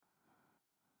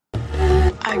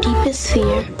Our deepest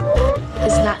fear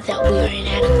is not that we are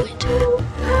inadequate.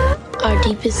 Our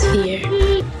deepest fear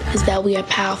is that we are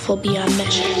powerful beyond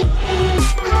measure.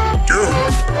 Do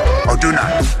or do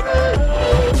not.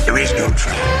 There is no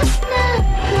try.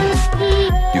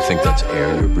 You think that's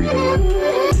air you're breathing in?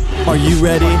 Are you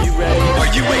ready?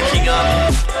 Are you waking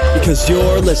up? Because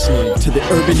you're listening to the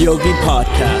Urban Yogi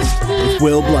Podcast with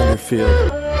Will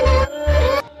Blunderfield.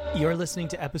 You're listening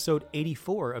to episode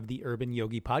 84 of the Urban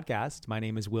Yogi Podcast. My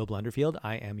name is Will Blunderfield.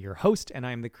 I am your host, and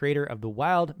I am the creator of the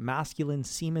Wild Masculine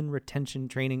Semen Retention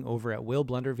Training over at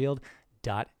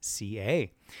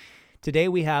willblunderfield.ca. Today,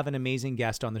 we have an amazing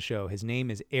guest on the show. His name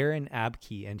is Aaron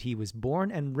Abke, and he was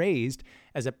born and raised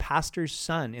as a pastor's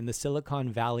son in the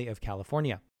Silicon Valley of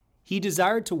California. He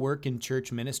desired to work in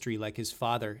church ministry like his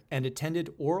father and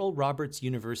attended Oral Roberts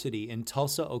University in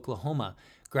Tulsa, Oklahoma,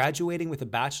 graduating with a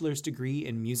bachelor's degree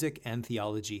in music and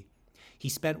theology. He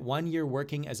spent 1 year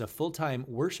working as a full-time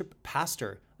worship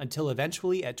pastor until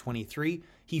eventually at 23,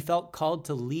 he felt called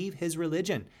to leave his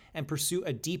religion and pursue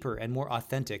a deeper and more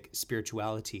authentic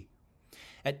spirituality.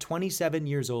 At 27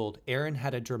 years old, Aaron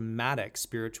had a dramatic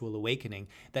spiritual awakening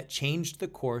that changed the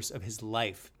course of his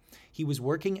life. He was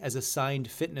working as a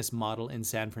signed fitness model in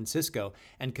San Francisco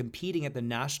and competing at the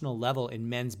national level in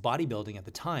men's bodybuilding at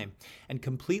the time, and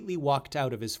completely walked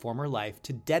out of his former life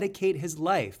to dedicate his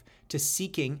life to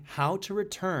seeking how to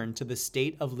return to the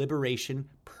state of liberation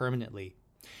permanently.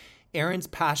 Aaron's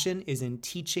passion is in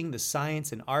teaching the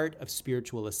science and art of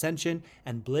spiritual ascension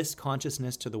and bliss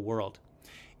consciousness to the world.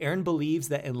 Aaron believes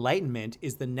that enlightenment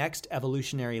is the next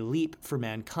evolutionary leap for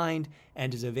mankind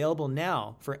and is available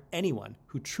now for anyone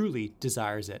who truly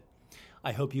desires it.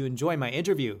 I hope you enjoy my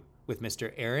interview with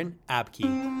Mr. Aaron Abke.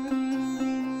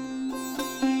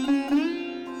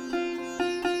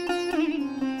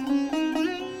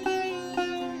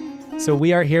 So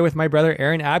we are here with my brother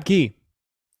Aaron Abke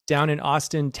down in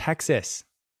Austin, Texas.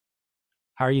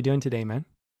 How are you doing today, man?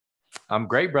 I'm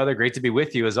great, brother. Great to be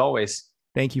with you as always.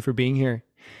 Thank you for being here.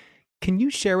 Can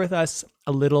you share with us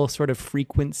a little sort of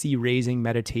frequency raising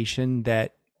meditation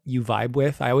that you vibe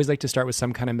with? I always like to start with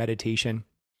some kind of meditation,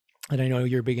 and I know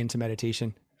you're big into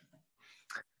meditation.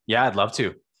 Yeah, I'd love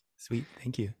to. Sweet.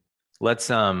 Thank you. I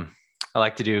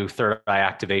like to do third eye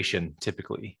activation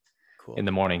typically in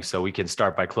the morning. So we can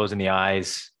start by closing the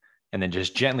eyes and then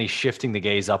just gently shifting the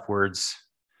gaze upwards.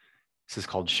 This is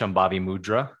called Shambhavi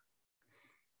Mudra.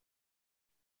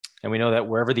 And we know that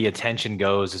wherever the attention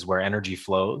goes is where energy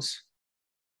flows.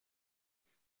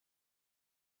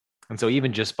 And so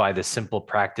even just by the simple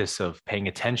practice of paying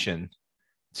attention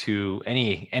to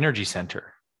any energy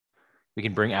center, we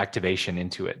can bring activation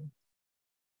into it.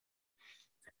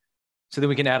 So then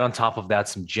we can add on top of that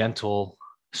some gentle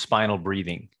spinal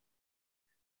breathing,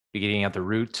 beginning at the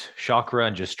root chakra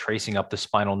and just tracing up the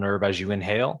spinal nerve as you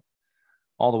inhale,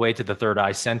 all the way to the third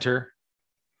eye center.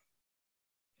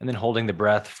 And then holding the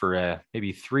breath for a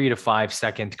maybe 3 to 5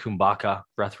 second kumbhaka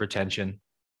breath retention.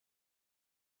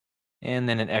 And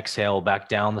then an exhale back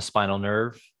down the spinal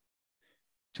nerve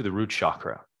to the root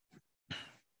chakra. So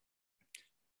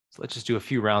let's just do a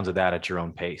few rounds of that at your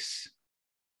own pace.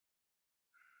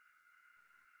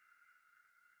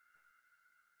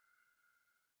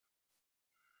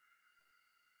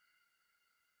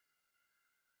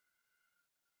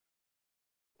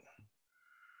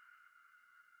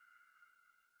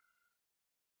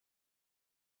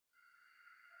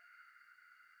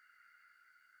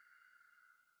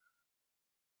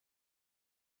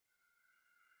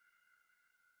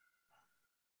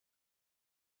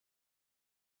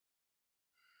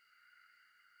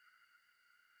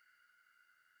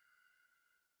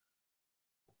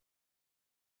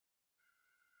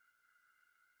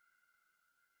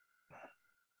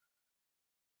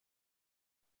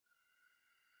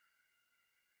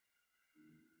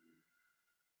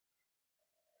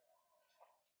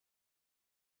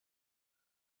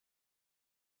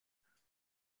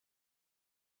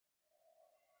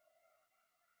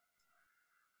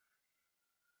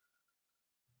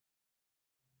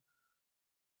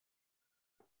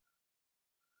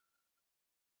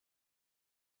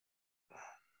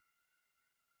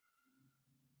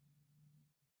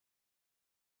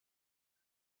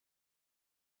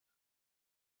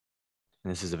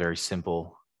 And this is a very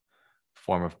simple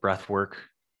form of breath work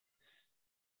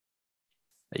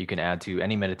that you can add to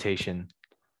any meditation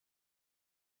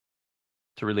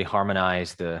to really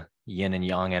harmonize the yin and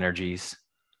yang energies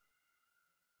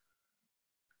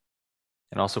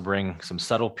and also bring some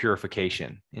subtle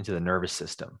purification into the nervous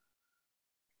system.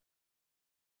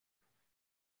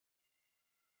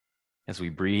 As we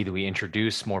breathe, we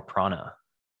introduce more prana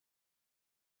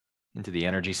into the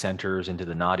energy centers, into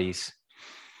the nadis.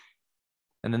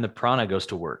 And then the prana goes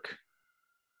to work.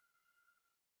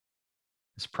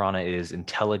 This prana is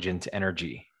intelligent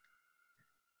energy.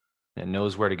 It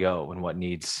knows where to go and what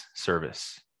needs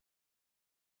service.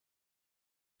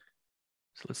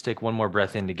 So let's take one more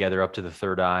breath in together up to the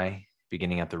third eye,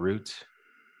 beginning at the root.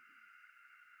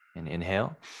 And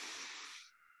inhale.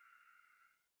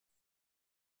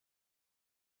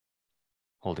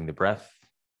 Holding the breath.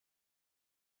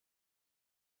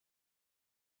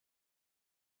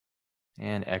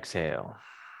 And exhale.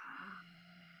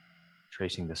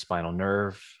 Tracing the spinal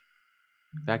nerve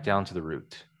back down to the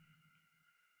root.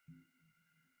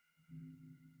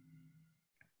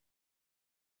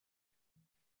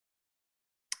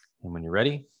 And when you're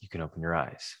ready, you can open your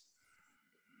eyes.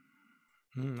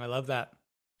 I love that.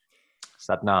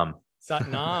 Sat Nam. Sat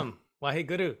Nam.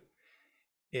 Waheguru.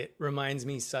 It reminds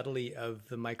me subtly of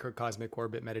the microcosmic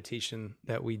orbit meditation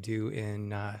that we do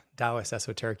in Taoist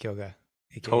esoteric yoga.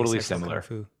 AKA Totally Cycle similar.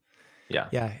 Kung Fu. Yeah.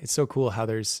 Yeah. It's so cool how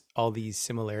there's all these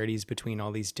similarities between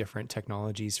all these different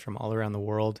technologies from all around the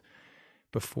world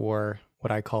before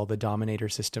what I call the dominator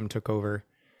system took over.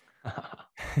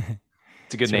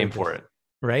 It's a good name for it.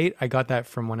 Right? I got that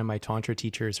from one of my Tantra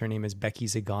teachers. Her name is Becky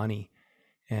Zagani.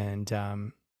 And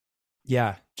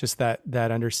just that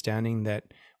understanding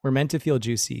that we're meant to feel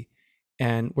juicy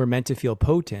and we're meant to feel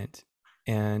potent.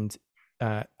 And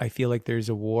I feel like there's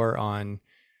a war on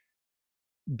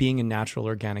being a natural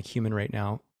organic human right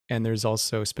now. And there's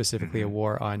also specifically a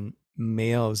war on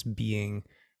males being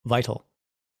vital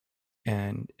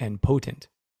and potent.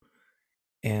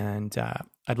 And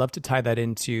I'd love to tie that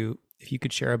into, if you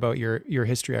could share about your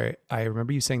history. I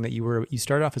remember you saying that you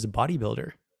started off as a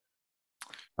bodybuilder.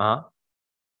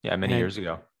 Yeah, many years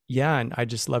ago. Yeah, and I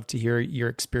just love to hear your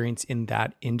experience in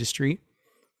that industry,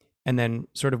 and then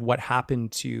sort of what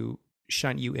happened to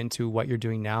shunt you into what you're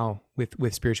doing now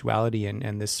with spirituality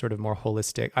and this sort of more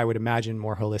holistic, I would imagine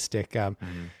more holistic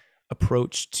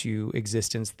approach to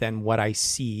existence than what I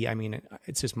see. I mean,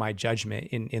 it's just my judgment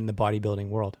in the bodybuilding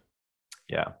world.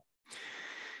 Yeah.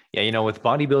 Yeah, with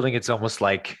bodybuilding, it's almost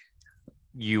like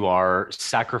you are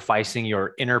sacrificing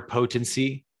your inner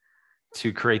potency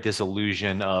to create this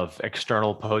illusion of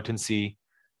external potency,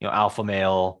 alpha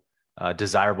male,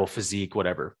 desirable physique,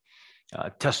 whatever,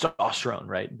 testosterone,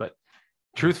 right? But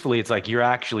truthfully, it's like you're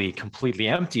actually completely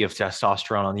empty of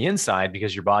testosterone on the inside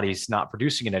because your body's not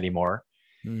producing it anymore.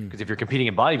 Because if you're competing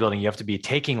in bodybuilding, you have to be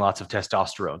taking lots of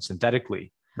testosterone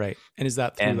synthetically. Right. And is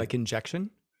that through like injection?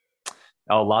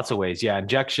 Oh, lots of ways. Yeah.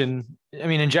 Injection. I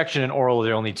mean, injection and oral,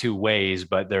 there are only two ways,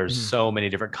 but there's so many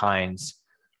different kinds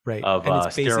of and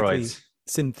it's steroids.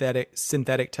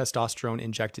 Synthetic testosterone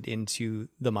injected into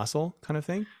the muscle kind of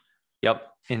thing. Yep.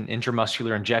 In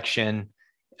intramuscular injection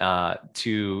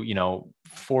to,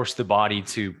 force the body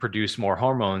to produce more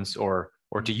hormones or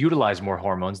to utilize more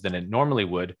hormones than it normally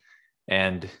would.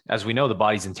 And as we know, the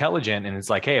body's intelligent, and it's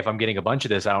like, hey, if I'm getting a bunch of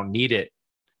this, I don't need it.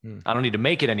 I don't need to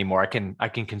make it anymore. I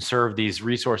can conserve these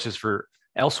resources for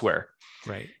elsewhere.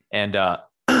 Right. And,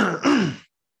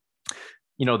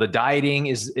 the dieting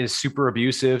is super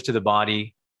abusive to the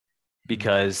body,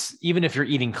 because even if you're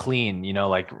eating clean,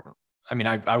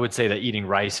 I would say that eating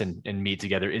rice and meat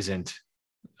together isn't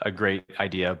a great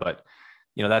idea, but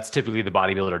that's typically the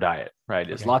bodybuilder diet, right?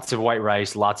 It's lots of white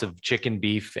rice, lots of chicken,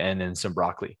 beef, and then some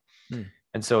broccoli.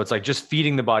 And so it's like just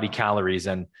feeding the body calories,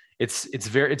 and it's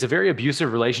a very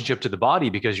abusive relationship to the body,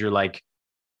 because you're like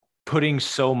putting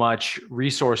so much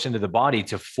resource into the body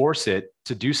to force it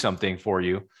to do something for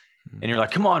you. And you're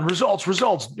like, come on, results,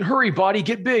 hurry, body,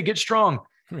 get big, get strong.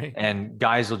 Right. And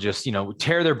guys will just,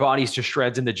 tear their bodies to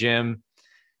shreds in the gym.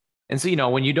 And so,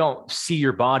 when you don't see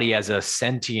your body as a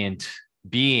sentient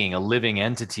being, a living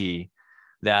entity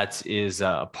that is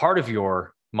a part of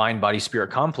your mind, body,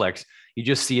 spirit complex, you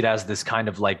just see it as this kind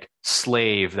of like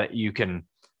slave that you can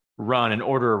run and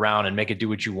order around and make it do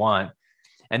what you want.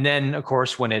 And then, of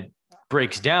course, when it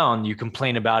breaks down, you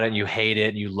complain about it and you hate it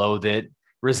and you loathe it,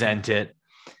 resent it.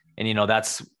 And,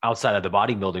 that's outside of the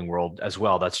bodybuilding world as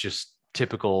well. That's just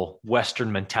typical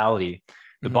Western mentality.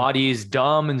 The body is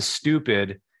dumb and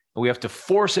stupid, and we have to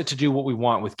force it to do what we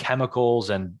want with chemicals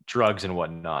and drugs and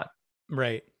whatnot.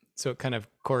 Right. So it kind of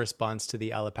corresponds to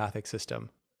the allopathic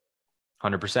system.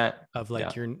 100% of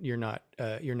like, you're not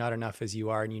enough as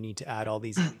you are, and you need to add all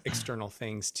these external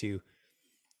things to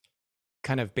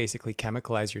kind of basically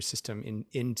chemicalize your system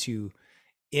into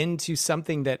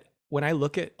something that, when I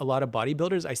look at a lot of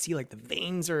bodybuilders, I see like the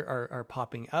veins are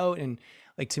popping out, and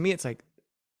like, to me, it's like,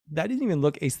 that didn't even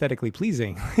look aesthetically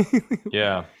pleasing.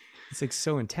 Yeah. It's like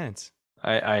so intense.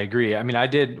 I agree. I mean,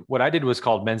 what I did was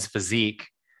called men's physique,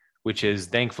 which is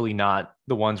thankfully not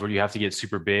the ones where you have to get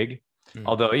super big.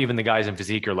 Although even the guys in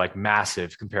physique are like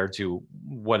massive compared to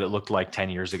what it looked like 10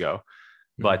 years ago.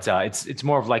 But it's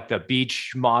more of like the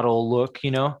beach model look,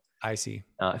 I see.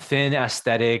 Thin,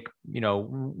 aesthetic,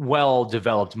 well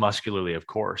developed muscularly, of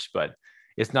course, but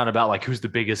it's not about like who's the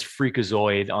biggest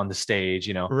freakazoid on the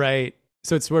stage, Right.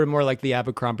 So it's sort of more like the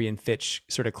Abercrombie and Fitch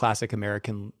sort of classic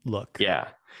American look. Yeah.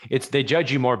 They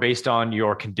judge you more based on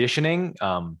your conditioning,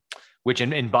 which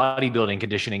in bodybuilding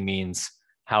conditioning means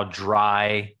how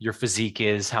dry your physique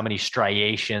is, how many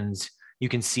striations you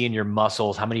can see in your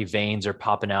muscles, how many veins are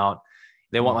popping out.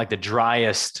 They want like the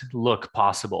driest look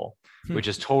possible, which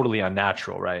is totally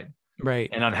unnatural, right? Right.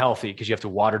 And unhealthy because you have to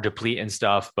water deplete and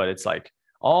stuff, but it's like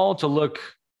all to look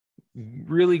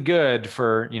really good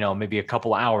for, maybe a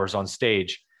couple hours on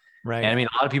stage. Right. And I mean,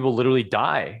 a lot of people literally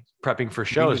die prepping for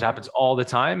shows. It happens all the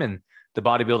time. And the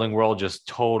bodybuilding world just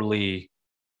totally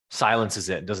silences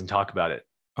it and doesn't talk about it.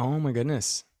 Oh my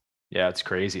goodness. Yeah, it's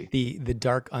crazy. The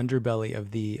dark underbelly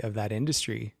of that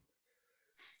industry.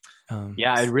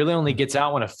 It really only gets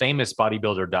out when a famous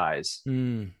bodybuilder dies,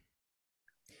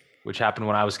 which happened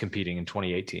when I was competing in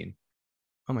 2018.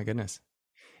 Oh my goodness.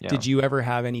 Yeah. Did you ever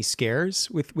have any scares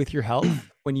with your health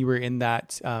when you were in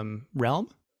that realm?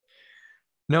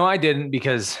 No, I didn't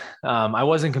because I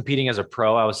wasn't competing as a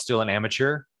pro. I was still an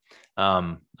amateur.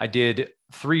 I did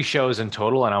 3 shows in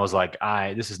total and I was like,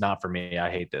 this is not for me. I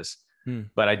hate this.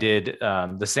 But I did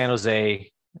the San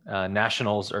Jose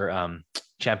Nationals or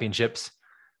championships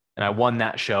and I won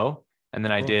that show. And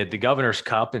then I did the Governor's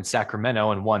Cup in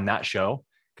Sacramento and won that show.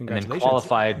 Congratulations. And then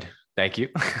qualified. Thank you.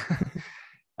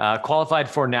 Qualified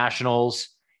for nationals,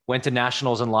 went to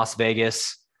nationals in Las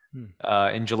Vegas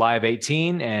in July of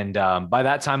 18. And by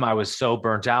that time I was so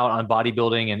burnt out on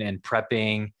bodybuilding and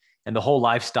prepping and the whole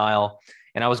lifestyle.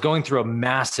 And I was going through a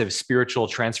massive spiritual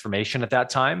transformation at that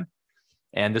time.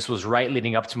 And this was right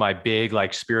leading up to my big,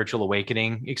 like spiritual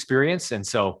awakening experience. And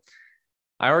so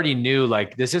I already knew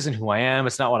like, this isn't who I am.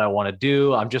 It's not what I want to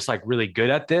do. I'm just like really good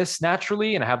at this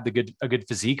naturally. And I have a good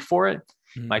physique for it.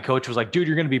 My coach was like, dude,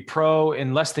 you're going to be pro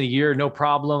in less than a year. No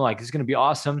problem. Like, it's going to be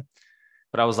awesome.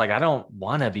 But I was like, I don't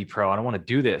want to be pro. I don't want to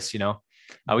do this.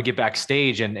 I would get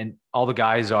backstage and all the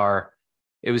guys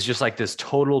it was just like this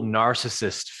total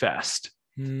narcissist fest.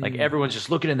 Like everyone's just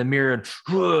looking in the mirror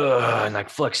and like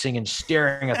flexing and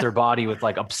staring at their body with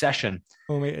like obsession.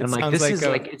 Oh, man, and I'm like, this is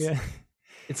like,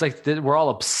 it's like we're all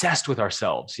obsessed with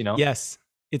ourselves, Yes.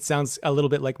 It sounds a little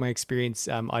bit like my experience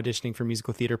auditioning for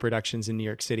musical theater productions in New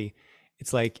York City.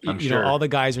 It's like, all the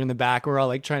guys are in the back. We're all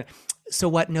like trying to, so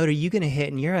what note are you going to hit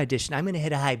in your audition? I'm going to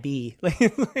hit a high B.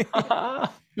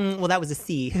 Well, that was a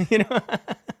C,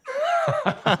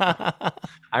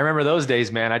 I remember those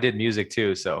days, man. I did music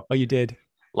too. So Oh, you did?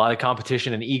 A lot of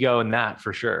competition and ego in that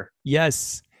for sure.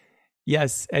 Yes.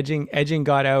 Edging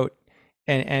got out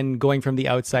and going from the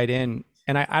outside in.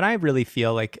 And I really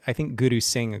feel like, I think Guru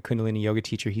Singh, a Kundalini yoga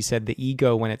teacher, he said the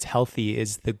ego, when it's healthy,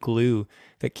 is the glue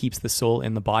that keeps the soul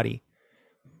in the body.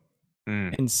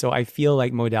 And so I feel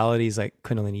like modalities like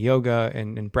Kundalini yoga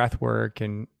and breath work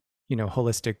and,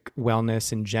 holistic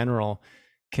wellness in general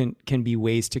can be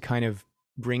ways to kind of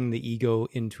bring the ego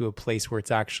into a place where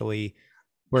it actually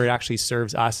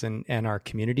serves us and our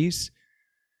communities.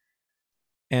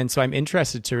 And so I'm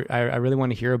interested I really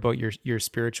want to hear about your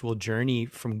spiritual journey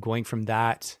from going from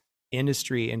that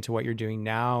industry into what you're doing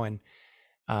now. And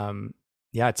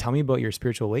tell me about your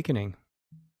spiritual awakening.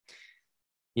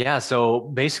 Yeah. So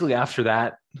basically after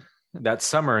that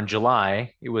summer in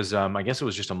July, it was, I guess it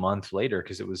was just a month later,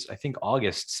 because it was, I think,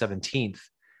 August 17th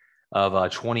of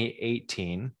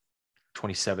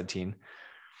 2017.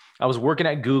 I was working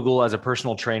at Google as a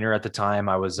personal trainer at the time.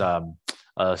 I was a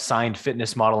signed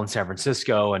fitness model in San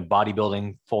Francisco and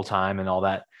bodybuilding full time and all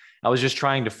that. I was just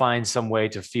trying to find some way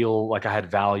to feel like I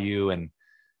had value and,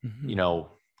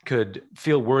 could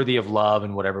feel worthy of love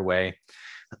in whatever way.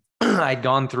 I'd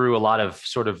gone through a lot of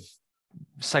sort of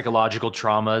psychological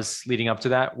traumas leading up to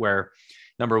that, where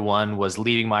number one was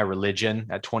leaving my religion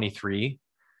at 23.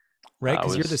 Right.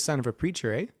 Because you're the son of a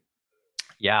preacher, eh?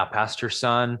 Yeah. Pastor's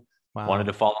son. Wow. Wanted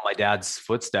to follow my dad's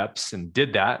footsteps and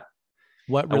did that.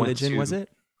 What religion was it?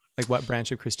 Like what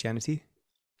branch of Christianity?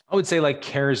 I would say like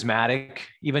charismatic,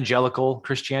 evangelical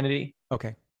Christianity.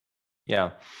 Okay. Yeah.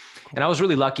 Cool. And I was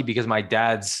really lucky because my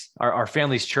our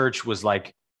family's church was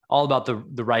like all about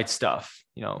the right stuff,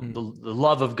 the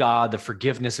love of God, the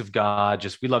forgiveness of God.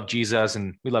 Just, we love Jesus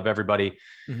and we love everybody.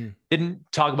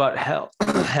 Didn't talk about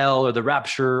hell or the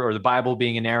rapture or the Bible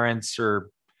being inerrant or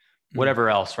whatever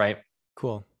else. Right.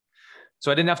 Cool. So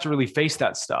I didn't have to really face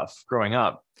that stuff growing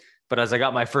up. But as I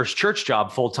got my first church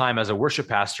job full-time as a worship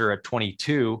pastor at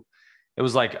 22, it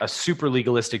was like a super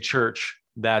legalistic church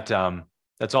that's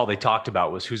all they talked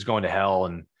about was who's going to hell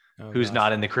and who's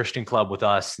not in the Christian club with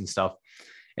us and stuff.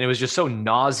 And it was just so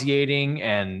nauseating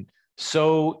and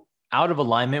so out of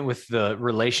alignment with the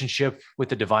relationship with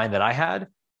the divine that I had.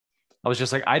 I was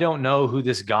just like, I don't know who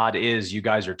this God is you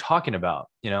guys are talking about.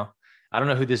 I don't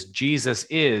know who this Jesus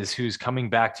is who's coming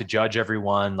back to judge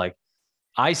everyone. Like,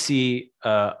 I see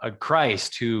a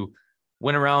Christ who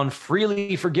went around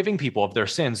freely forgiving people of their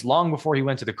sins long before he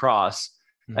went to the cross,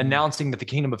 announcing that the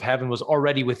kingdom of heaven was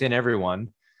already within everyone,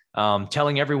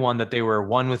 telling everyone that they were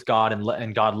one with God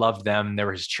and God loved them. They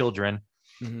were his children.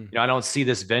 I don't see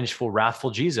this vengeful,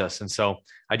 wrathful Jesus. And so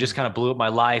I just kind of blew up my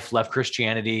life, left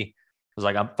Christianity. I was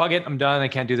like, fuck it, I'm done. I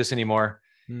can't do this anymore.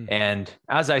 And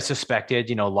as I suspected,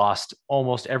 lost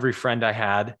almost every friend I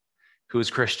had who was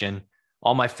Christian.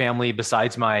 All my family,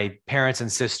 besides my parents and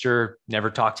sister, never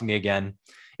talked to me again.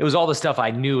 It was all the stuff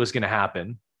I knew was going to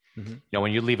happen.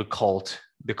 When you leave a cult,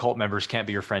 the cult members can't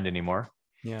be your friend anymore.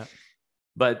 Yeah.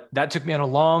 But that took me on a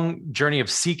long journey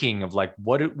of seeking of like,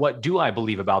 what do I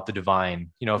believe about the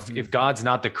divine? If God's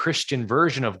not the Christian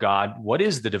version of God, what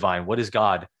is the divine? What is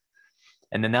God?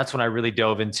 And then that's when I really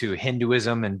dove into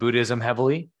Hinduism and Buddhism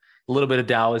heavily, a little bit of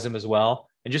Taoism as well,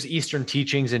 and just Eastern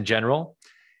teachings in general,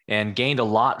 and gained a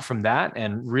lot from that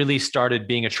and really started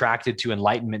being attracted to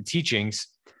Enlightenment teachings,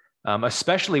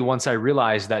 especially once I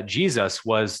realized that Jesus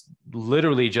was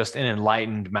literally just an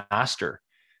enlightened master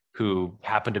who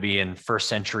happened to be in first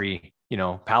century,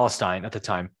 Palestine at the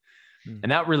time.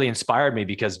 And that really inspired me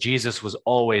because Jesus was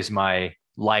always my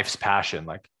life's passion.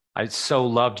 Like, I so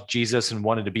loved Jesus and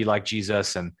wanted to be like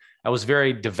Jesus. And I was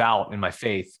very devout in my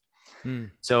faith.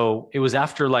 So it was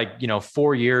after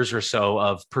 4 years or so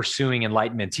of pursuing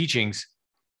Enlightenment teachings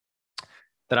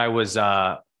that I was,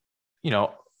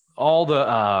 all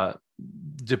the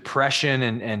depression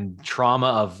and trauma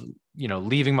of,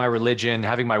 leaving my religion,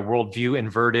 having my worldview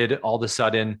inverted all of a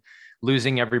sudden,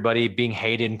 losing everybody, being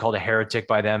hated and called a heretic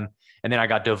by them. And then I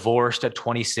got divorced at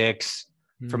 26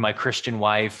 from my Christian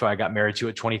wife, who I got married to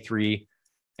at 23.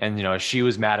 And, she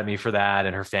was mad at me for that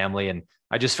and her family. And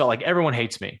I just felt like everyone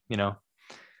hates me,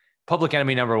 public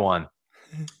enemy number one.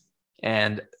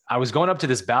 And I was going up to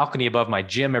this balcony above my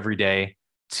gym every day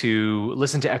to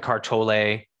listen to Eckhart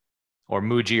Tolle or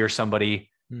Muji or somebody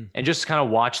and just kind of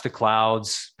watch the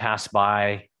clouds pass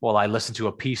by while I listened to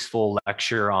a peaceful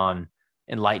lecture on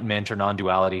enlightenment or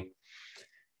non-duality.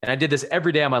 And I did this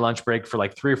every day on my lunch break for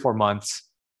 3 or 4 months.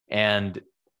 And,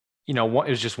 it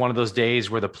was just one of those days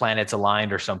where the planets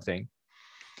aligned or something.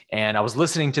 And I was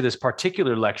listening to this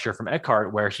particular lecture from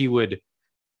Eckhart where he would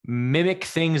mimic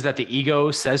things that the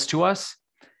ego says to us.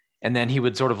 And then he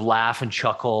would sort of laugh and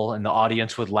chuckle and the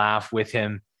audience would laugh with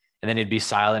him. And then he'd be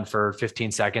silent for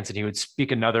 15 seconds and he would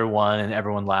speak another one and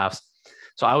everyone laughs.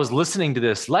 So I was listening to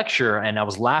this lecture and I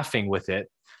was laughing with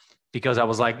it because I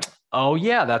was like, oh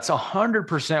yeah, that's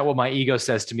 100% what my ego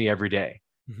says to me every day.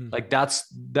 Like that's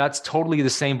totally the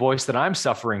same voice that I'm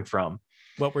suffering from.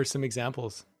 What were some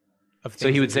examples of things?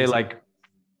 So he would say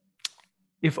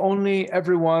if only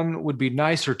everyone would be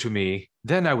nicer to me,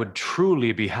 then I would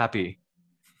truly be happy.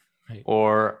 Right.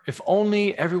 Or if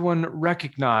only everyone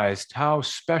recognized how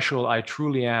special I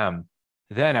truly am,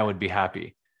 then I would be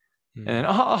happy. And then,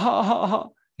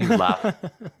 he would laugh.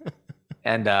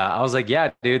 And I was like,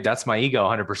 yeah, dude, that's my ego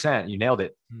 100%. You nailed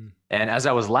it. And as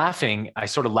I was laughing, I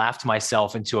sort of laughed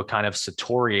myself into a kind of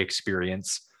Satori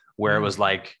experience where it was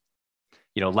like,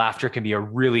 laughter can be a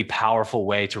really powerful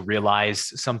way to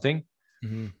realize something.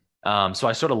 So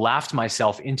I sort of laughed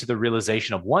myself into the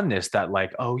realization of oneness that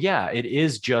oh yeah, it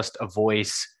is just a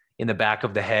voice in the back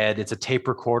of the head. It's a tape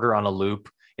recorder on a loop.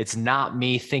 It's not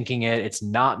me thinking it. It's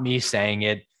not me saying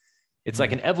it. It's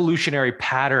like an evolutionary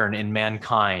pattern in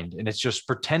mankind. And it's just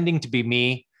pretending to be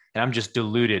me. And I'm just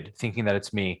deluded thinking that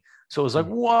it's me. So it was like,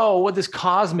 whoa, what this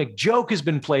cosmic joke has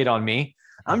been played on me.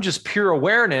 I'm just pure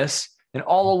awareness. And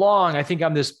all along, I think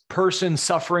I'm this person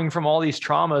suffering from all these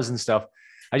traumas and stuff.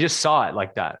 I just saw it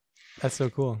like that. That's so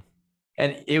cool.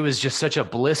 And it was just such a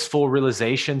blissful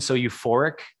realization, so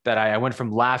euphoric that I went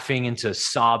from laughing into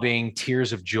sobbing,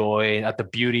 tears of joy at the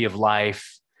beauty of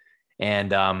life,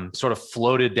 and sort of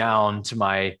floated down to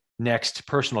my next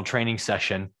personal training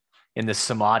session in this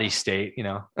samadhi state,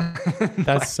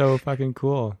 That's so fucking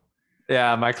cool.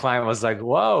 Yeah. My client was like,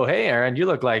 whoa, hey, Aaron, you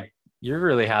look like you're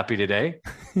really happy today.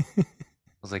 I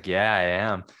was like, yeah, I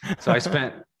am. So I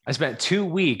spent 2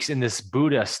 weeks in this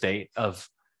Buddha state of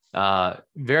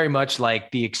very much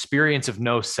like the experience of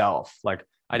no self. Like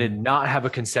I did not have a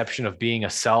conception of being a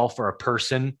self or a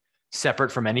person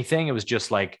separate from anything. It was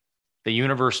just like the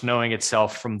universe knowing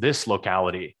itself from this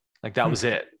locality. Like that was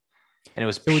it. And it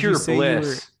was pure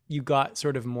bliss. you got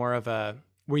sort of more of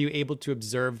were you able to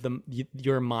observe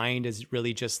your mind as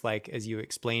really just like, as you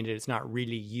explained it, it's not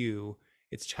really you,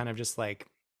 it's kind of just like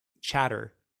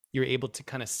chatter. You're able to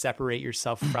kind of separate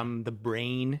yourself from the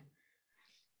brain.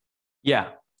 Yeah.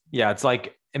 Yeah. It's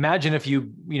like, imagine if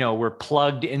you were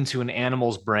plugged into an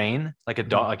animal's brain, like a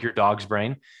dog, like your dog's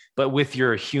brain, but with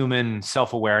your human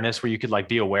self-awareness, where you could like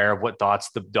be aware of what thoughts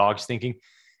the dog's thinking.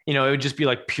 It would just be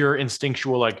like pure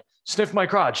instinctual, like sniff my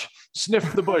crotch,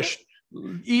 sniff the bush,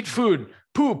 eat food,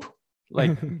 poop,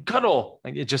 like cuddle,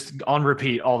 like it just on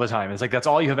repeat all the time. It's like, that's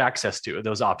all you have access to,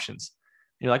 those options.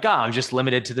 And you're like, I'm just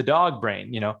limited to the dog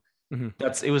brain,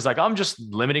 it was like, I'm just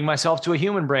limiting myself to a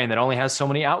human brain that only has so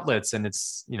many outlets. And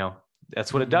it's,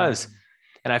 that's what it does.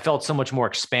 And I felt so much more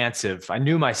expansive. I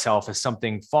knew myself as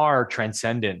something far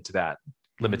transcendent to that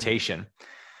limitation.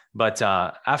 But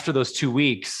after those 2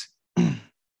 weeks,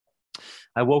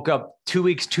 I woke up 2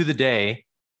 weeks to the day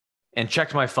and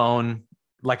checked my phone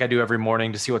like I do every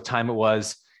morning to see what time it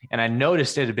was. And I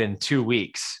noticed it had been 2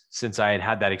 weeks since I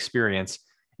had that experience.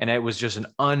 And it was just an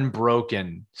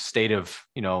unbroken state of,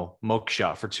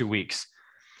 moksha for 2 weeks.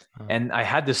 And I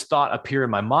had this thought appear in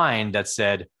my mind that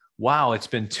said, wow, it's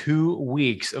been 2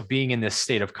 weeks of being in this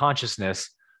state of consciousness.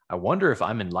 I wonder if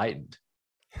I'm enlightened.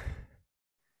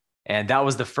 And that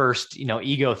was the first,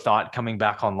 ego thought coming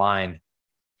back online,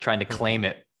 trying to claim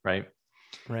it. Right.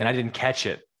 And I didn't catch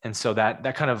it. And so that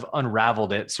kind of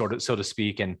unraveled it, so to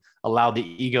speak, and allowed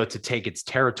the ego to take its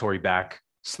territory back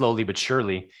slowly but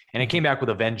surely. And it came back with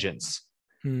a vengeance.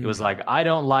 It was like, I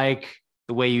don't like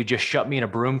the way you just shut me in a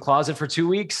broom closet for 2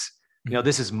 weeks.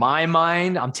 This is my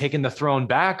mind. I'm taking the throne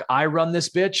back. I run this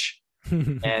bitch.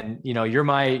 And, you're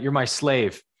my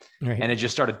slave. Right. And it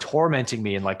just started tormenting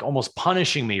me and like almost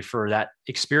punishing me for that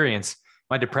experience.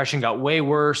 My depression got way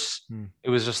worse. It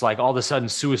was just like all of a sudden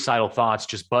suicidal thoughts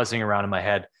just buzzing around in my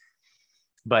head.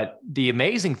 But the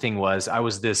amazing thing was I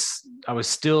was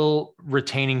still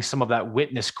retaining some of that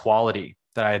witness quality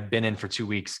that I had been in for 2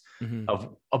 weeks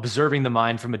of observing the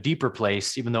mind from a deeper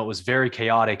place, even though it was very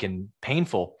chaotic and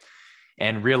painful,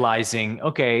 and realizing,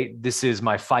 okay, this is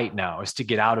my fight now, is to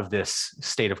get out of this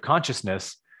state of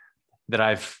consciousness that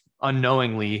I've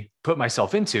unknowingly put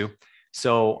myself into.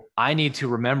 So I need to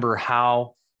remember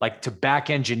how, like, to back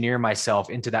engineer myself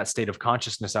into that state of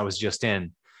consciousness I was just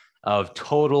in, of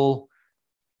total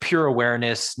pure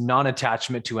awareness,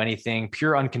 non-attachment to anything,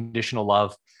 pure unconditional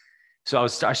love. So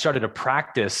I started to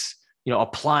practice,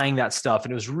 applying that stuff.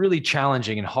 And it was really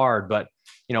challenging and hard, but,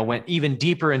 went even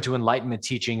deeper into enlightenment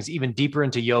teachings, even deeper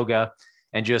into yoga.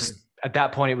 And just at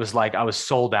that point, it was like I was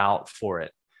sold out for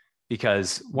it,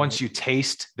 because once you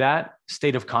taste that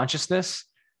state of consciousness,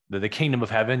 the kingdom of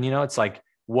heaven, it's like,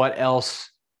 what else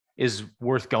is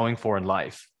worth going for in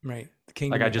life? Right. The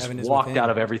kingdom like I just walked out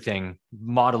of everything,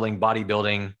 modeling,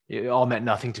 bodybuilding. It all meant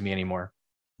nothing to me anymore.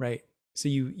 Right. So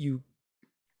you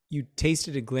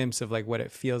tasted a glimpse of like what it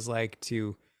feels like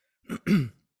to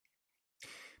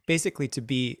basically to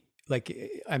be like,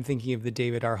 I'm thinking of the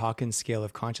David R. Hawkins scale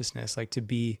of consciousness, like to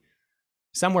be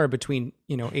somewhere between,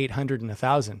 800 and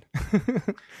 1,000.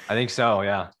 I think so.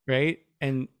 Yeah. Right.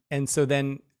 And so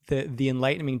then the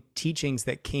enlightenment teachings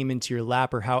that came into your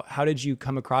lap, or how did you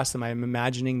come across them? I'm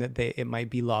imagining that it might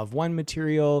be Law of One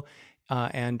material,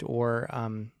 or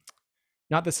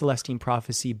not the Celestine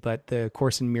Prophecy, but the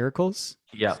Course in Miracles.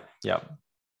 Yeah. Yeah.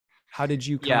 How did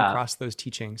you come across those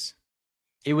teachings?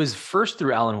 It was first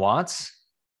through Alan Watts,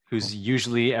 who's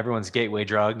usually everyone's gateway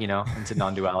drug, into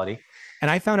non-duality.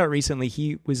 And I found out recently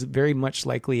he was very much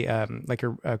likely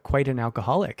quite an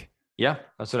alcoholic. Yeah,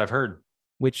 that's what I've heard.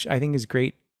 Which I think is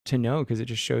great to know, because it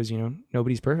just shows,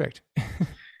 nobody's perfect.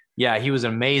 Yeah, he was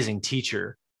an amazing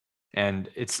teacher. And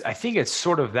I think it's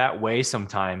sort of that way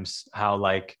sometimes, how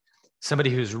like somebody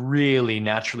who's really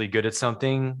naturally good at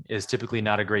something is typically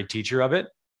not a great teacher of it.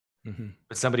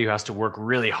 But somebody who has to work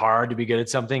really hard to be good at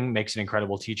something makes an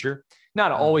incredible teacer.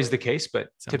 Not always the case, but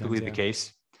typically the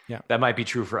case. Yeah. That might be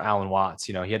true for Alan Watts.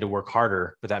 He had to work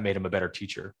harder, but that made him a better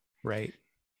teacher. Right.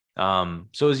 So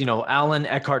it was, Alan,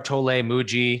 Eckhart Tolle,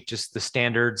 Mooji, just the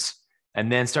standards,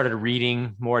 and then started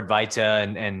reading more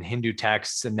Advaita and Hindu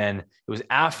texts. And then it was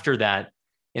after that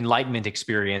enlightenment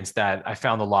experience that I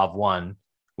found the Law of One,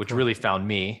 which really found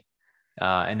me.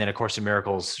 And then A Course in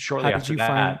Miracles shortly after that. How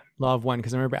did you find Law of One?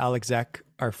 Because I remember Alex Zek,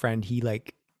 our friend,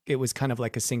 it was kind of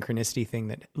like a synchronicity thing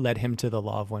that led him to the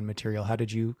Law of One material. How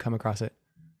did you come across it?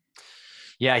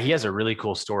 Yeah, he has a really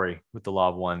cool story with the Law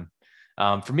of One.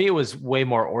 For me, it was way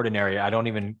more ordinary. I don't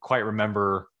even quite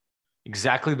remember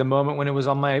exactly the moment when it was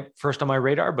on my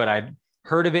radar, but I'd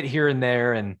heard of it here and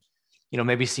there, and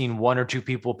maybe seen one or two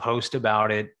people post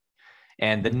about it.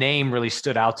 And the name really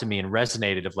stood out to me and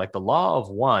resonated of like the law of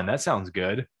one. That sounds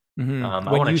good. Mm-hmm.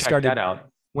 I want to check that out.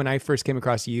 When I first came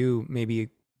across you, maybe,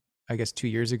 I guess 2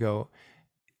 years ago,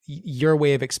 your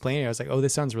way of explaining it, I was like, oh,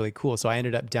 this sounds really cool. So I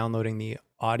ended up downloading the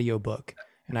audiobook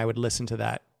and I would listen to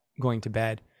that going to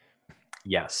bed.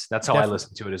 Yes, that's how I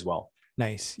listen to it as well.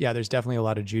 Nice. Yeah, there's definitely a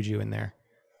lot of juju in there.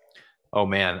 Oh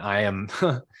man, I'm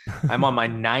on my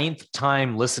 9th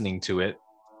time listening to it.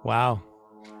 Wow.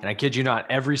 And I kid you not,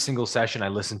 every single session I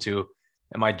listen to,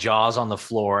 and my jaw's on the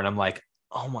floor, and I'm like,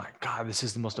 oh my God, this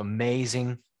is the most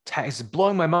amazing text. It's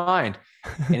blowing my mind.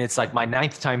 And it's like my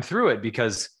 9th time through it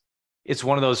because it's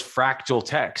one of those fractal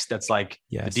texts that's like,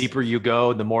 the deeper you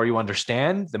go, the more you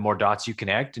understand, the more dots you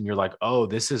connect. And you're like, oh,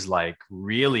 this is like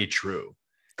really true.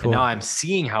 Cool. And now I'm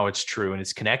seeing how it's true and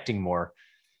it's connecting more.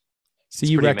 So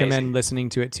you recommend listening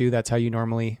to it too? That's how you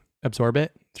normally absorb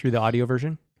it, through the audio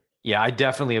version? Yeah, I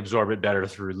definitely absorb it better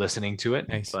through listening to it.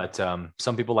 Nice. But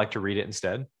some people like to read it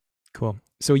instead. Cool.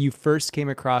 So you first came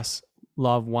across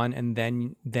Law of One and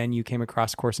then you came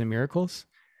across Course in Miracles?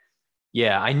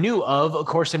 Yeah, I knew of A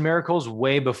Course in Miracles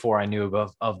way before I knew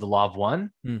of the Law of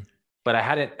One, but I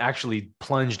hadn't actually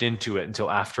plunged into it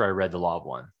until after I read the Law of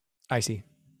One. I see.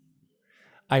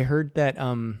 I heard that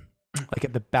like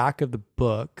at the back of the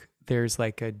book, there's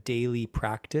like a daily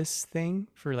practice thing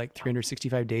for like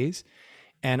 365 days.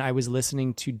 And I was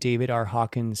listening to David R.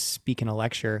 Hawkins speak in a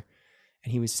lecture,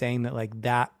 and he was saying that like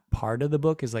that part of the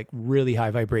book is like really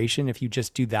high vibration. If you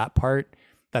just do that part,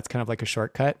 that's kind of like a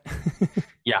shortcut.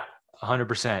 Yeah,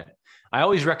 100%. I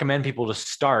always recommend people to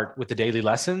start with the daily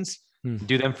lessons,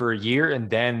 do them for a year, and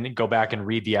then go back and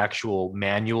read the actual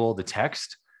manual, the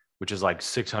text, which is like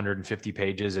 650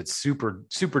 pages. It's super,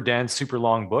 super dense, super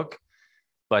long book.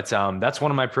 But that's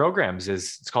one of my programs.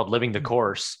 It's called Living the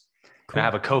Course. Cool. And I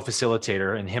have a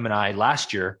co-facilitator, and him and I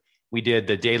last year, we did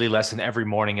the daily lesson every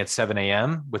morning at 7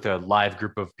 a.m. with a live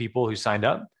group of people who signed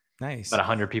up. Nice. About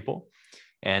 100 people.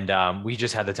 And we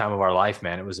just had the time of our life,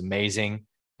 man. It was amazing.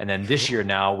 And then this year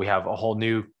now we have a whole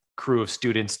new crew of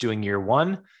students doing year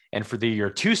 1. And for the year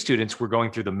 2 students, we're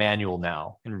going through the manual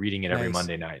now and reading it every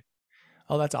Monday night.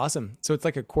 Oh, that's awesome. So it's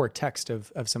like a core text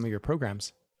of some of your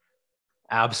programs.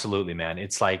 Absolutely, man.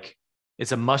 It's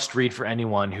a must read for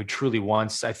anyone who truly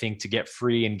wants, I think, to get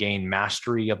free and gain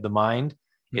mastery of the mind.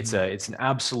 Mm-hmm. It's an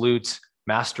absolute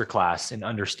masterclass in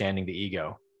understanding the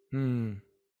ego.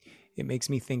 It makes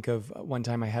me think of one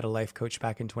time I had a life coach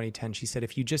back in 2010. She said,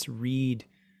 if you just read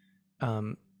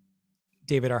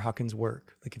David R. Hawkins'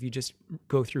 work, like if you just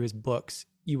go through his books,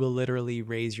 you will literally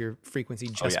raise your frequency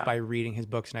just by reading his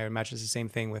books. And I would imagine it's the same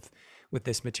thing with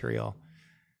this material.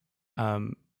 How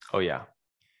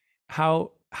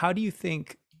do you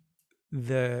think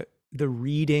the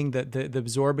reading, the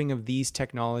absorbing of these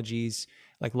technologies,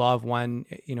 like Law of One,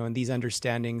 and these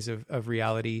understandings of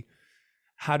reality,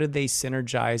 how did they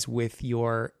synergize with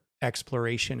your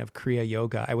exploration of Kriya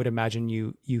Yoga? I would imagine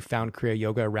you found Kriya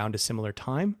Yoga around a similar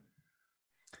time.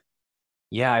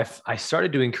 Yeah, I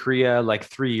started doing Kriya like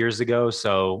 3 years ago.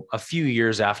 So a few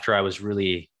years after I was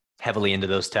really heavily into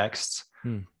those texts.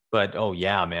 But oh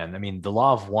yeah, man. I mean, the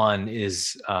Law of One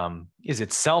is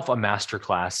itself a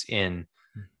masterclass in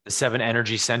the 7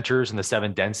 energy centers and the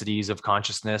 7 densities of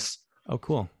consciousness. Oh,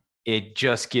 cool. It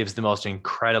just gives the most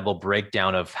incredible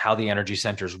breakdown of how the energy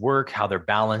centers work, how they're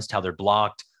balanced, how they're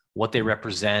blocked, what they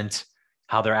represent,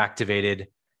 how they're activated.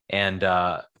 And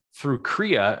through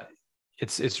Kriya,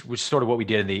 it's sort of what we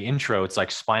did in the intro. It's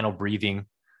like spinal breathing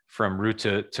from root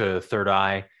to third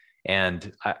eye.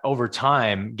 And over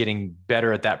time, getting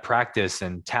better at that practice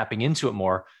and tapping into it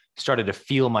more, started to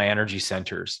feel my energy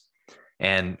centers.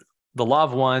 And the Law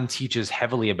of One teaches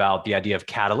heavily about the idea of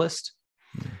catalyst,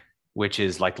 which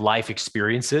is like life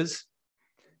experiences.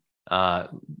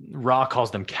 Ra calls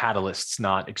them catalysts,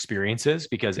 not experiences,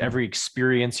 because every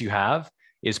experience you have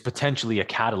is potentially a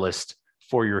catalyst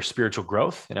for your spiritual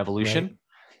growth and evolution. Right.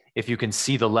 If you can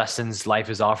see the lessons life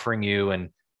is offering you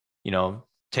and,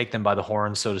 take them by the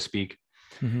horns, so to speak.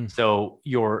 So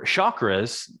your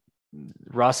chakras,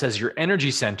 Ra says your energy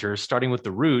centers, starting with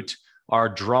the root, are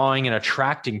drawing and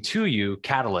attracting to you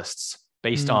catalysts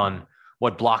based on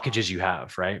what blockages you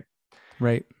have, right?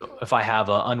 Right. If I have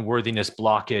an unworthiness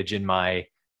blockage in my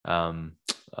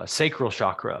sacral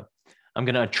chakra, I'm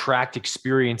going to attract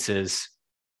experiences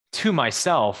to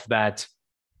myself that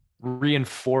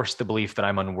reinforce the belief that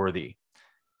I'm unworthy.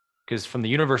 Because from the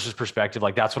universe's perspective,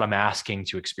 like that's what I'm asking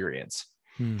to experience.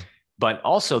 But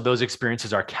also those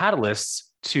experiences are catalysts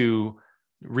to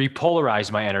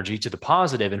repolarize my energy to the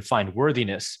positive and find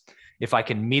worthiness. If I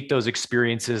can meet those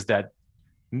experiences that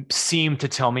seem to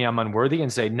tell me I'm unworthy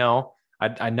and say, no,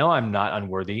 I know I'm not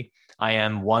unworthy. I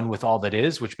am one with all that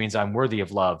is, which means I'm worthy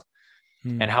of love.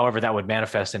 And however that would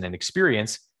manifest in an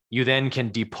experience, you then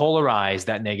can depolarize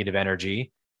that negative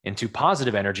energy into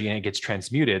positive energy and it gets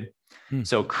transmuted.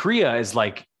 So Kriya is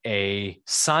like a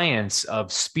science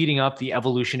of speeding up the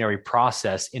evolutionary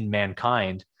process in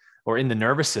mankind or in the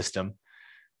nervous system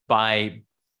by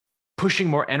pushing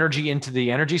more energy into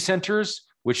the energy centers,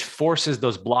 which forces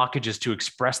those blockages to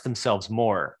express themselves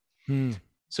more.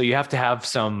 So you have to have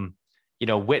some,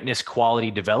 witness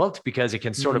quality developed, because it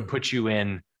can sort of put you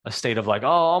in a state of like, oh,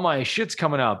 all my shit's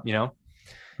coming up,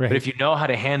 Right. But if you know how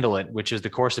to handle it, which is the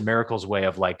Course in Miracles way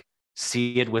of like,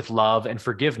 see it with love and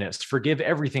forgiveness, forgive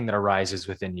everything that arises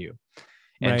within you,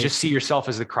 and just see yourself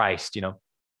as the Christ,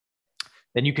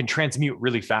 then you can transmute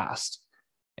really fast.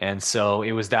 And so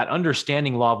it was that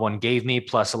understanding Law of One gave me,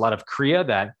 plus a lot of Kriya,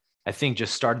 that I think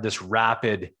just started this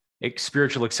rapid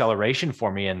spiritual acceleration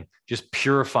for me and just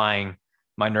purifying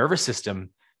my nervous system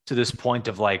to this point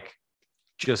of like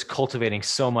just cultivating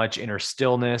so much inner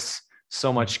stillness,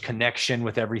 so much connection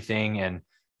with everything, and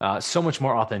so much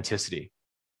more authenticity.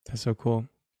 That's so cool.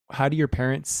 How do your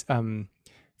parents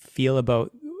feel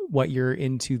about what you're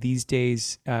into these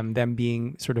days, them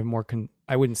being sort of more,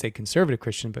 I wouldn't say conservative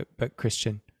Christian, but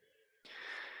Christian?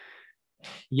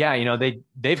 Yeah,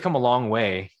 they've come a long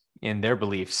way in their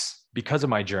beliefs because of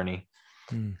my journey.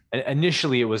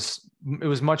 Initially, it was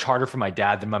much harder for my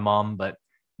dad than my mom, but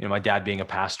my dad being a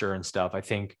pastor and stuff, I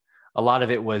think a lot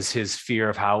of it was his fear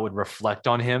of how it would reflect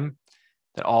on him,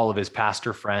 that all of his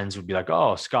pastor friends would be like,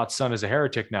 oh, Scott's son is a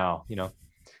heretic now,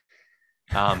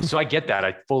 So I get that.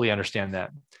 I fully understand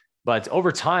that. But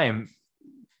over time,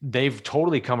 they've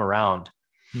totally come around.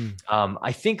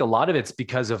 I think a lot of it's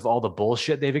because of all the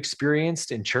bullshit they've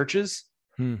experienced in churches,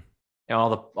 and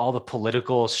all the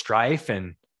political strife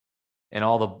and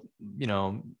all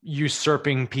the,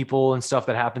 usurping people and stuff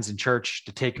that happens in church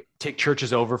to take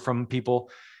churches over from people.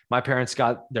 My parents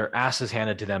got their asses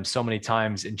handed to them so many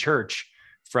times in church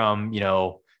from,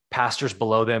 pastors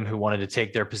below them who wanted to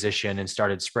take their position and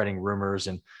started spreading rumors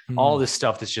and all this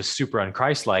stuff that's just super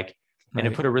unchristlike. And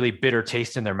it put a really bitter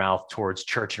taste in their mouth towards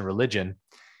church and religion.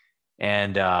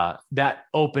 And that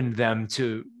opened them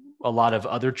to a lot of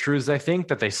other truths, I think,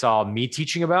 that they saw me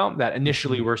teaching about that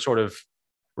initially were sort of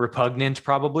repugnant,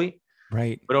 probably.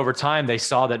 Right. But over time, they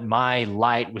saw that my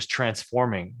light was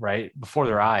transforming right before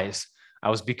their eyes. I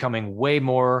was becoming way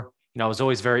more, I was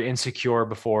always very insecure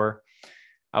before.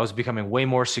 I was becoming way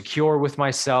more secure with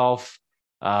myself,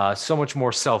 so much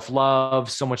more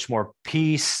self-love, so much more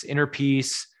peace, inner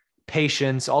peace,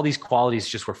 patience. All these qualities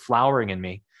just were flowering in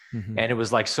me. And it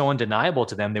was like so undeniable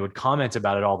to them. They would comment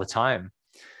about it all the time.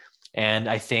 And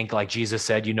I think, like Jesus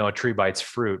said, a tree by its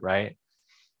fruit, right?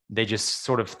 They just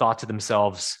sort of thought to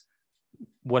themselves,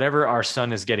 whatever our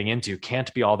son is getting into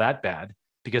can't be all that bad,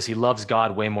 because he loves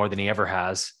God way more than he ever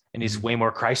has. And he's way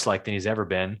more Christ-like than he's ever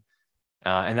been.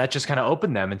 And that just kind of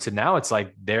opened them. And so now it's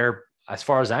like they're, as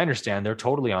far as I understand, they're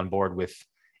totally on board with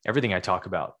everything I talk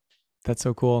about. That's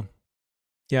so cool.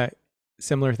 Yeah.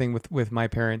 Similar thing with my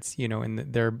parents, and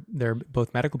they're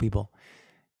both medical people.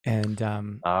 And,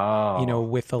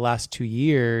 with the last 2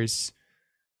 years,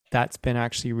 that's been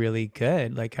actually really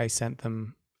good. Like I sent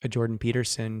them a Jordan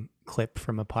Peterson clip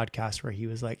from a podcast where he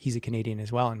was like, he's a Canadian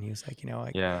as well. And he was like,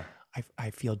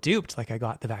 I feel duped. Like I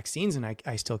got the vaccines and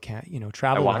I still can't,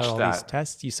 travel without all these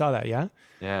tests. You saw that. Yeah.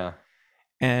 Yeah.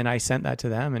 And I sent that to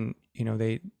them, and,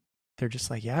 they're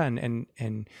just like, yeah.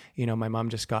 And, my mom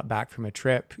just got back from a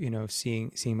trip,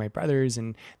 seeing my brothers,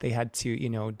 and they had to,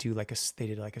 they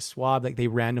did like a swab, like they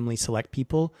randomly select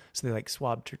people. So they like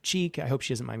swabbed her cheek. I hope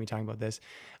she doesn't mind me talking about this.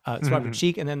 Swabbed her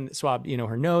cheek and then swabbed,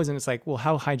 her nose. And it's like, well,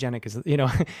 how hygienic is it?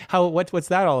 What's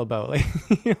that all about? Like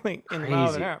in the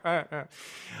mouth.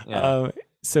 Yeah.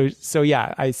 So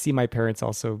yeah, I see my parents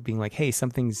also being like, hey,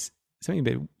 something a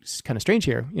bit kind of strange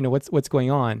here. What's going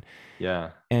on?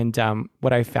 Yeah. And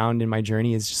what I found in my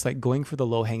journey is just like going for the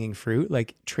low hanging fruit,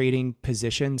 like trading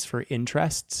positions for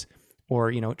interests,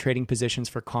 or, trading positions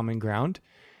for common ground.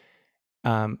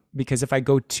 Because if I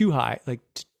go too high, like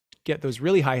to get those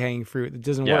really high hanging fruit, it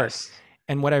doesn't work.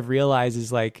 And what I've realized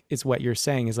is like, it's what you're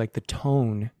saying is like the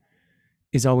tone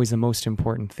is always the most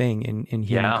important thing in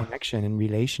human connection and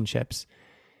relationships.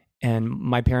 And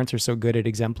my parents are so good at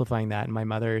exemplifying that. And my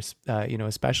mother,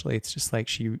 especially, it's just like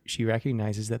she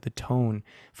recognizes that the tone,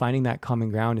 finding that common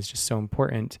ground is just so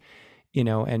important,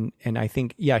 and I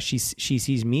think, she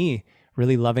sees me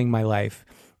really loving my life,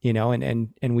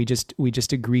 and we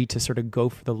just agree to sort of go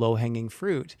for the low hanging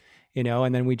fruit,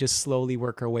 and then we just slowly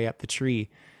work our way up the tree.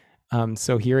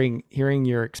 So hearing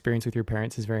your experience with your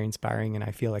parents is very inspiring. And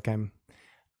I feel like I'm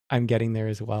getting there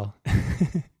as well.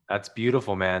 That's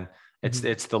beautiful, man.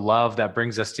 It's the love that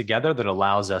brings us together that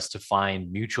allows us to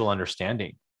find mutual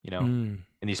understanding, in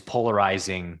these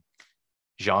polarizing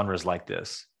genres like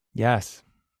this. Yes,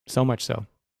 so much so.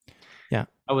 Yeah.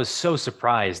 I was so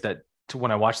surprised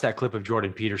when I watched that clip of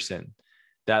Jordan Peterson,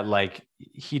 that like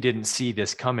he didn't see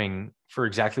this coming for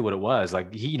exactly what it was.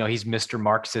 Like he's Mr.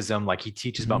 Marxism, like he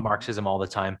teaches about Marxism all the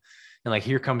time. And like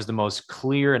here comes the most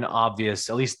clear and obvious,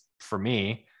 at least for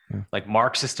me, like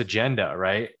Marxist agenda,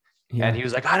 right? Yeah. And he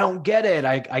was like, I don't get it.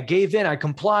 I gave in, I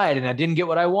complied, and I didn't get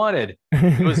what I wanted.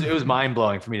 It was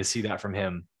mind-blowing for me to see that from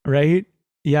him. Right?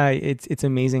 Yeah, it's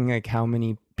amazing like how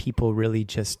many people really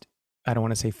just, I don't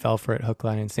want to say fell for it hook,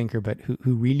 line, and sinker, but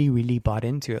who really, really bought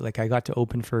into it. Like I got to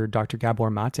open for Dr. Gabor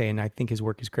Mate, and I think his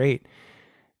work is great.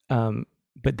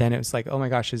 But then it was like, oh my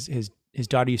gosh, his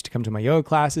daughter used to come to my yoga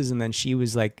classes, and then she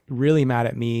was like really mad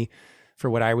at me for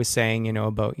what I was saying,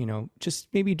 about, just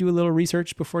maybe do a little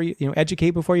research before you,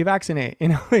 educate before you vaccinate,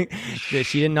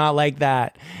 she did not like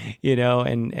that,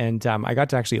 and I got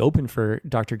to actually open for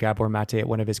Dr. Gabor Mate at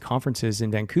one of his conferences in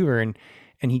Vancouver,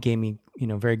 and he gave me,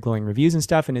 very glowing reviews and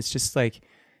stuff. And it's just like,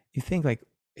 you think like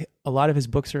a lot of his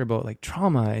books are about like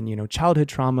trauma and, childhood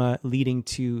trauma leading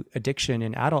to addiction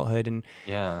in adulthood. And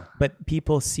but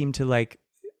people seem to like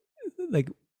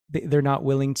they're not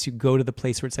willing to go to the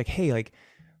place where it's like, hey, like,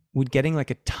 would getting like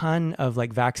a ton of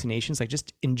like vaccinations, like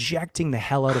just injecting the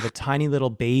hell out of a tiny little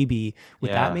baby,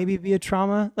 would that maybe be a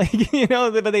trauma? Like,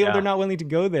 but they're not willing to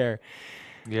go there.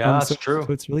 Yeah, that's true.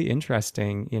 So it's really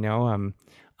interesting,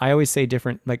 I always say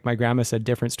different, like my grandma said,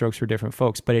 different strokes for different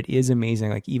folks, but it is amazing.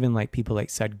 Like even like people like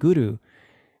Sadhguru,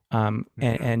 and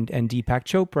Deepak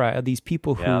Chopra, these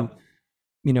people who,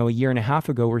 a year and a half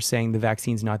ago were saying the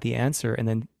vaccine's not the answer. And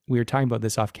then we were talking about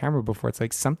this off camera before. It's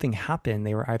like something happened.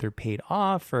 They were either paid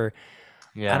off or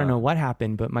I don't know what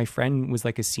happened, but my friend was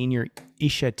like a senior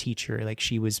Isha teacher. Like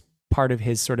she was part of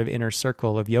his sort of inner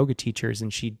circle of yoga teachers,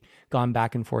 and she'd gone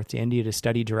back and forth to India to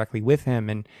study directly with him.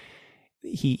 And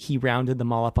he rounded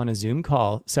them all up on a Zoom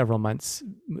call several months,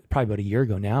 probably about a year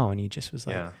ago now. And he just was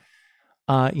like,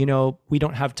 we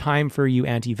don't have time for you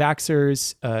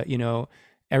anti-vaxxers.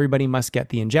 Everybody must get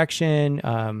the injection.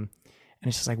 And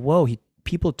it's just like, whoa,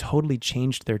 people totally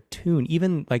changed their tune.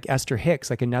 Even like Esther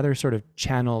Hicks, like another sort of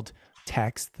channeled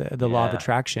text, the law of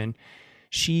attraction.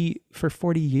 She, for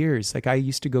 40 years, like I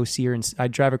used to go see her, and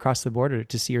I'd drive across the border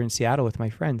to see her in Seattle with my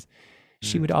friends.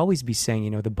 She would always be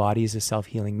saying, the body is a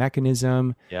self-healing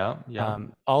mechanism.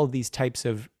 All of these types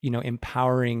of,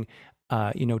 empowering,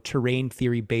 terrain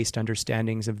theory-based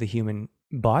understandings of the human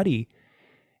body.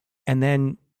 And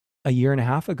then a year and a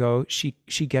half ago, she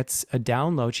gets a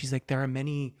download. She's like, there are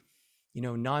many,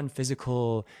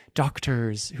 non-physical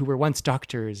doctors who were once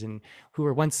doctors and who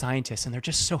were once scientists, and they're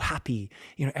just so happy.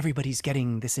 Everybody's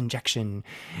getting this injection.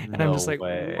 And I'm just like,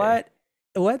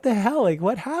 what the hell? Like,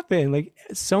 what happened? Like,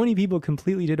 so many people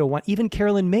completely did even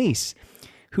Carolyn Mace,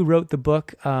 who wrote the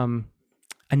book,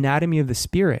 Anatomy of the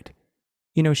Spirit.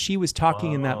 She was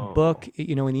talking in that book,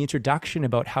 in the introduction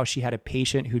about how she had a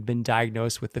patient who'd been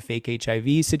diagnosed with the fake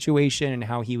HIV situation and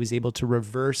how he was able to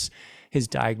reverse his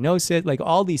diagnosis, like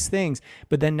all these things.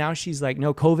 But then now she's like,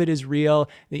 no, COVID is real.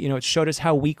 It showed us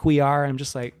how weak we are. I'm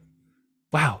just like,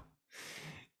 wow.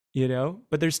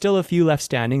 But there's still a few left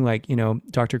standing. Like,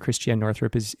 Dr. Christiane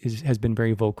Northrup has been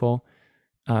very vocal.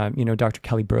 Dr.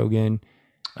 Kelly Brogan.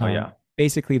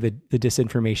 Basically the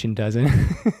disinformation dozen.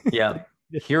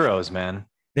 Heroes, man.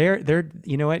 They're,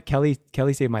 you know what? Kelly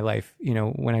saved my life.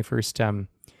 When I first,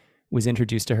 was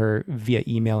introduced to her via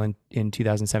email in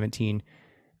 2017,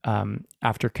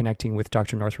 after connecting with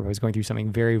Dr. Northrup, I was going through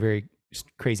something very, very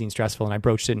crazy and stressful. And I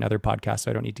broached it in other podcasts,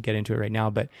 so I don't need to get into it right now,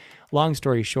 but long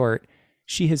story short,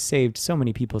 she has saved so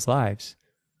many people's lives.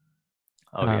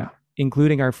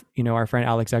 Including our friend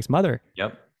Alex Zach's mother.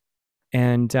 Yep.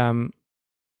 And I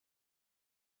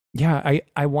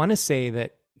want to say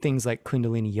that things like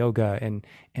Kundalini yoga and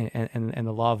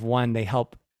the law of one, they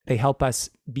help us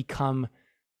become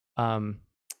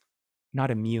not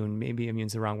immune. Maybe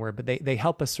immune's the wrong word, but they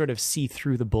help us sort of see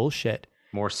through the bullshit.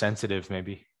 More sensitive,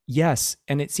 maybe. Yes,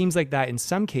 and it seems like that in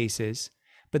some cases,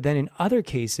 but then in other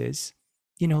cases,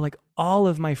 like all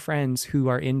of my friends who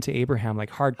are into Abraham,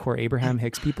 like hardcore Abraham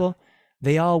Hicks people,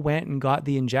 they all went and got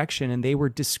the injection, and they were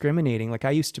discriminating. Like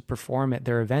I used to perform at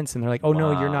their events, and they're like, oh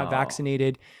no, you're not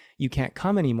vaccinated. You can't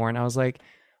come anymore. And I was like,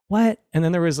 what? And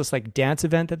then there was this like dance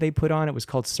event that they put on. It was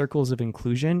called Circles of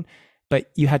Inclusion. but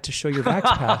you had to show your Vax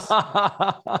pass.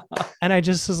 And I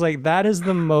just was like, that is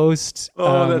the most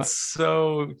that's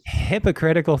so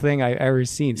hypocritical thing I've ever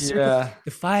seen. Yeah.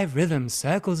 The 5 rhythms,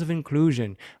 circles of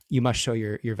inclusion. You must show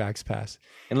your Vax pass.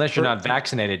 Unless you're not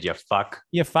vaccinated, you fuck.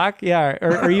 You fuck, yeah.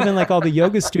 Or even like all the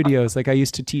yoga studios. Like I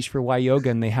used to teach for Y Yoga,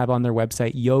 and they have on their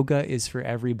website, yoga is for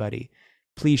everybody.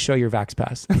 Please show your Vax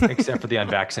pass. Except for the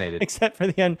unvaccinated. except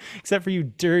for you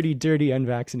dirty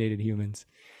unvaccinated humans.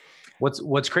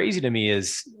 What's crazy to me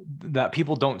is that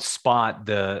people don't spot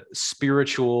the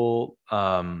spiritual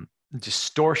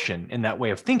distortion in that way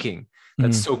of thinking.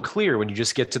 That's so clear when you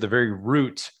just get to the very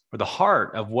root or the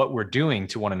heart of what we're doing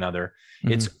to one another.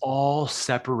 It's all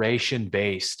separation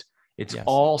based. It's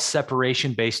all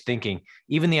separation based thinking.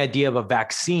 Even the idea of a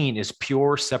vaccine is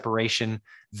pure separation,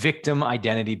 victim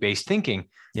identity based thinking.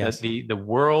 That the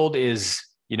world is,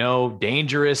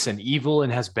 dangerous and evil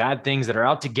and has bad things that are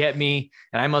out to get me.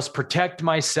 And I must protect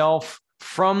myself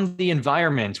from the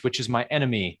environment, which is my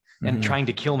enemy and trying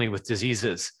to kill me with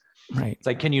diseases. Right. It's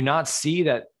like, can you not see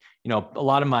that, a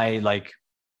lot of my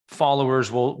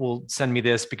followers will send me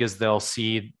this because they'll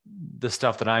see the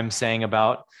stuff that I'm saying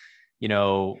about,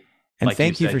 and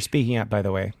thank you for speaking up, by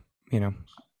the way, Thank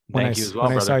you as well,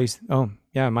 brother. I saw you, oh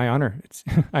yeah, my honor. It's,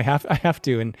 I have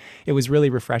to. And it was really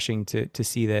refreshing to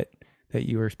see that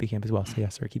you were speaking up as well. So yeah,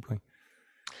 sorry, keep going.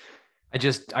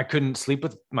 I couldn't sleep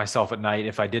with myself at night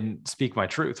if I didn't speak my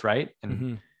truth. Right.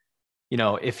 And,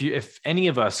 if any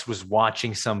of us was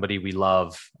watching somebody we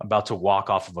love about to walk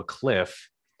off of a cliff,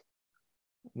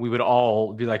 we would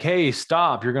all be like, hey,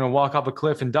 stop, you're going to walk off a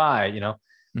cliff and die,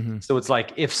 So it's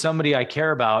like, if somebody I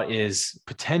care about is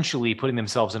potentially putting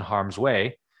themselves in harm's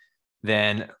way,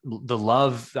 then the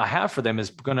love I have for them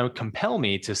is going to compel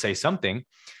me to say something.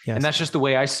 Yes. And that's just the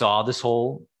way I saw this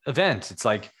whole event. It's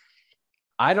like,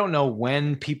 I don't know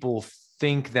when people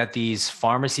think that these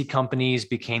pharmacy companies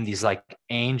became these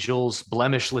angels,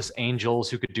 blemishless angels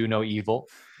who could do no evil.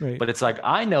 Right. But it's like,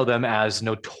 I know them as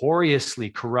notoriously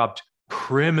corrupt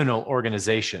criminal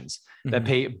organizations that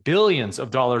pay billions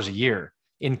of dollars a year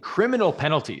in criminal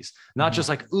penalties, not just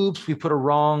oops, we put a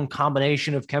wrong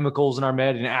combination of chemicals in our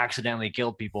med and accidentally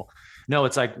killed people. No,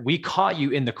 it's like, we caught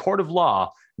you in the court of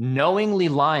law, knowingly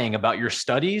lying about your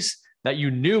studies that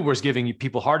you knew was giving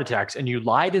people heart attacks, and you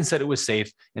lied and said it was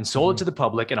safe and sold it to the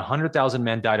public, and 100,000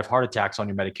 men died of heart attacks on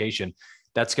your medication.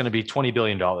 That's going to be $20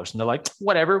 billion. And they're like,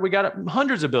 whatever, we got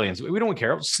hundreds of billions. We don't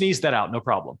care. Sneeze that out. No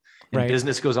problem. And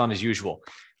business goes on as usual.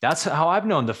 That's how I've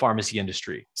known the pharmacy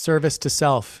industry. Service to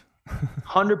self.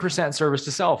 100% service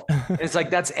to self. And it's like,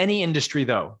 that's any industry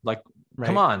though.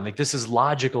 Come on, this is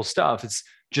logical stuff. It's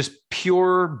just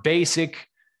pure basic,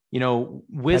 wisdom.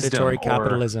 Predatory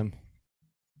capitalism.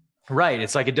 Right.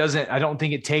 It's like, I don't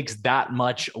think it takes that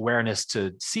much awareness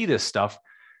to see this stuff,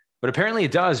 but apparently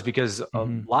it does, because a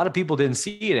lot of people didn't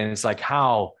see it. And it's like,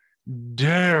 how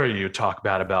dare you talk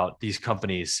bad about these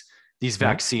companies, these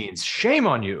vaccines? Shame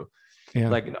on you.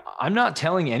 Yeah. I'm not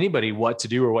telling anybody what to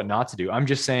do or what not to do. I'm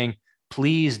just saying,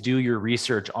 please do your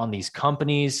research on these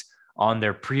companies, on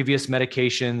their previous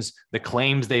medications, the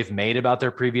claims they've made about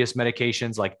their previous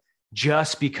medications.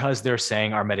 Just because they're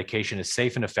saying our medication is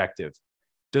safe and effective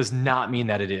does not mean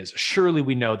that it is. Surely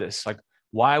we know this.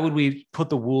 Why would we put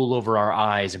the wool over our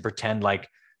eyes and pretend like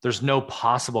there's no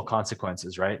possible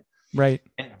consequences, right? Right.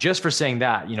 And just for saying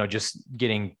that, just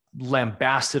getting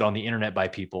lambasted on the internet by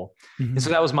people. And so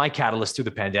that was my catalyst through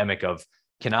the pandemic of,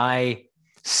 can I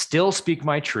still speak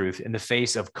my truth in the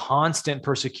face of constant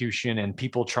persecution and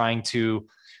people trying to,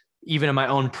 even in my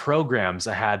own programs,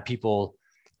 I had people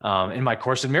in my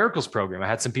Course in Miracles program, I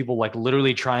had some people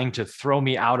literally trying to throw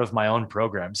me out of my own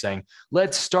program, saying,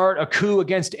 let's start a coup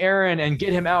against Aaron and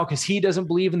get him out because he doesn't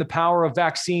believe in the power of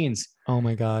vaccines. Oh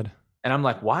my God. And I'm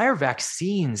like, why are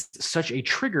vaccines such a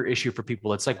trigger issue for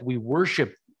people? It's like, we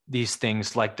worship these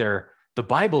things like they're the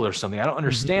Bible or something. I don't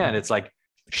understand. It's like,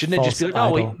 shouldn't it just be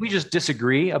like, we just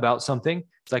disagree about something?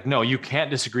 It's like, no, you can't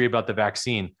disagree about the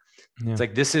vaccine. Yeah. It's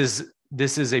like, this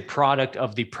is a product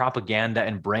of the propaganda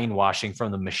and brainwashing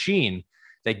from the machine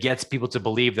that gets people to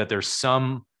believe that there's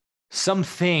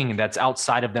something that's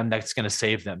outside of them that's going to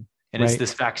save them. And it's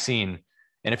this vaccine.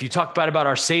 And if you talk bad about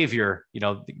our savior,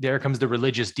 there comes the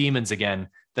religious demons again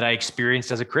that I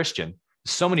experienced as a Christian.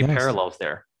 So many parallels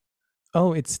there.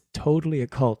 Oh, it's totally a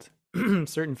cult.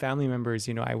 Certain family members,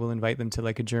 I will invite them to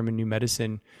a German new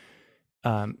medicine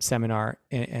seminar,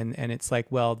 and it's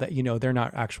like, well, that, they're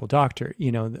not actual doctor,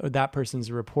 that person's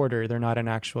a reporter. They're not an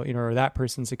actual, or that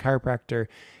person's a chiropractor.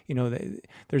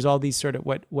 There's all these sort of,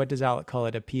 what does Alec call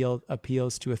it?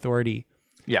 Appeals to authority.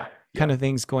 Yeah. Kind of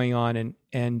things going on.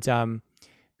 And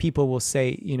people will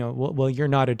say, well, you're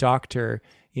not a doctor.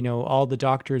 all the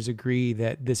doctors agree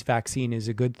that this vaccine is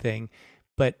a good thing.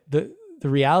 But the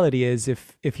reality is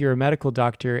if you're a medical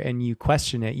doctor and you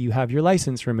question it, you have your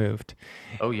license removed.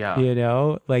 Oh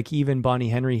yeah. Like even Bonnie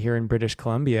Henry here in British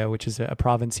Columbia, which is a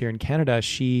province here in Canada,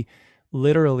 she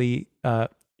literally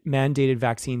mandated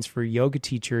vaccines for yoga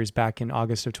teachers back in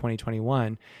August of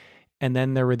 2021. And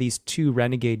then there were these two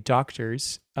renegade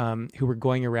doctors who were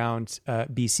going around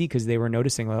BC because they were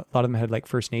noticing a lot of them had like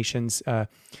First Nations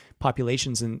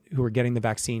populations and who were getting the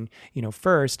vaccine,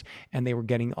 first, and they were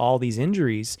getting all these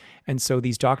injuries. And so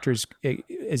these doctors,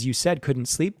 as you said, couldn't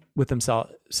sleep with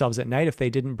themselves at night if they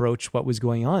didn't broach what was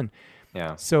going on.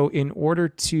 Yeah. So in order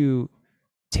to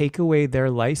take away their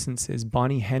licenses,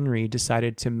 Bonnie Henry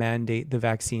decided to mandate the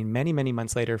vaccine many, many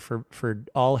months later for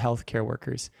all healthcare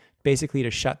workers, basically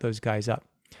to shut those guys up.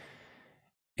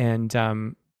 And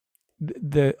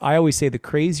I always say the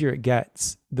crazier it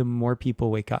gets, the more people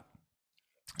wake up.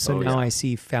 So now I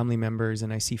see family members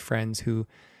and I see friends who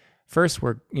first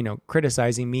were,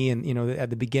 criticizing me. And, at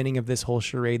the beginning of this whole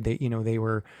charade, they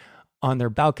were on their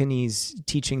balconies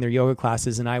teaching their yoga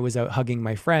classes and I was out hugging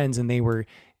my friends and they were,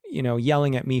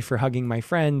 yelling at me for hugging my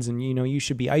friends and, you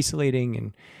should be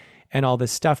isolating and all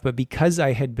this stuff. But because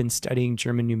I had been studying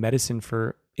German New Medicine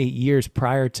for 8 years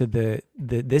prior to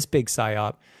this big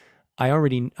psyop, I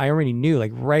already knew,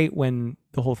 like right when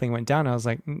the whole thing went down, I was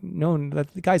like, no,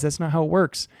 guys, that's not how it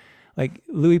works. Like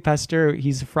Louis Pasteur,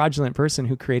 he's a fraudulent person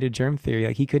who created germ theory.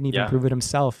 Like he couldn't even prove it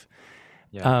himself.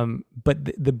 Yeah. But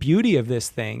the beauty of this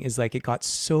thing is like, it got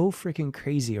so freaking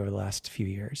crazy over the last few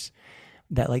years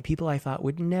that like people I thought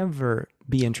would never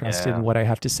be interested in what I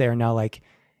have to say are now like,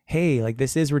 hey, like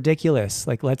this is ridiculous.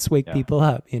 Like, let's wake people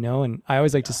up, And I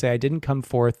always like to say, we didn't come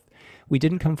forth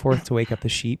to wake up the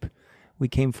sheep. We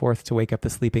came forth to wake up the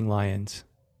sleeping lions.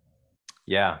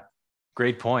 Yeah.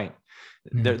 Great point.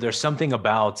 There's something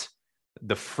about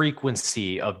the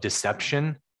frequency of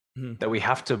deception that we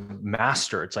have to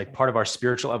master. It's like part of our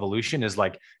spiritual evolution is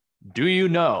like, do you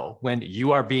know when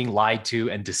you are being lied to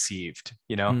and deceived?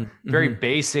 Very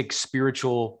basic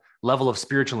spiritual level of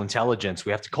spiritual intelligence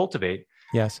we have to cultivate.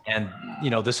 Yes. And,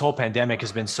 this whole pandemic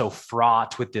has been so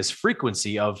fraught with this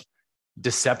frequency of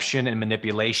deception and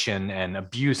manipulation and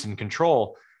abuse and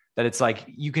control that it's like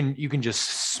you can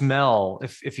just smell,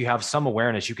 if you have some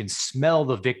awareness, you can smell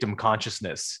the victim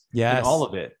consciousness in all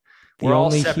of it. We're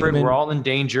all separate. We're all in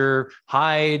danger.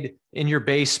 Hide in your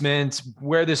basement,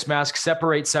 wear this mask,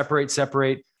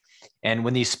 separate. And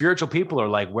when these spiritual people are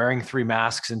like wearing 3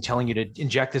 masks and telling you to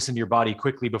inject this into your body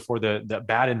quickly before the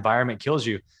bad environment kills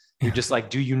you, you're just like,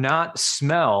 do you not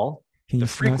smell the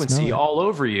frequency all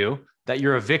over you that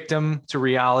you're a victim to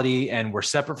reality and we're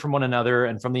separate from one another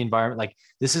and from the environment? Like,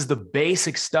 this is the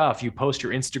basic stuff you post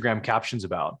your Instagram captions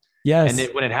about. Yes.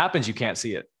 And when it happens, you can't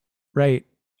see it. Right.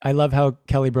 I love how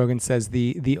Kelly Brogan says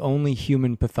the only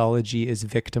human pathology is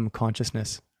victim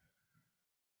consciousness.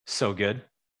 So good.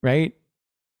 Right.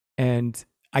 And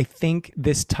I think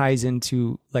this ties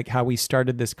into like how we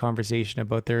started this conversation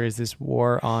about there is this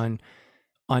war on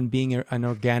being an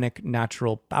organic,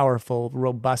 natural, powerful,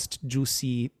 robust,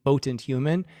 juicy, potent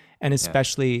human. And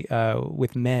especially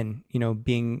with men,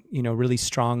 being, really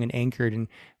strong and anchored and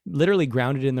literally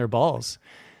grounded in their balls,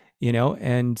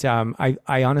 and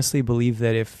I honestly believe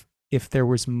that if there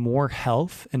was more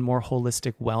health and more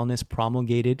holistic wellness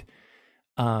promulgated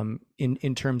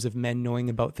in terms of men knowing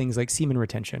about things like semen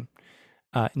retention,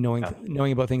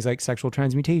 knowing about things like sexual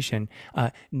transmutation,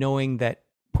 knowing that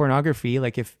pornography,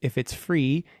 like if it's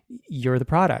free, you're the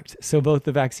product. So both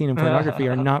the vaccine and pornography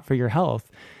are not for your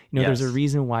health. There's a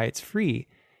reason why it's free.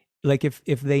 Like if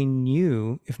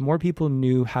more people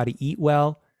knew how to eat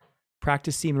well,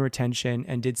 practice semen retention,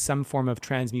 and did some form of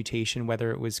transmutation, whether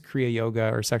it was Kriya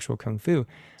Yoga or sexual Kung Fu,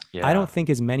 I don't think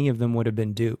as many of them would have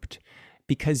been duped,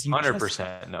 because you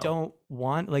 100% don't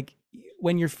want, like,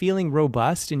 when you're feeling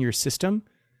robust in your system,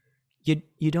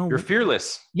 you're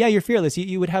fearless. Yeah, you're fearless.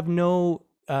 You would have no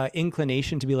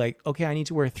inclination to be like, okay, I need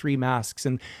to wear 3 masks.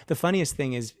 And the funniest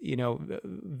thing is,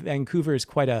 Vancouver is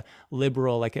quite a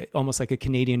liberal, almost like a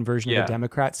Canadian version of a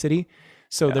Democrat city.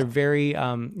 So they're very,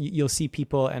 you'll see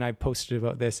people, and I posted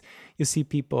about this, you'll see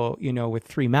people, with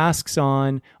 3 masks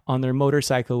on their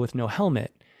motorcycle with no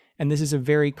helmet. And this is a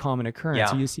very common occurrence. Yeah.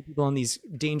 So you see people on these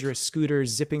dangerous scooters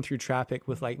zipping through traffic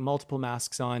with like multiple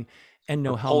masks on and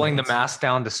no helmet. Pulling the mask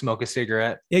down to smoke a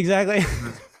cigarette. Exactly.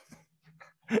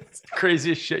 It's the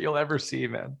craziest shit you'll ever see,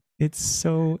 man. It's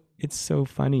so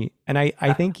funny. And I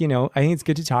think, I think it's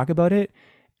good to talk about it.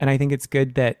 And I think it's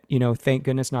good that, thank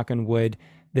goodness, knock on wood,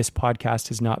 this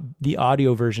podcast the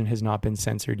audio version has not been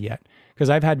censored yet. Because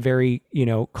I've had very,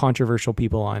 controversial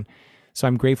people on So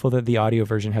I'm grateful that the audio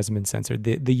version hasn't been censored.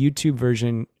 The YouTube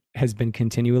version has been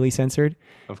continually censored.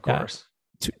 Of course.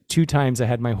 Two times I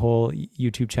had my whole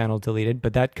YouTube channel deleted,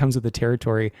 but that comes with the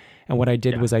territory. And what I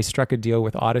did was I struck a deal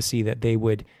with Odyssey that they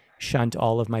would shunt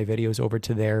all of my videos over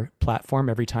to their platform.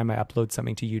 Every time I upload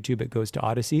something to YouTube, it goes to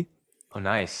Odyssey. Oh,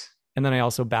 nice. And then I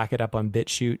also back it up on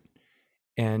BitChute.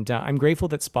 And I'm grateful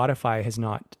that Spotify has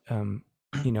not,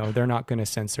 they're not going to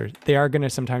censor. They are going to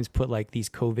sometimes put like these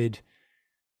COVID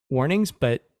warnings,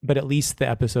 but at least the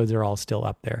episodes are all still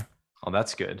up there. Oh,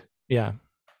 that's good. Yeah.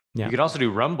 Yeah. You can also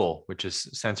do Rumble, which is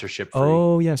censorship free.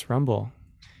 Oh, yes, Rumble.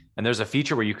 And there's a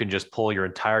feature where you can just pull your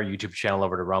entire YouTube channel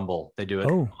over to Rumble. They do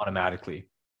it automatically.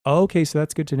 Oh, okay, so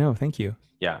that's good to know. Thank you.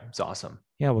 Yeah, it's awesome.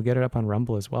 Yeah, we'll get it up on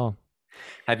Rumble as well.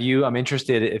 I'm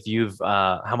interested if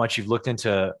how much you've looked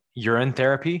into urine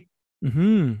therapy.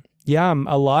 Mm-hmm. Yeah,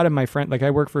 a lot of my friends, like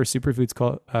I work for a superfoods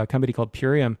company called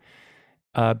Purium,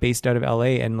 based out of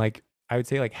LA. And like, I would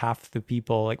say like half the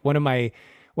people, like one of my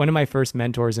first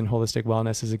mentors in holistic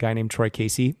wellness is a guy named Troy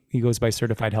Casey. He goes by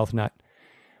Certified Health Nut.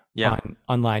 Yeah.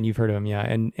 Online. You've heard of him. Yeah.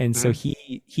 And so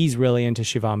he's really into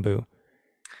Shivambu.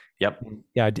 Yep.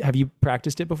 Yeah. Have you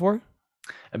practiced it before?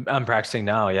 I'm practicing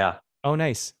now. Yeah. Oh,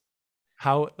 nice.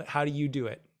 How do you do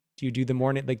it? Do you do the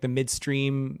morning, like the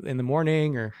midstream in the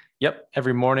morning or? Yep.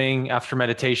 Every morning after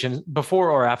meditation,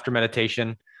 before or after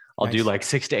meditation, I'll do like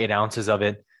 6 to 8 ounces of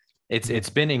it. It's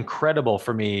been incredible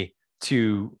for me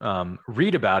to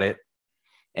read about it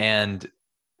and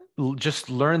just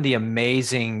learn the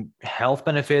amazing health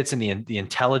benefits and the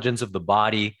intelligence of the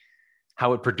body,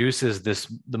 how it produces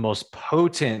the most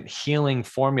potent healing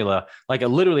formula, like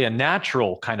literally a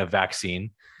natural kind of vaccine,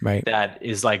 right? That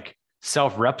is like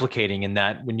self-replicating in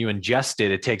that when you ingest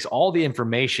it, it takes all the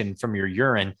information from your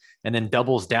urine and then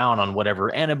doubles down on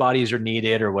whatever antibodies are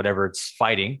needed or whatever it's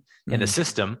fighting in the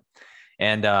system.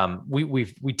 And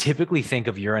we typically think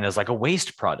of urine as like a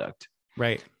waste product.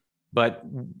 Right. But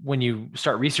when you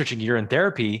start researching urine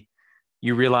therapy,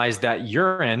 you realize that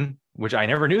urine, which I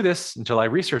never knew this until I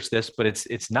researched this, but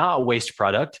it's not a waste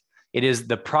product. It is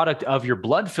the product of your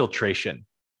blood filtration.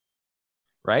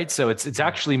 Right. So it's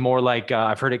actually more like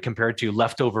I've heard it compared to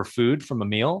leftover food from a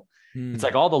meal. It's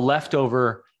like all the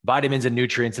leftover vitamins and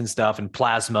nutrients and stuff and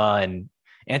plasma and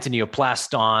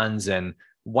antineoplastons and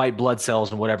white blood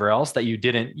cells and whatever else that you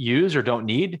didn't use or don't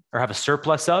need or have a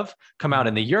surplus of come out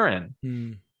in the urine.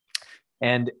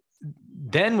 And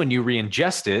then when you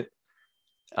re-ingest it,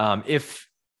 if,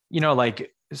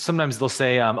 like sometimes they'll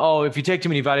say, if you take too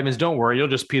many vitamins, don't worry, you'll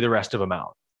just pee the rest of them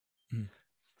out.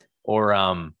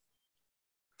 Or,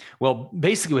 well,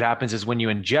 basically what happens is when you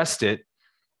ingest it,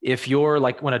 if you're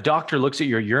like, when a doctor looks at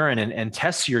your urine and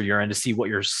tests your urine to see what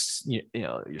you're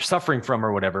suffering from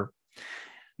or whatever,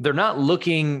 they're not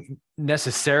looking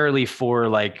necessarily for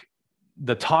like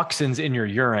the toxins in your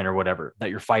urine or whatever that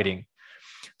you're fighting.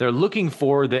 They're looking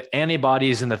for the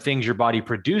antibodies and the things your body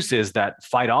produces that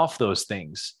fight off those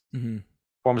things,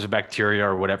 forms of bacteria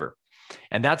or whatever.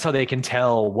 And that's how they can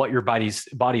tell what your body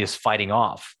is fighting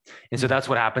off. And so that's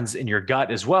what happens in your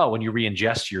gut as well. When you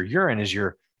re-ingest your urine, is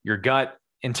your gut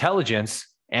intelligence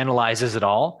analyzes it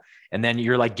all. And then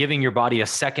you're like giving your body a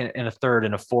second and a third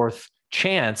and a fourth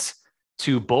chance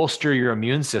to bolster your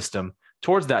immune system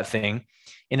towards that thing,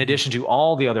 in addition to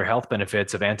all the other health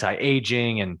benefits of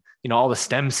anti-aging and, all the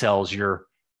stem cells you're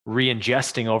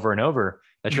re-ingesting over and over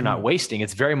that you're not wasting.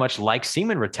 It's very much like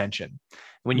semen retention.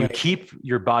 When you keep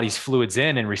your body's fluids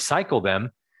in and recycle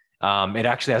them, it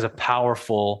actually has a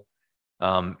powerful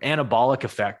anabolic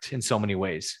effect in so many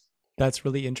ways. That's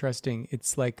really interesting.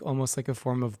 It's like almost like a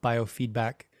form of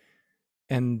biofeedback.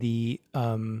 And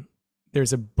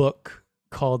there's a book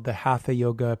called the Hatha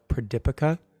Yoga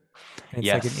Pradipika. And it's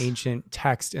like an ancient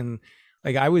text. And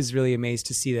like, I was really amazed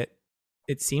to see that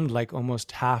it seemed like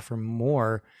almost half or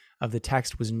more of the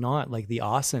text was not like the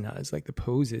asanas, like the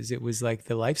poses. It was like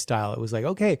the lifestyle. It was like,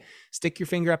 okay, stick your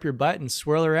finger up your butt and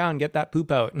swirl around, get that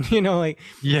poop out. Stick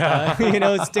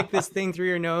this thing through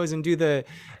your nose and do the,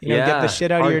 get the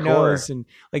shit out of your nose. And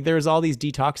like, there was all these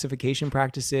detoxification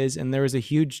practices. And there was a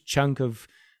huge chunk of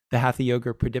the Hatha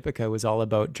Yoga Pradipika was all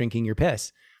about drinking your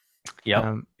piss.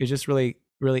 Yeah. It's just really,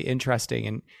 really interesting.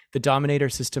 And the dominator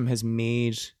system has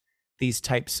made these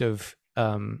types of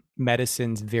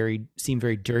medicines seem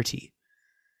very dirty,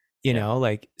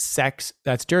 like sex,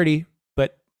 that's dirty,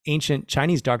 but ancient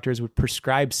Chinese doctors would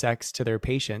prescribe sex to their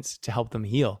patients to help them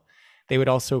heal. They would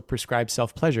also prescribe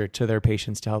self-pleasure to their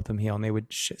patients to help them heal. And they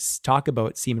would talk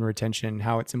about semen retention,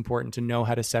 how it's important to know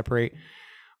how to separate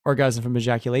orgasm from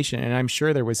ejaculation. And I'm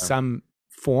sure there was some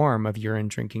form of urine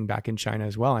drinking back in China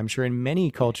as well. I'm sure in many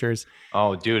cultures.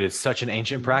 Oh, dude, it's such an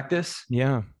ancient practice.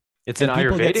 Yeah. It's an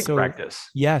Ayurvedic practice.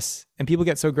 Yes. And people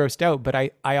get so grossed out, but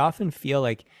I often feel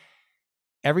like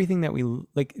everything that we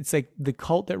like, it's like the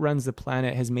cult that runs the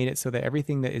planet has made it so that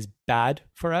everything that is bad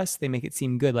for us, they make it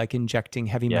seem good, like injecting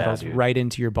heavy metals right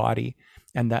into your body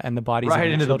and the body's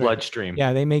right into the bloodstream.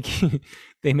 Yeah, they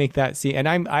make that see. And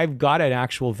I've got an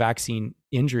actual vaccine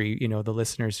injury. You know, the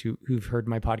listeners who've heard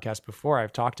my podcast before,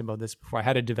 I've talked about this before. I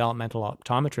had a developmental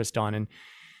optometrist on, and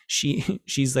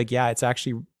she's like, yeah, it's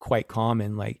actually quite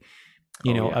common. Like,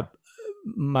 you know,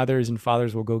 mothers and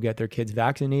fathers will go get their kids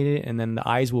vaccinated, and then the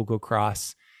eyes will go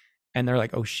cross, and they're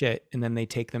like, oh shit. And then they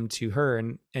take them to her,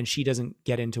 and she doesn't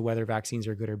get into whether vaccines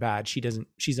are good or bad.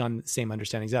 She's on the same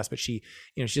understanding as us, but she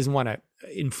doesn't want to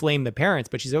inflame the parents,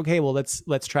 but she's okay. Well,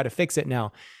 let's try to fix it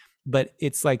now. But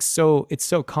it's like, it's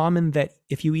so common that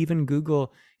if you even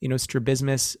Google, you know,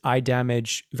 strabismus, eye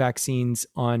damage vaccines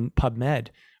on PubMed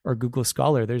or Google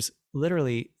Scholar, there's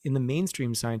literally in the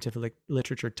mainstream scientific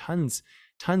literature, tons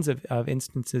of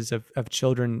instances of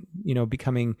children, you know,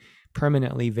 becoming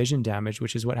permanently vision damaged,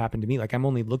 which is what happened to me. Like, I'm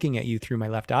only looking at you through my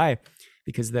left eye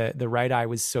because the right eye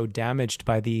was so damaged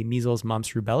by the measles,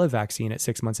 mumps, rubella vaccine at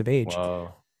 6 months of age.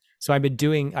 Whoa. So I've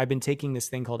been taking this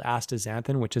thing called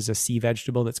astaxanthin, which is a sea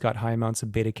vegetable that's got high amounts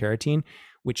of beta carotene,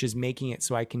 which is making it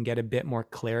so I can get a bit more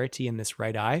clarity in this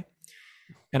right eye.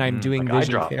 And I'm doing like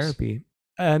vision therapy.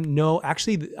 No,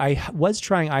 actually I was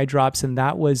trying eye drops, and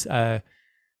that was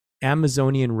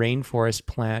Amazonian rainforest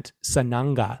plant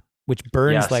Sananga, which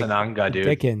burns like Sananga, dude.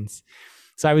 Dickens.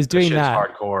 So I was doing that.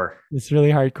 Hardcore. It's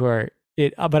really hardcore.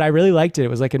 But I really liked it. It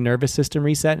was like a nervous system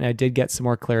reset, and I did get some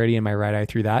more clarity in my right eye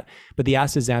through that. But the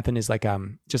astaxanthin is like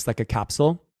just like a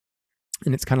capsule,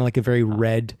 and it's kind of like a very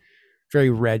red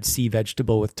sea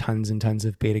vegetable with tons and tons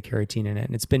of beta carotene in it.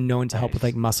 And it's been known to help with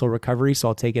like muscle recovery. So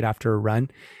I'll take it after a run,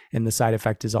 and the side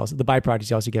effect is also, the byproduct is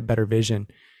you also get better vision.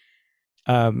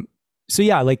 So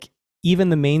yeah, like even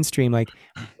the mainstream, like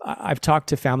I've talked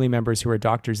to family members who are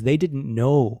doctors, they didn't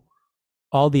know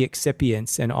all the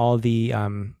excipients and all the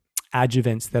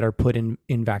adjuvants that are put in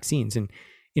vaccines. And,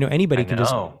 you know, anybody can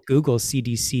just Google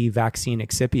CDC vaccine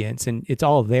excipients, and it's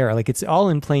all there. Like, it's all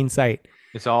in plain sight.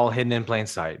 It's all hidden in plain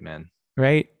sight, man.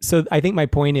 Right. So I think my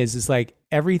point is like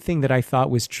everything that I thought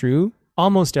was true,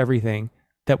 almost everything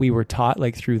that we were taught,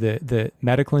 like through the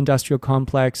medical industrial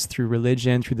complex, through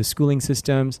religion, through the schooling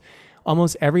systems,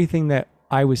 almost everything that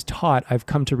I was taught, I've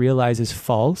come to realize is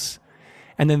false.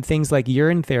 And then things like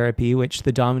urine therapy, which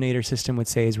the dominator system would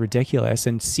say is ridiculous,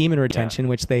 and semen retention,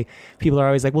 which people are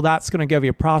always like, well, that's going to give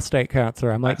you prostate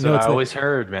cancer. I'm like, that's no, what it's I always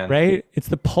heard, man. Right? It's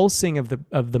the pulsing of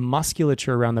the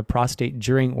musculature around the prostate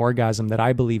during orgasm that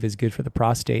I believe is good for the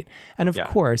prostate. And of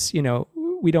course, you know,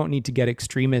 we don't need to get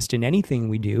extremist in anything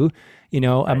we do. You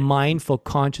know, a mindful,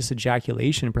 conscious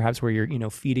ejaculation, perhaps where you're, you know,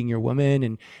 feeding your woman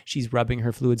and she's rubbing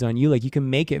her fluids on you. Like, you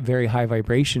can make it very high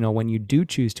vibrational when you do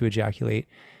choose to ejaculate.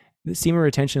 The semen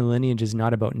retention lineage is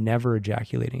not about never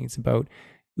ejaculating. It's about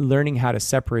learning how to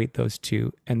separate those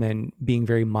two, and then being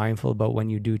very mindful about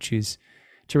when you do choose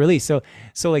to release. So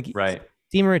like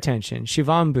semen retention,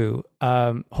 Shivambu,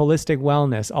 holistic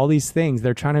wellness, all these things,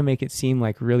 they're trying to make it seem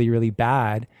like really, really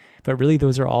bad. But really,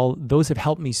 those have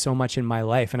helped me so much in my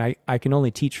life. And I can only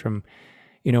teach from,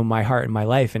 you know, my heart and my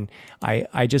life. And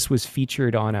I just was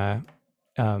featured on a,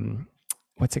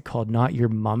 what's it called? Not Your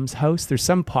Mom's House. There's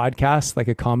some podcast, like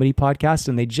a comedy podcast,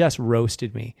 and they just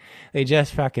roasted me. They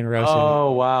just fucking roasted me.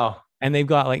 Oh, wow. And they've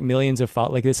got like millions of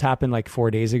followers. Like, this happened like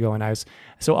 4 days ago. And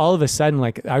so all of a sudden,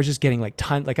 like, I was just getting like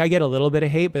like, I get a little bit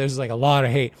of hate, but there's like a lot of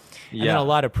hate and then a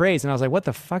lot of praise. And I was like, what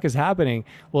the fuck is happening?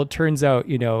 Well, it turns out,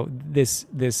 you know, this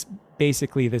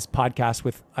podcast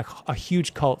with a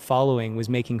huge cult following was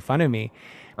making fun of me.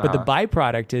 But the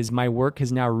byproduct is my work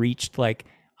has now reached like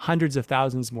hundreds of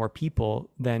thousands more people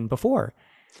than before,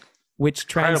 which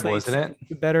translates to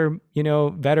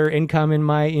better income in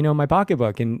my, you know, my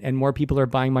pocketbook, and more people are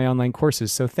buying my online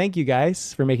courses. So thank you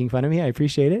guys for making fun of me. I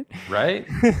appreciate it. Right.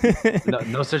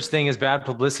 No such thing as bad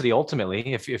publicity.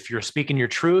 Ultimately, if you're speaking your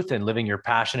truth and living your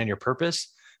passion and your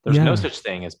purpose, there's no such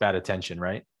thing as bad attention.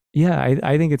 Right. Yeah.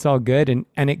 I think it's all good.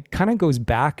 And it kind of goes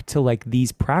back to like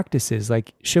these practices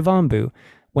like Shivambu.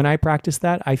 When I practice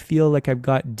that, I feel like I've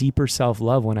got deeper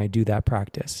self-love when I do that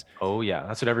practice. Oh yeah.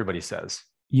 That's what everybody says.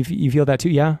 You feel that too?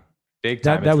 Yeah. Big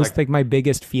time. That was like my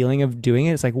biggest feeling of doing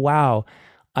it. It's like, wow,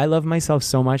 I love myself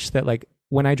so much that like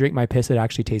when I drink my piss, it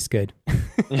actually tastes good.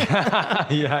 Yeah.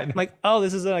 I'm like, oh,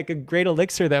 this is like a great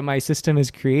elixir that my system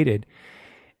has created.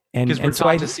 And because we're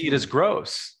taught to see it as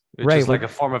gross. It's just like a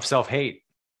form of self-hate.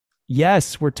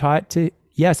 Yes, we're taught to,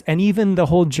 yes. And even the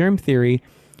whole germ theory,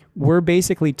 we're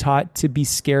basically taught to be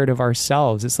scared of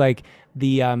ourselves. It's like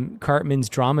the Cartman's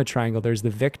drama triangle. There's the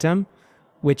victim,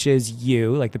 which is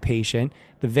you, like the patient,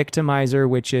 the victimizer,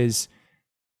 which is,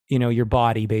 you know, your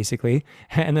body basically.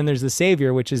 And then there's the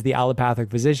savior, which is the allopathic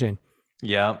physician.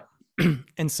 Yeah.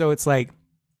 And so it's like,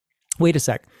 wait a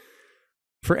sec.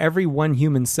 For every one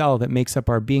human cell that makes up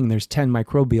our being, there's 10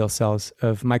 microbial cells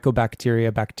of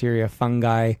mycobacteria, bacteria,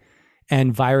 fungi,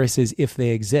 and viruses if they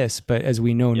exist. But as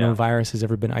we know, no virus has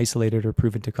ever been isolated or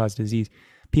proven to cause disease.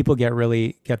 People get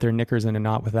their knickers in a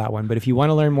knot with that one. But if you want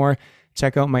to learn more,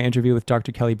 check out my interview with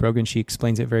Dr. Kelly Brogan. She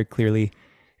explains it very clearly,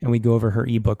 and we go over her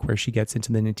ebook where she gets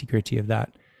into the nitty-gritty of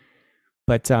that.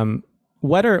 But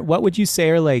what would you say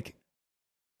are like,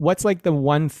 what's like the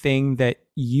one thing that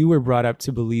you were brought up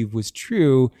to believe was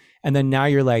true, and then now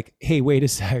you're like, hey, wait a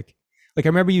sec. Like I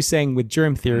remember you saying with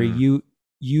germ theory,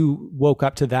 you woke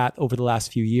up to that over the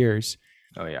last few years.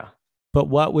 Oh yeah. But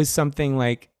what was something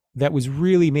like that was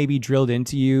really maybe drilled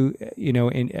into you, you know,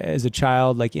 as a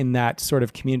child, like in that sort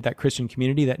of community, that Christian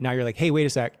community, that now you're like, hey, wait a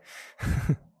sec.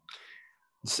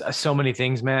 So many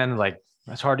things, man. Like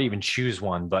it's hard to even choose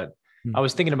one, but I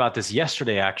was thinking about this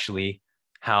yesterday, actually,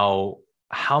 how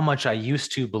much I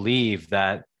used to believe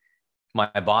that my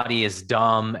body is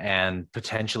dumb and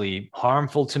potentially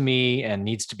harmful to me and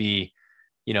needs to be,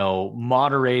 you know,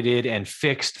 moderated and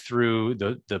fixed through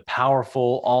the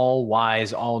powerful, all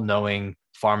wise, all knowing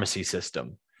pharmacy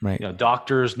system. Right. You know,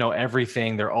 doctors know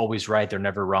everything. They're always right. They're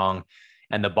never wrong.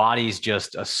 And the body's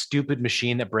just a stupid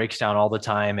machine that breaks down all the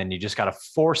time. And you just got to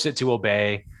force it to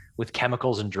obey with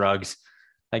chemicals and drugs.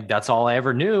 Like that's all I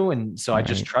ever knew. And so I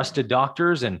just trusted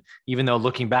doctors. And even though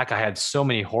looking back, I had so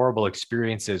many horrible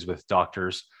experiences with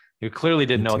doctors who clearly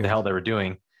didn't know what the hell they were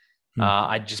doing.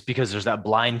 Because there's that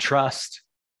blind trust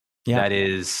that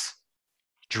is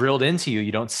drilled into you.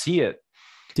 You don't see it.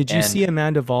 Did you see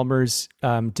Amanda Vollmer's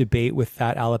debate with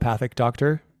that allopathic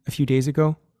doctor a few days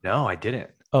ago? No, I didn't.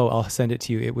 Oh, I'll send it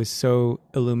to you. It was so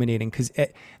illuminating because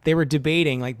they were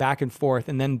debating like back and forth.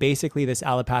 And then basically this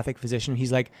allopathic physician,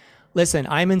 he's like, listen,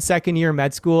 I'm in second year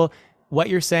med school. What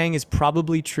you're saying is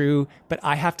probably true, but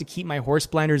I have to keep my horse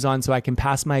blinders on so I can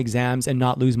pass my exams and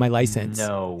not lose my license.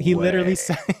 He literally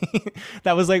said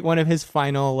that was like one of his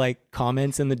final like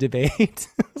comments in the debate.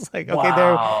 I was like, okay,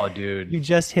 wow, dude, you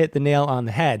just hit the nail on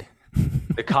the head.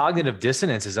 The cognitive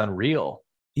dissonance is unreal.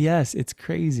 Yes, it's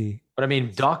crazy. But I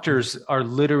mean, doctors are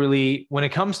literally, when it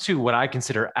comes to what I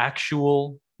consider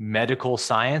actual medical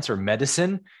science or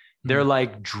medicine, they're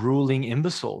like drooling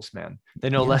imbeciles, man. They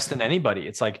know less than anybody.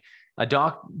 It's like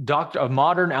a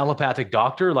modern allopathic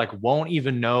doctor, like won't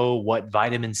even know what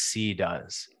vitamin C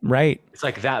does. Right. It's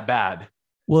like that bad.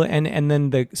 Well, and then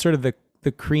the sort of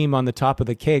the cream on the top of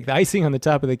the cake, the icing on the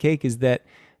top of the cake is that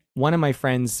one of my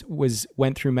friends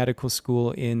went through medical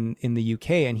school in the UK,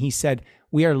 and he said,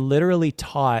 we are literally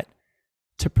taught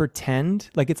to pretend,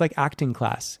 like it's like acting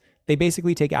class. They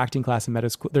basically take acting class in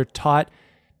medical school. They're taught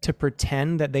to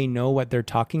pretend that they know what they're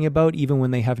talking about, even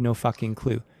when they have no fucking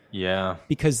clue. Yeah.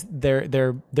 Because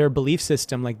their belief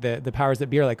system, like the powers that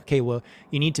be are like, okay, well,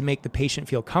 you need to make the patient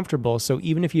feel comfortable. So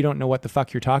even if you don't know what the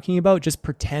fuck you're talking about, just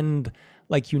pretend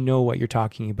like you know what you're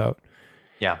talking about.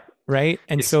 Yeah. Right.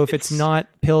 And so if it's not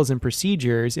pills and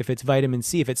procedures, if it's vitamin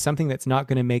C, if it's something that's not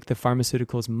going to make the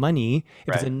pharmaceuticals money,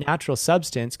 if it's a natural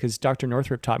substance, because Dr.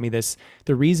 Northrup taught me this,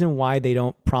 the reason why they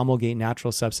don't promulgate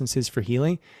natural substances for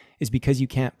healing is because you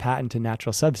can't patent a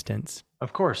natural substance.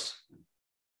 Of course.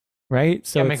 Right.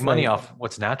 So you make money off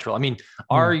what's natural. I mean,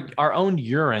 our own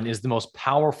urine is the most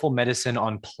powerful medicine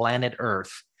on planet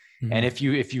Earth. Mm-hmm. And if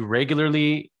you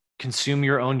regularly consume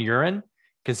your own urine,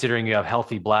 considering you have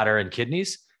healthy bladder and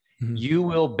kidneys, you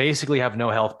will basically have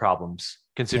no health problems,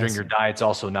 considering your diet's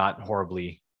also not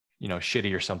horribly,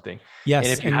 shitty or something. Yes.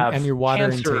 And if you have your water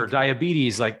cancer, intake,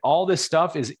 diabetes, like all this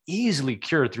stuff is easily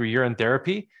cured through urine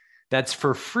therapy. That's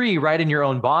for free right in your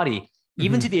own body,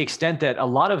 even to the extent that a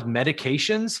lot of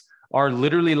medications are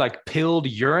literally like pilled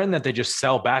urine that they just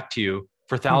sell back to you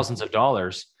for thousands of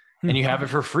dollars, and you have it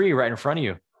for free right in front of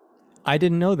you. I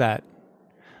didn't know that.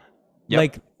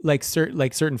 Yep. Like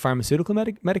certain pharmaceutical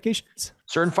medications.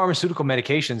 Certain pharmaceutical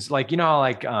medications, like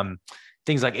how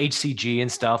things like HCG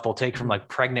and stuff, they'll take from like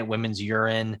pregnant women's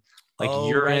urine,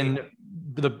 urine. Right.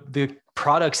 The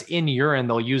products in urine,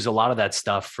 they'll use a lot of that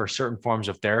stuff for certain forms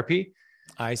of therapy.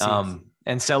 I see.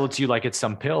 And sell it to you like it's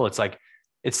some pill. It's like,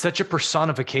 it's such a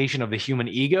personification of the human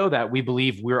ego that we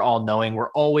believe we're all knowing,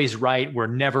 we're always right, we're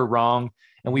never wrong.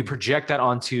 And we project that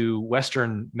onto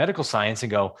Western medical science and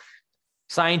go,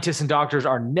 scientists and doctors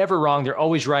are never wrong. They're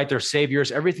always right. They're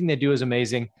saviors. Everything they do is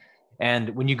amazing.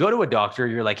 And when you go to a doctor,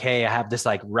 you're like, hey, I have this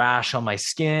like rash on my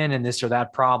skin and this or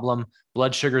that problem.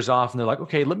 Blood sugar's off. And they're like,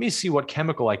 okay, let me see what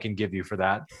chemical I can give you for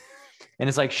that. And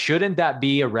it's like, shouldn't that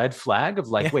be a red flag of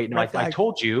like, Yeah, wait, no, red I flag.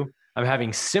 told you I'm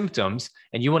having symptoms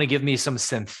and you want to give me some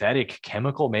synthetic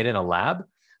chemical made in a lab?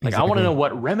 Like, I want to Exactly. know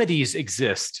what remedies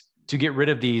exist to get rid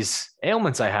of these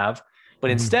ailments I have. But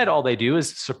Mhm. instead, all they do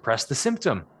is suppress the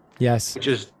symptom, Yes. which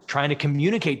is trying to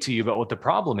communicate to you about what the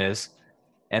problem is.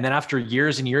 And then after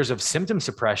years and years of symptom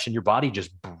suppression, your body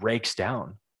just breaks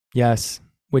down. Yes.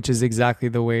 Which is exactly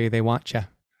the way they want you.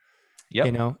 Yep.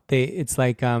 You know, it's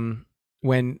like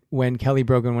when Kelly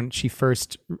Brogan, when she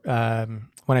first when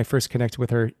I first connected with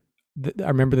her, I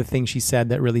remember the thing she said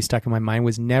that really stuck in my mind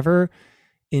was never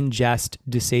ingest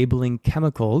disabling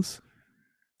chemicals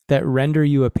that render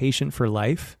you a patient for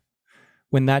life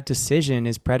when that decision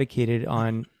is predicated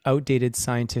on outdated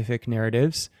scientific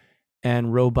narratives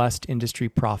and robust industry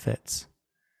profits.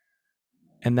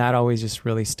 And that always just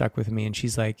really stuck with me. And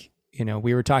she's like, you know,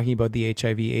 we were talking about the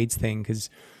HIV AIDS thing because,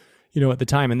 you know, at the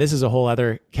time, and this is a whole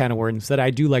other can of worms that I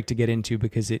do like to get into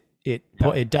because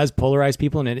it does polarize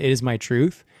people and it is my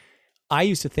truth. I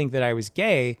used to think that I was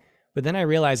gay, but then I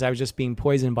realized I was just being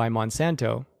poisoned by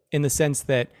Monsanto in the sense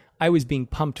that I was being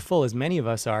pumped full, as many of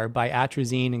us are, by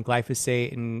atrazine and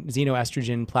glyphosate and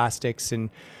xenoestrogen plastics and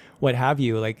what have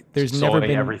you. Like there's never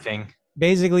been everything.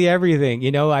 basically everything.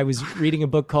 You know, I was reading a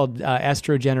book called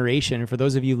Estrogeneration. For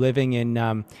those of you living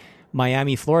in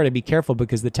Miami, Florida, be careful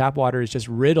because the tap water is just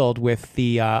riddled with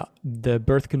the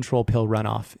birth control pill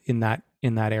runoff in that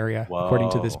area,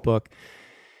 according to this Whoa. book.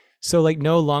 So like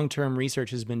no long-term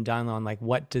research has been done on like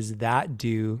what does that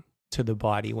do to the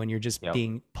body when you're just Yep.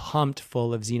 being pumped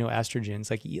full of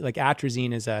xenoestrogens. Like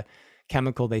atrazine is a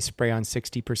chemical they spray on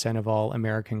 60% of all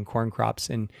American corn crops,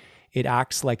 and it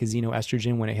acts like a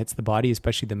xenoestrogen when it hits the body,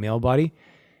 especially the male body.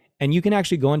 And you can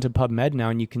actually go into PubMed now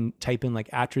and you can type in like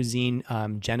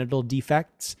atrazine genital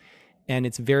defects, and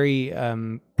it's very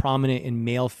prominent in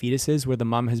male fetuses where the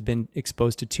mom has been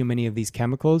exposed to too many of these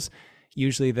chemicals.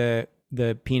 Usually the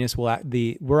penis will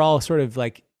we're all sort of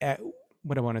like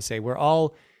what I want to say,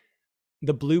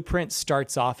 the blueprint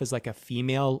starts off as like a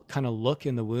female kind of look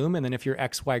in the womb. And then if you're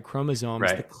XY chromosomes,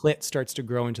 Right. the clit starts to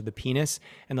grow into the penis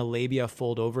and the labia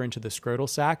fold over into the scrotal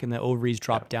sac and the ovaries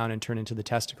drop down and turn into the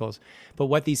testicles. But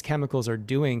what these chemicals are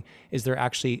doing is they're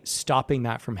actually stopping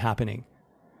that from happening.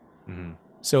 Mm-hmm.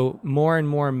 So more and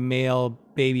more male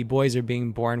baby boys are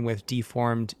being born with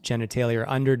deformed genitalia or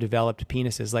underdeveloped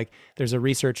penises. Like there's a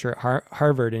researcher at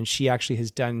Harvard, and she actually has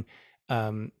done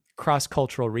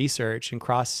cross-cultural research and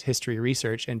cross-history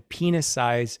research, and penis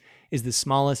size is the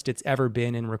smallest it's ever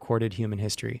been in recorded human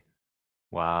history.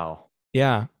 Wow.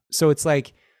 Yeah. So it's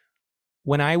like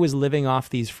when I was living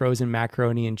off these frozen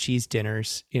macaroni and cheese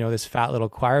dinners, you know, this fat little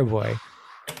choir boy,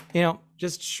 you know,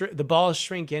 just the balls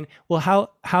shrinking. Well,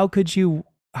 how could you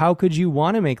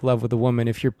want to make love with a woman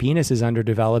if your penis is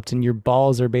underdeveloped and your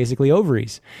balls are basically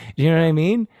ovaries? You know what I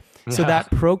mean? So that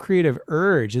procreative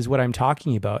urge is what I'm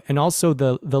talking about. And also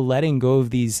the letting go of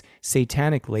these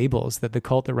satanic labels that the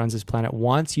cult that runs this planet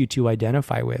wants you to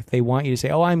identify with. They want you to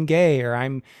say, oh, I'm gay, or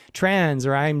I'm trans,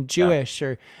 or I'm Jewish,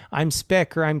 or I'm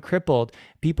spick, or I'm crippled.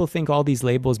 People think all these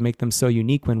labels make them so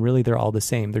unique when really they're all the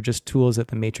same. They're just tools that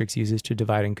the Matrix uses to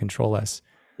divide and control us.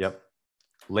 Yep.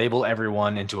 Label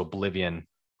everyone into oblivion.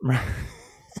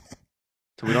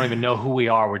 So we don't even know who we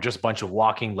are. We're just a bunch of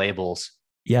walking labels.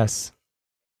 Yes.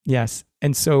 Yes.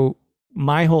 And so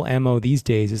my whole MO these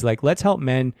days is like, let's help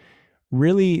men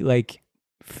really like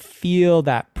feel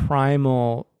that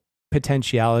primal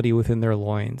potentiality within their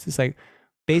loins. It's like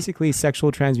basically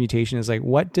sexual transmutation is like,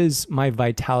 what does my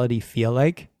vitality feel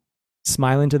like?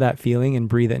 Smile into that feeling and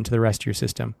breathe it into the rest of your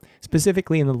system,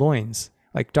 specifically in the loins.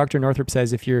 Like Dr. Northrup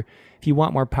says, if you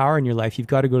want more power in your life, you've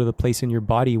got to go to the place in your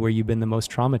body where you've been the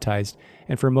most traumatized.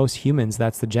 And for most humans,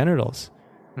 that's the genitals.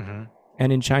 Mm-hmm.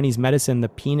 And in Chinese medicine, the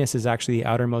penis is actually the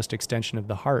outermost extension of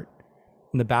the heart.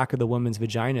 And the back of the woman's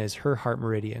vagina is her heart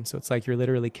meridian. So it's like you're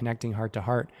literally connecting heart to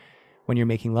heart when you're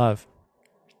making love.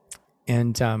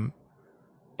 And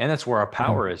that's where our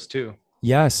power is too.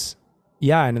 Yes.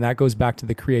 Yeah. And that goes back to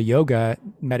the Kriya Yoga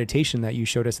meditation that you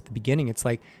showed us at the beginning. It's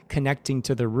like connecting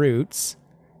to the roots.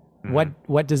 Mm-hmm.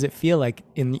 What does it feel like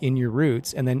in your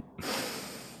roots? And then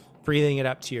breathing it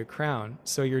up to your crown.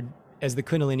 So you're, as the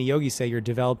Kundalini yogis say, you're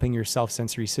developing your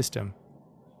self-sensory system.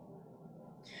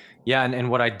 Yeah. And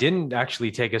what I didn't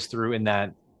actually take us through in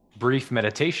that brief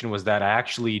meditation was that I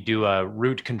actually do a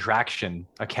root contraction,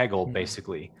 a Kegel,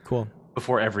 basically. Cool.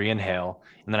 Before every inhale.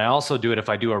 And then I also do it, if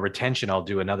I do a retention, I'll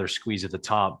do another squeeze at the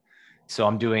top. So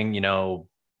I'm doing,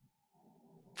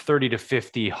 30 to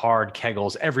 50 hard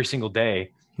Kegels every single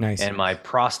day. Nice. And my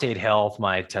prostate health,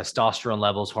 my testosterone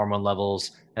levels, hormone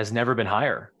levels has never been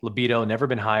higher. Libido never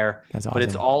been higher. That's awesome. But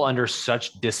it's all under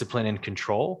such discipline and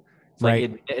control It's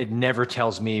like Right. it never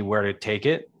tells me where to take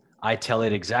it. I tell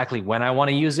it exactly when I want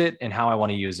to use it and how I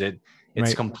want to use it. It's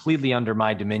Right. completely under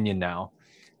my dominion now.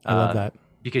 I love that.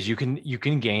 Because you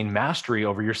can gain mastery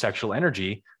over your sexual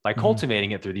energy by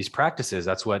cultivating it through these practices.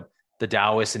 That's what the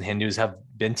Taoists and Hindus have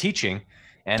been teaching.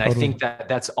 And I think that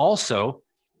that's also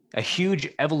a huge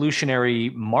evolutionary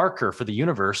marker for the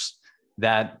universe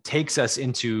that takes us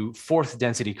into fourth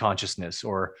density consciousness,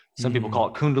 or some people call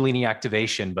it Kundalini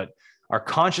activation. But our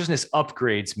consciousness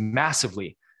upgrades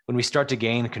massively when we start to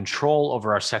gain control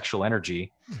over our sexual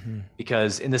energy.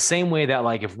 Because in the same way that,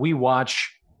 like, if we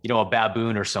watch, a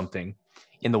baboon or something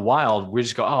in the wild, we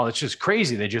just go, oh, it's just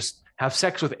crazy. They just have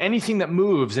sex with anything that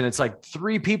moves. And it's like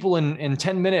 3 people in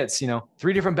 10 minutes,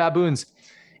 3 different baboons.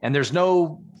 And there's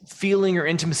no feeling or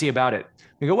intimacy about it.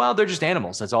 We go, well, they're just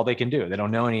animals. That's all they can do. They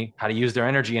don't know how to use their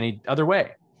energy any other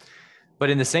way. But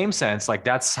in the same sense, like,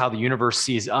 that's how the universe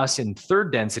sees us in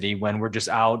third density, when we're just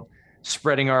out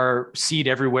spreading our seed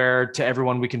everywhere to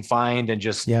everyone we can find, and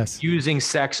just using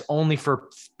sex only for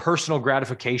personal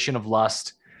gratification of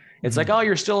lust. It's like, oh,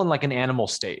 you're still in like an animal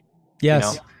state.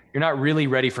 Yes. You're not really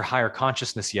ready for higher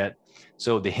consciousness yet.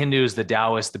 So the Hindus, the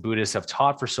Taoists, the Buddhists have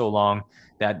taught for so long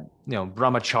that,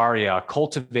 brahmacharya,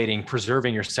 cultivating,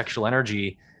 preserving your sexual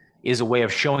energy, is a way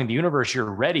of showing the universe you're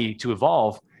ready to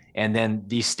evolve. And then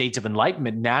these states of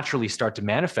enlightenment naturally start to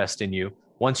manifest in you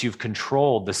once you've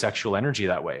controlled the sexual energy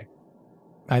that way.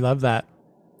 I love that.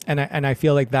 And I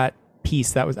feel like that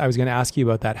piece, I was going to ask you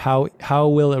about that. How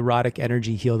will erotic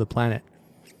energy heal the planet?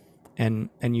 And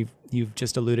you've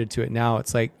just alluded to it now.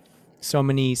 It's like so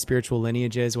many spiritual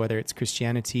lineages, whether it's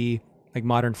Christianity, like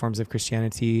modern forms of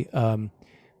Christianity,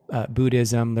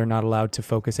 Buddhism, they're not allowed to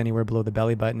focus anywhere below the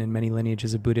belly button in many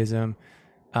lineages of Buddhism.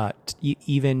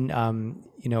 Even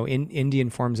in Indian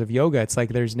forms of yoga, it's like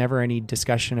there's never any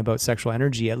discussion about sexual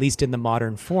energy, at least in the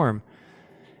modern form.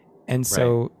 And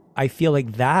so I feel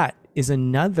like that is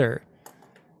another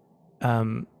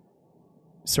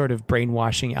sort of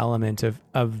brainwashing element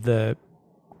of the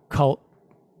cult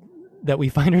that we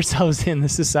find ourselves in, the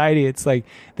society. It's like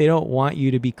they don't want you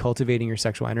to be cultivating your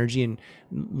sexual energy and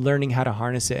learning how to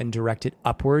harness it and direct it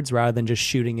upwards rather than just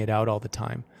shooting it out all the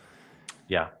time.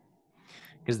 Yeah.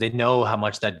 Because they know how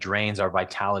much that drains our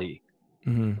vitality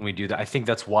when we do that. I think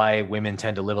that's why women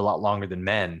tend to live a lot longer than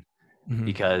men,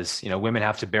 because, women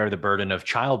have to bear the burden of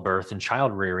childbirth and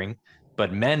child rearing,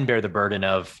 but men bear the burden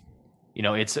of,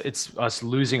 it's us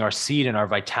losing our seed and our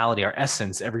vitality, our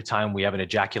essence, every time we have an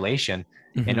ejaculation.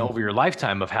 And over your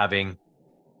lifetime of having,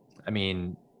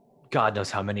 God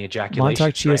knows how many ejaculations.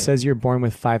 Montauk Chia says you're born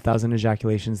with 5,000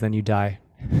 ejaculations, then you die.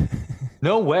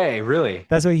 No way, really?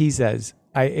 That's what he says.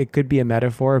 It could be a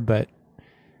metaphor, but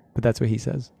that's what he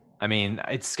says.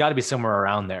 It's got to be somewhere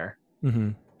around there.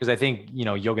 Because I think,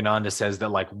 Yogananda says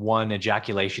that like one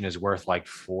ejaculation is worth like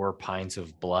 4 pints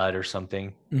of blood or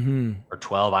something, or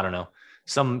 12, I don't know,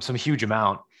 some huge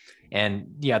amount.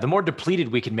 And yeah, the more depleted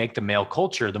we can make the male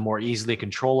culture, the more easily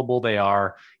controllable they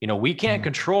are. We can't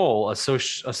control a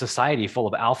society full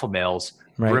of alpha males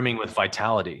brimming with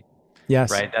vitality.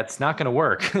 Yes. Right. That's not going to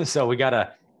work. So we got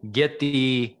to get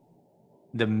the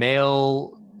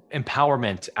male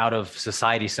empowerment out of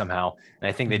society somehow. And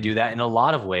I think they do that in a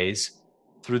lot of ways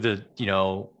through the,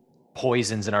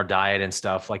 poisons in our diet and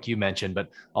stuff, like you mentioned, but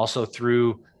also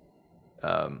through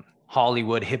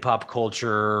Hollywood, hip hop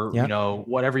culture,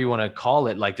 whatever you want to call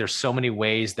it. Like there's so many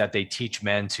ways that they teach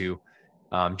men to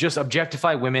just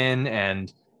objectify women,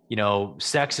 and,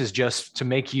 sex is just to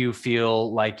make you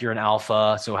feel like you're an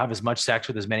alpha. So have as much sex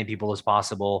with as many people as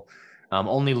possible.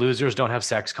 Only losers don't have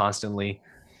sex constantly.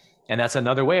 And that's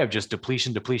another way of just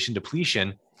depletion.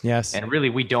 Yes. And really,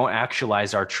 we don't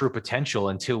actualize our true potential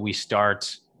until we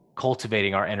start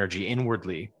cultivating our energy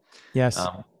inwardly. Yes.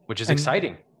 Which is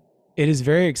exciting. It is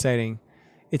very exciting.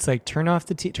 It's like turn off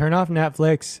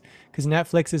Netflix, because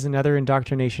Netflix is another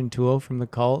indoctrination tool from the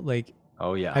cult. Like,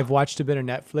 oh yeah, I've watched a bit of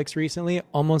Netflix recently.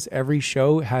 Almost every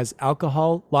show has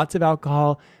alcohol, lots of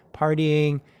alcohol,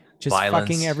 partying, just violence.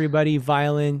 Fucking everybody,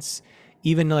 violence.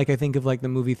 Even like I think of like the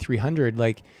movie 300.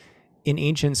 Like in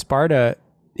ancient Sparta,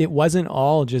 it wasn't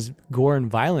all just gore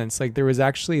and violence. Like there was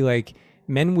actually like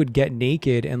men would get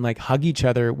naked and like hug each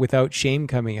other without shame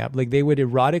coming up. Like they would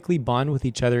erotically bond with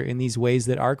each other in these ways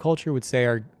that our culture would say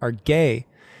are gay.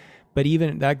 But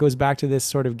even that goes back to this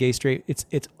sort of gay straight.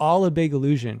 It's all a big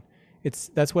illusion.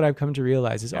 That's what I've come to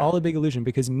realize. It's all a big illusion,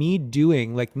 because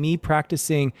me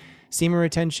practicing semen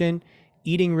retention,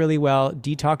 eating really well,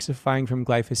 detoxifying from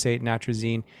glyphosate and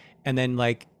atrazine, and then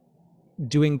like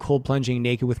doing cold plunging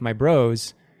naked with my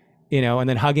bros, and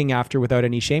then hugging after without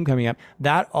any shame coming up.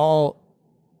 That all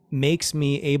makes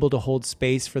me able to hold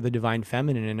space for the divine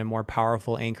feminine in a more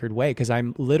powerful, anchored way. Cause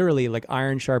I'm literally like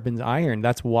iron sharpens iron.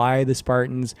 That's why the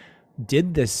Spartans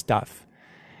did this stuff.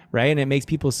 Right. And it makes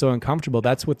people so uncomfortable.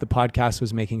 That's what the podcast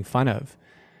was making fun of,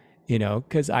 you know,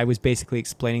 cause I was basically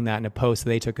explaining that in a post. So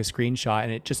they took a screenshot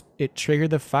and it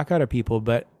triggered the fuck out of people.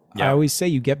 But I always say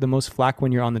you get the most flack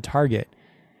when you're on the target,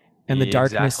 and the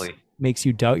darkness makes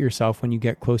you doubt yourself when you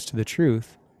get close to the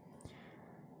truth.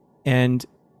 And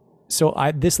so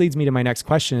this leads me to my next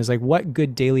question is like, what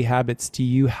good daily habits do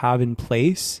you have in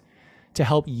place to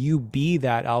help you be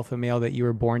that alpha male that you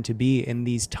were born to be in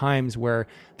these times where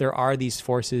there are these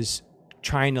forces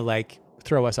trying to like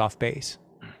throw us off base?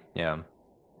 Yeah.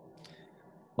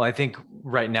 Well, I think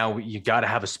right now you got to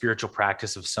have a spiritual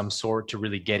practice of some sort to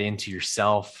really get into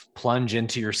yourself, plunge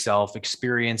into yourself,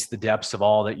 experience the depths of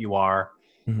all that you are.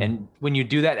 Mm-hmm. And when you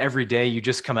do that every day, you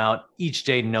just come out each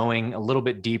day knowing a little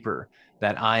bit deeper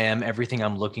that I am everything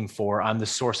I'm looking for. I'm the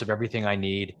source of everything I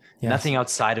need. Yes. Nothing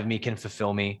outside of me can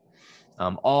fulfill me.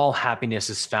 All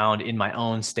happiness is found in my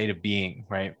own state of being,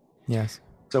 right? Yes.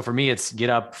 So for me, it's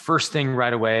get up first thing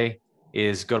right away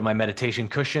is go to my meditation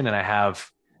cushion. And I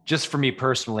have, just for me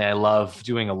personally, I love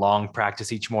doing a long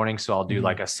practice each morning. So I'll do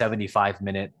like a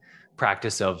 75-minute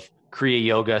practice of Kriya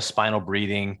Yoga, spinal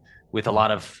breathing with a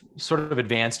lot of sort of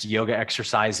advanced yoga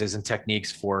exercises and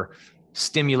techniques for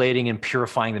stimulating and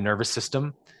purifying the nervous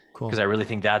system. Cool. Because I really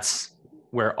think that's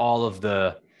where all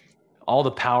the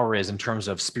power is in terms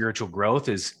of spiritual growth,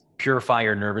 is purify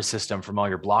your nervous system from all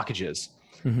your blockages.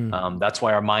 Mm-hmm. That's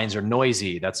why our minds are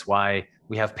noisy. That's why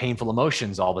we have painful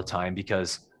emotions all the time,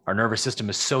 because our nervous system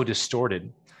is so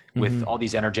distorted with all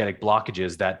these energetic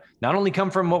blockages that not only come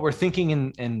from what we're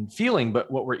thinking and feeling, but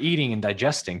what we're eating and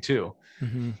digesting too.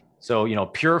 Mm-hmm. So, you know,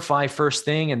 purify first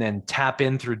thing and then tap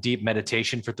in through deep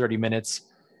meditation for 30 minutes.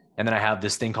 And then I have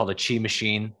this thing called a chi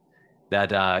machine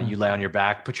that you lay on your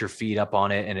back, put your feet up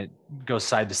on it, and it goes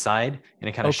side to side and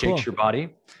it kind of shakes your body.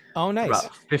 Oh, nice. For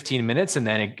about 15 minutes. And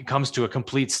then it comes to a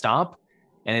complete stop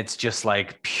and it's just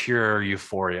like pure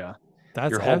euphoria.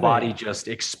 Your whole body just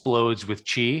explodes with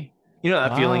chi. You know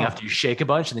that feeling after you shake a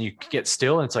bunch and then you get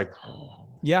still and it's like,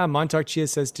 yeah, Montauk Chia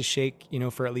says to shake, you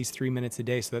know, for at least 3 minutes a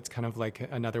day. So that's kind of like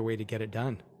another way to get it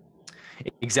done.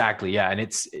 Exactly. Yeah. And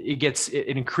it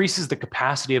increases the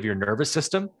capacity of your nervous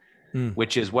system,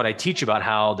 which is what I teach about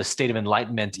how the state of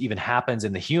enlightenment even happens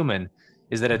in the human,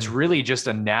 is that it's really just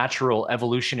a natural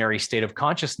evolutionary state of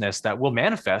consciousness that will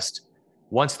manifest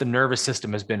once the nervous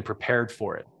system has been prepared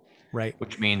for it. Right.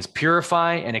 Which means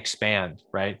purify and expand,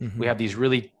 right? Mm-hmm. We have these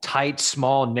really tight,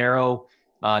 small, narrow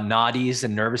nadis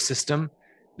and nervous system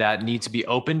that need to be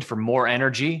opened for more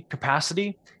energy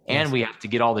capacity. And we have to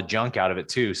get all the junk out of it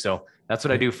too. So that's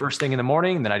what I do first thing in the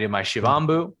morning. And then I do my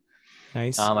Shivambu.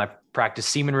 Nice. I practice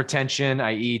semen retention.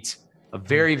 I eat a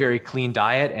very, very clean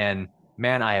diet. And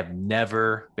man, I have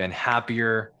never been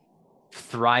happier,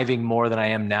 thriving more than I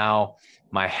am now.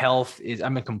 My health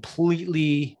I'm a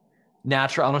completely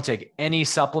natural. I don't take any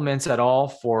supplements at all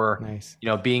for, you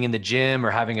know, being in the gym or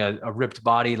having a ripped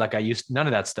body like I used. None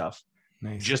of that stuff.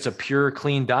 Nice. Just a pure,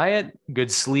 clean diet,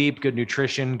 good sleep, good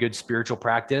nutrition, good spiritual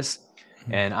practice.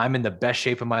 Mm-hmm. And I'm in the best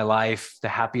shape of my life, the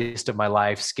happiest of my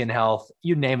life, skin health,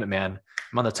 you name it, man.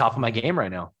 I'm on the top of my game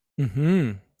right now.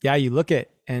 Mm-hmm. Yeah, you look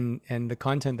at, and the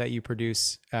content that you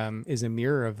produce is a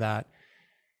mirror of that.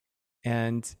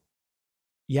 And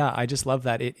yeah, I just love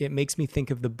that. It makes me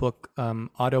think of the book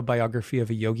Autobiography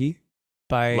of a Yogi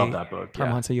by love that book,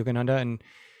 Paramahansa Yogananda. And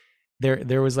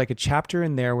there was like a chapter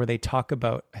in there where they talk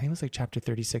about, I think it was like chapter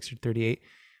 36 or 38,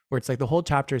 where it's like the whole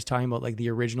chapter is talking about like the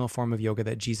original form of yoga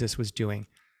that Jesus was doing.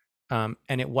 And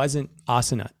it wasn't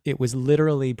asana. It was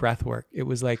literally breath work. It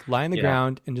was like lie on the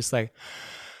ground and just like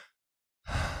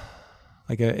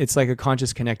it's like a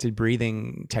conscious connected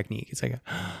breathing technique. It's like a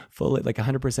full, like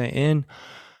 100% in,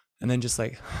 and then just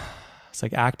like, it's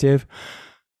like active,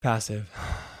 passive.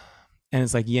 And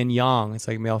it's like yin yang. It's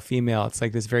like male, female. It's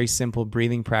like this very simple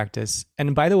breathing practice.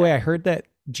 And by the way, I heard that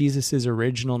Jesus's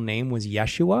original name was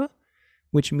Yeshua,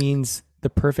 which means the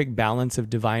perfect balance of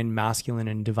divine masculine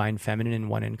and divine feminine in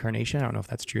one incarnation. I don't know if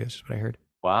that's true. That's just what I heard.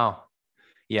 Wow.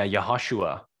 Yeah.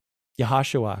 Yahashua.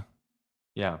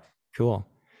 Yeah. Cool.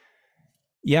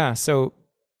 Yeah. So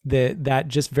that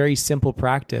just very simple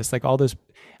practice, like all those,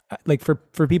 like for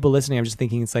people listening, I'm just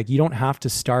thinking it's like, you don't have to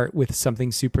start with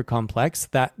something super complex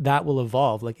that will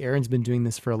evolve. Like Aaron's been doing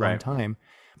this for a long time.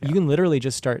 Yeah. You can literally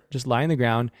just lie on the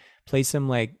ground, play some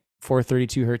like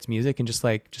 432 hertz music and just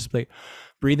play,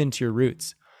 breathe into your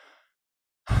roots.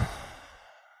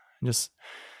 Just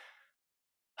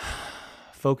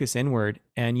focus inward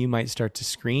and you might start to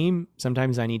scream.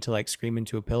 Sometimes I need to like scream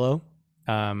into a pillow.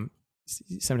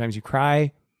 sometimes you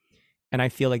cry. And I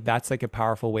feel like that's like a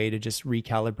powerful way to just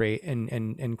recalibrate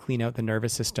and clean out the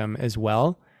nervous system as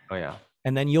well. Oh yeah.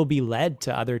 And then you'll be led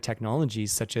to other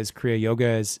technologies such as Kriya Yoga,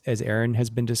 as Aaron has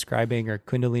been describing, or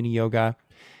Kundalini Yoga.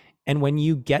 And when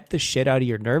you get the shit out of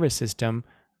your nervous system,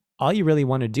 all you really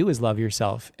want to do is love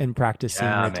yourself and practice seeing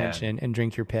your attention and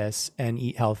drink your piss and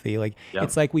eat healthy. Like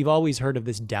it's like we've always heard of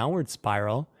this downward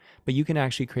spiral, but you can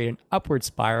actually create an upward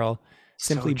spiral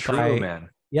simply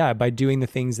by doing the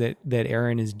things that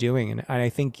Aaron is doing. And I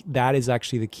think that is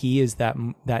actually the key, is that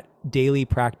daily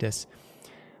practice.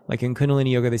 Like in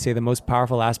Kundalini Yoga, they say the most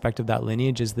powerful aspect of that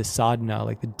lineage is the sadhana,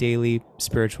 like the daily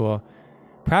spiritual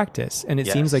practice. And it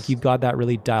seems like you've got that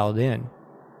really dialed in.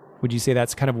 Would you say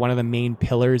that's kind of one of the main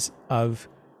pillars of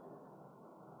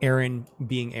Aaron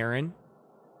being Aaron?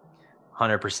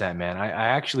 100%, man. I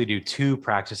actually do 2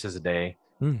 practices a day.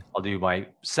 I'll do my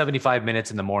 75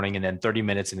 minutes in the morning and then 30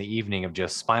 minutes in the evening of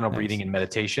just spinal breathing and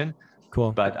meditation.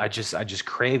 Cool. But I just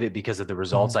crave it because of the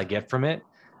results I get from it.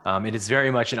 It is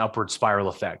very much an upward spiral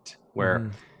effect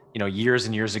where, years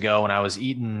and years ago when I was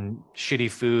eating shitty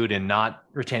food and not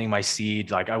retaining my seed,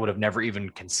 like I would have never even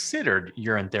considered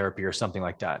urine therapy or something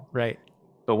like that. Right.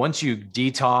 But once you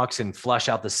detox and flush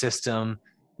out the system,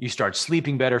 you start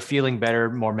sleeping better, feeling better,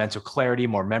 more mental clarity,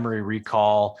 more memory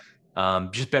recall,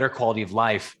 just better quality of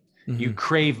life. You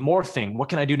crave more thing. What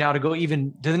can I do now to go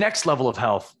even to the next level of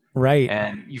health? Right.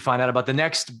 And you find out about the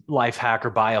next life hack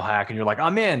or biohack and you're like,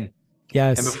 I'm in.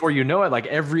 Yes. And before you know it, like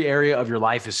every area of your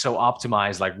life is so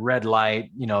optimized, like red light,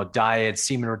 diet,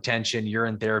 semen retention,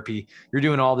 urine therapy. You're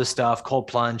doing all this stuff, cold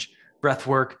plunge, breath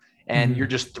work, and you're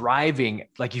just thriving.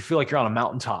 Like you feel like you're on a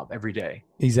mountaintop every day.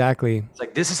 Exactly. It's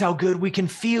like, this is how good we can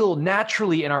feel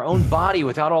naturally in our own body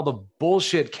without all the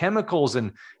bullshit chemicals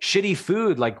and shitty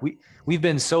food. Like we've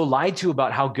been so lied to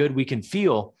about how good we can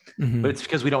feel, but it's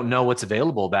because we don't know what's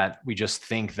available that we just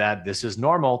think that this is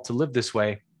normal to live this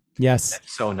way. Yes.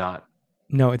 That's so not.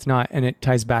 No, it's not. And it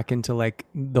ties back into like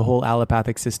the whole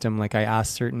allopathic system. Like I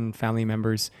asked certain family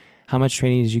members, how much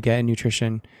training did you get in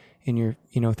nutrition in your,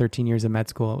 13 years of med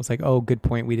school? It was like, oh, good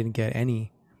point. We didn't get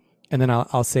any. And then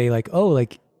I'll say like, oh,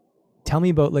 like, tell me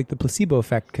about like the placebo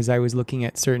effect. Cause I was looking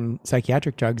at certain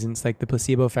psychiatric drugs and it's like the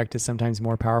placebo effect is sometimes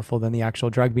more powerful than the actual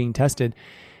drug being tested.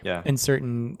 Yeah. And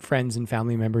certain friends and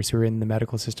family members who are in the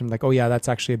medical system, like, oh yeah, that's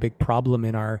actually a big problem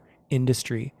in our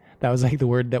industry. That was like the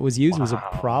word that was used was a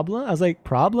problem. I was like,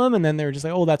 problem? And then they were just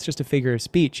like, oh, that's just a figure of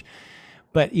speech.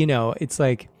 But, it's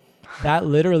like that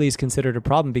literally is considered a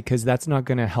problem because that's not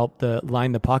going to help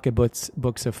line the pocketbooks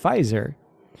of Pfizer.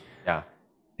 Yeah.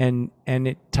 And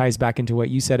it ties back into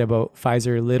what you said about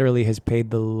Pfizer literally has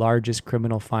paid the largest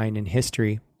criminal fine in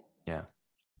history. Yeah.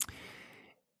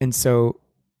 And so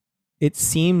it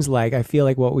seems like, I feel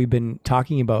like what we've been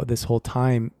talking about this whole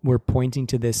time, we're pointing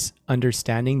to this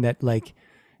understanding that like,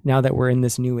 now that we're in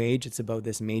this new age, it's about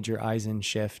this major Eisen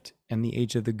shift and the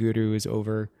age of the guru is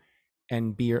over,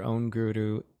 and be your own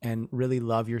guru and really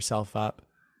love yourself up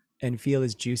and feel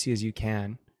as juicy as you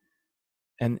can.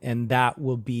 And that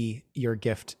will be your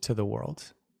gift to the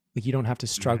world. Like you don't have to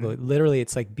struggle. Literally,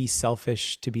 it's like be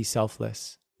selfish to be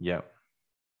selfless. Yeah.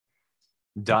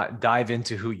 Dive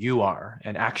into who you are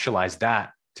and actualize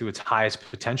that to its highest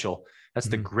potential. That's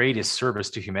the greatest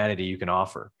service to humanity you can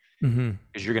offer.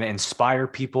 Because you're going to inspire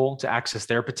people to access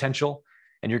their potential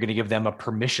and you're going to give them a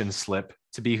permission slip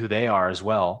to be who they are as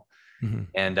well.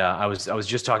 And I was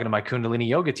just talking to my Kundalini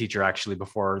yoga teacher actually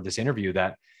before this interview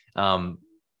that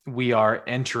we are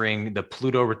entering the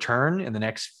Pluto return in the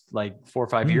next like 4 or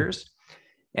 5 years.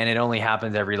 And it only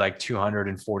happens every like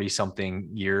 240 something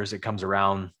years. It comes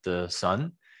around the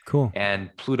sun. Cool.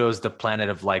 And Pluto's the planet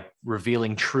of like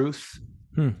revealing truth,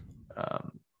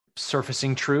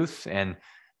 surfacing truth. And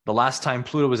the last time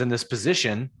Pluto was in this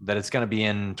position that it's going to be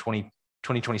in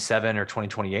 2027 or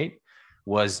 2028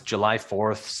 was July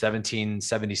 4th,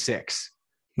 1776.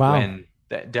 Wow. When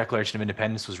the Declaration of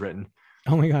Independence was written.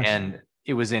 Oh my gosh. And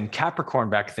it was in Capricorn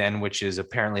back then, which is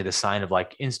apparently the sign of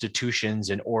like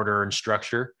institutions and order and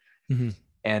structure.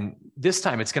 And this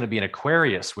time it's going to be in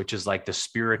Aquarius, which is like the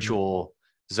spiritual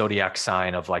zodiac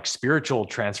sign of like spiritual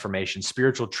transformation,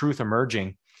 spiritual truth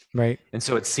emerging. Right. And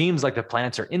so it seems like the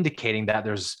planets are indicating that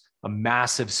there's a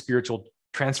massive spiritual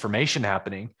transformation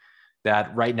happening,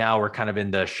 that right now we're kind of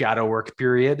in the shadow work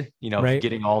period,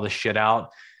 getting all the shit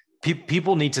out.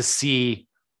 People need to see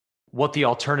what the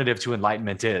alternative to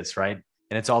enlightenment is, right?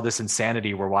 And it's all this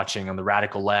insanity we're watching on the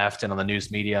radical left and on the news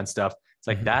media and stuff. It's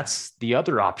like, that's the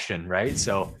other option, right?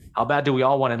 So how bad do we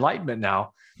all want enlightenment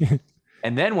now?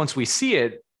 And then once we see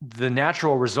it, the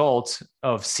natural result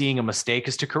of seeing a mistake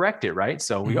is to correct it, right?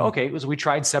 So we go, okay, we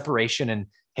tried separation and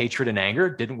hatred and anger.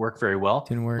 Didn't work very well.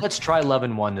 Didn't work. Let's try love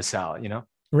and oneness out, you know?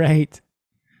 Right.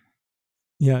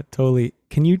 Yeah, totally.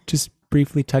 Can you just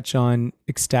briefly touch on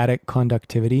ecstatic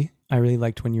conductivity? I really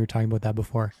liked when you were talking about that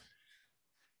before.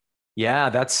 Yeah,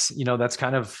 that's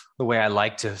kind of the way I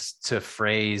like to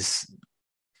phrase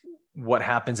what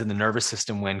happens in the nervous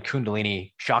system when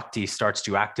Kundalini Shakti starts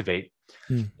to activate.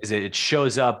 Is it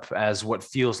shows up as what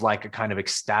feels like a kind of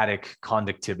ecstatic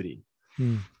conductivity.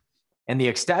 And the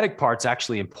ecstatic part's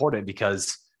actually important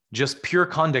because just pure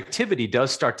conductivity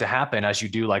does start to happen as you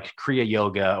do like Kriya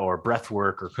Yoga or breath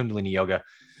work or Kundalini Yoga.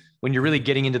 When you're really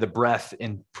getting into the breath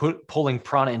and pulling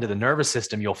prana into the nervous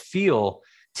system, you'll feel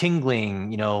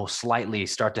tingling, slightly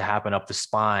start to happen up the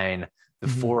spine, the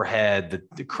forehead,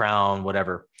 the crown,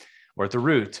 whatever, or at the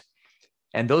root.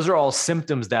 And those are all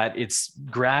symptoms that it's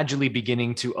gradually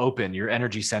beginning to open. Your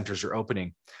energy centers are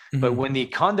opening. But when the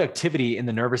conductivity in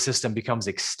the nervous system becomes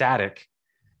ecstatic,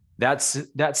 that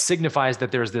signifies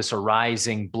that there's this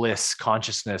arising bliss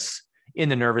consciousness in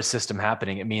the nervous system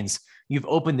happening. It means you've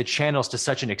opened the channels to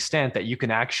such an extent that you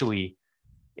can actually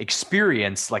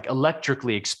experience, like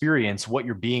electrically experience what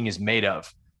your being is made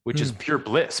of, which is pure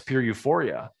bliss, pure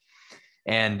euphoria.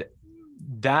 And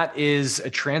that is a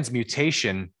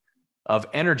transmutation of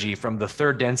energy from the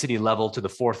third density level to the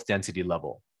fourth density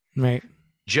level. Right.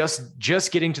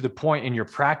 Just getting to the point in your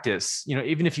practice,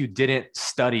 even if you didn't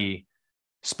study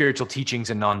spiritual teachings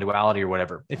and non-duality or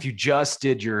whatever, if you just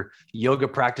did your yoga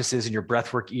practices and your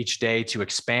breath work each day to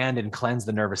expand and cleanse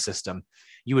the nervous system,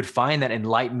 you would find that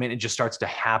enlightenment, it just starts to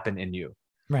happen in you.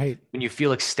 Right. When you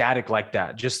feel ecstatic like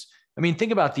that,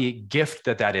 think about the gift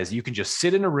that is. You can just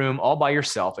sit in a room all by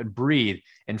yourself and breathe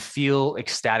and feel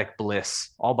ecstatic bliss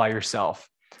all by yourself.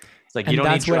 It's like, you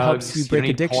don't need drugs. That's what helps you break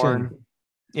addiction. Porn.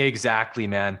 Exactly,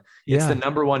 man. Yeah. It's the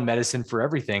number one medicine for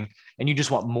everything. And you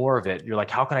just want more of it. You're like,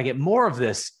 how can I get more of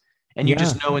this? And you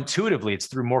just know intuitively it's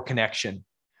through more connection,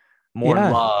 more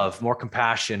love, more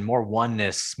compassion, more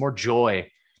oneness, more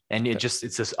joy. And it's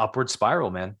this upward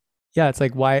spiral, man. Yeah. It's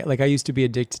like I used to be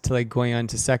addicted to like going on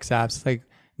to sex apps. Like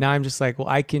now I'm just like, well,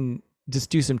 I can just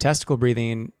do some testicle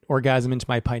breathing and orgasm into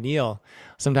my pineal.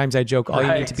 Sometimes I joke, all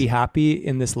you need to be happy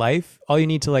in this life, all you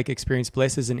need to like experience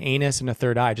bliss is an anus and a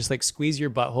third eye. Just like squeeze your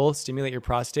butthole, stimulate your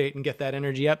prostate and get that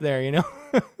energy up there,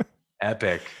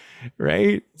 Epic.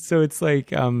 Right? So it's like,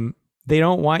 they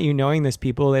don't want you knowing this,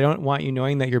 people. They don't want you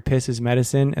knowing that your piss is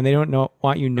medicine, and they don't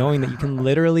want you knowing that you can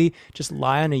literally just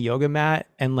lie on a yoga mat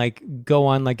and like go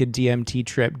on like a DMT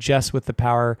trip just with the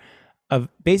power of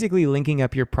basically linking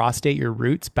up your prostate, your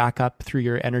roots back up through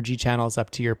your energy channels up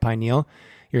to your pineal,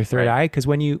 your third eye. Because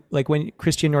when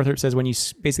Christian Northrup says, when you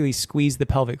basically squeeze the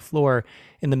pelvic floor,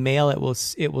 in the male, it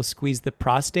will squeeze the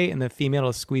prostate, and the female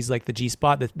will squeeze like the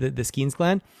G-spot, the Skene's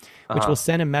gland, which will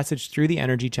send a message through the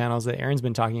energy channels that Aaron's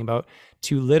been talking about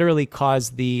to literally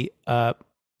cause the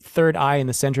third eye in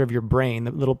the center of your brain,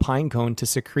 the little pine cone, to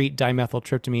secrete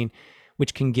dimethyltryptamine,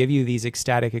 which can give you these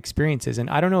ecstatic experiences. And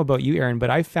I don't know about you, Aaron,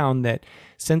 but I've found that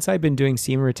since I've been doing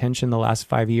semen retention the last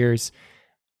 5 years,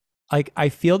 like I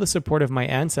feel the support of my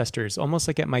ancestors, almost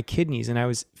like at my kidneys. And I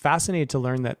was fascinated to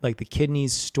learn that like the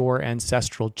kidneys store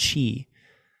ancestral chi.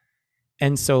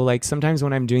 And so like sometimes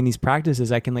when I'm doing these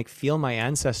practices, I can like feel my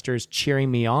ancestors cheering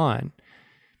me on.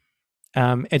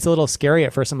 It's a little scary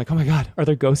at first. I'm like, oh my God, are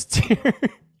there ghosts here?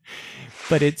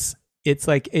 But it's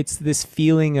this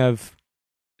feeling of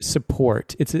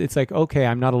support. It's like, okay,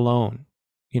 I'm not alone,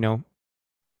 feel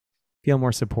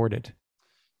more supported.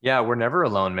 Yeah. We're never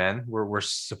alone, man. We're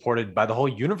supported by the whole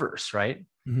universe, right?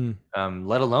 Mm-hmm.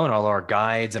 Let alone all our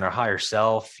guides and our higher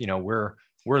self. We're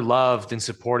loved and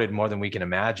supported more than we can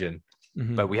imagine,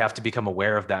 but we have to become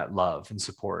aware of that love and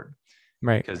support.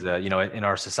 Right. Because, in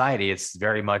our society, it's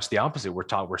very much the opposite. We're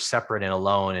taught we're separate and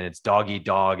alone, and it's dog eat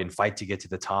dog and fight to get to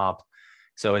the top.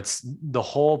 So it's the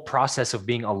whole process of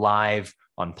being alive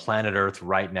on planet Earth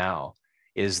right now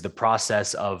is the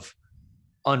process of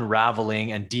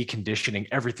unraveling and deconditioning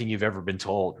everything you've ever been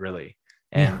told, really.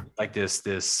 And like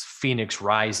this phoenix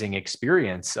rising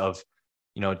experience of,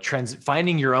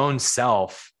 finding your own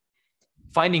self,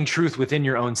 finding truth within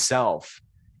your own self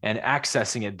and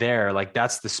accessing it there. Like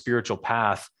that's the spiritual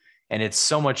path. And it's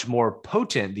so much more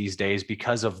potent these days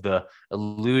because of the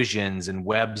illusions and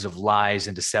webs of lies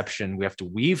and deception we have to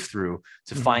weave through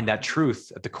to find that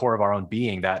truth at the core of our own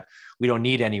being, that we don't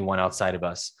need anyone outside of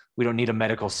us. We don't need a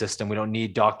medical system. We don't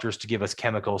need doctors to give us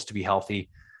chemicals to be healthy.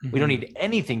 We don't need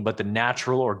anything but the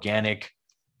natural, organic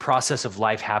process of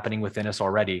life happening within us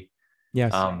already.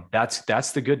 Yes.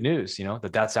 That's the good news,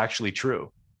 that's actually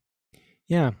true.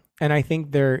 Yeah. And I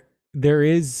think there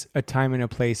is a time and a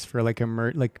place for like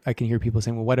like I can hear people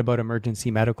saying, well, what about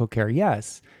emergency medical care?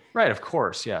 Yes. Right. Of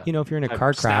course. Yeah. You know, if you're in a I've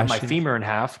car snapped crash, my femur in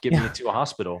half, get me to a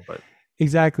hospital, but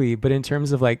exactly. But in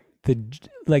terms of like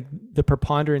the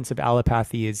preponderance of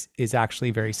allopathy is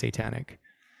actually very satanic,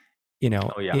 you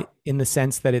know, in the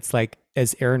sense that it's like,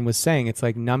 as Aaron was saying, it's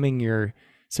like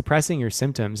suppressing your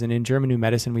symptoms. And in German New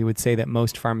Medicine, we would say that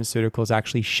most pharmaceuticals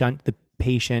actually shunt the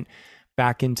patient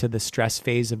back into the stress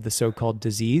phase of the so-called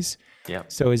disease. Yeah.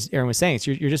 So as Aaron was saying, it's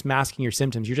you're just masking your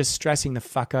symptoms. You're just stressing the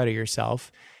fuck out of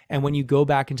yourself. And when you go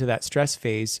back into that stress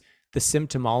phase, the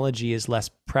symptomology is less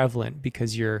prevalent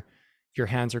because your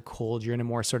hands are cold. You're in a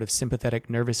more sort of sympathetic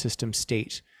nervous system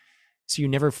state. So you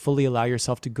never fully allow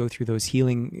yourself to go through those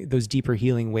deeper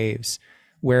healing waves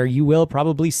where you will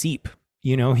probably seep.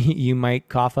 You know, you might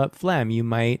cough up phlegm. You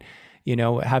might, you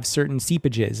know, have certain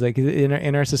seepages. Like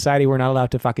in our society, we're not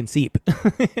allowed to fucking seep.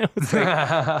 You know, it's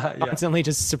like constantly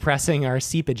just suppressing our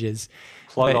seepages.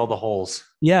 Plug all the holes.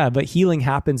 Yeah, but healing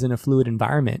happens in a fluid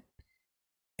environment.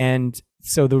 And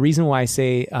so the reason why I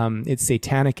say it's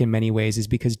satanic in many ways is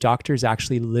because doctors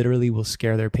actually literally will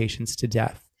scare their patients to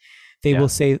death. They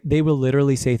will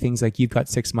literally say things like, you've got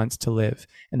 6 months to live.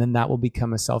 And then that will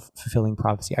become a self-fulfilling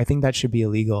prophecy. I think that should be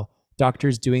illegal.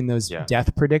 Doctors doing those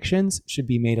death predictions should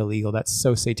be made illegal. That's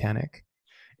so satanic.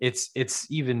 It's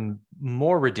even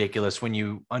more ridiculous when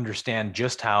you understand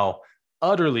just how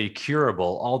utterly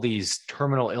curable all these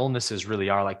terminal illnesses really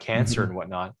are, like cancer and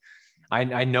whatnot.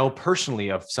 I know personally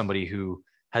of somebody who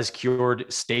has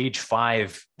cured stage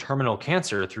 5 terminal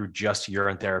cancer through just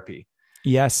urine therapy.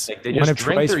 Yes. Like they just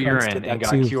drank their urine and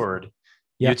got cured.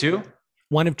 Yeah. You too?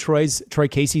 One of Troy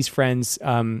Casey's friends,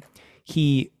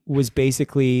 he was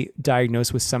basically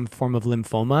diagnosed with some form of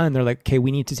lymphoma, and they're like, okay,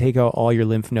 we need to take out all your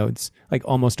lymph nodes, like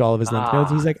almost all of his lymph nodes.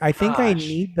 And he's like, I think I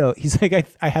need those. He's like,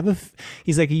 I have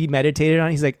he's like, he meditated on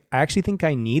it. He's like, I actually think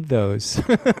I need those.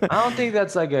 I don't think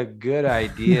that's like a good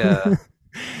idea.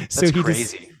 That's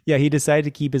crazy. He decided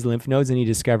to keep his lymph nodes, and he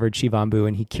discovered Shivambu,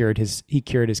 and he cured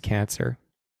his cancer.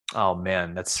 Oh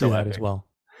man, that's so epic. As well.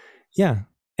 Yeah.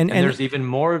 And there's even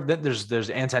more of that. There's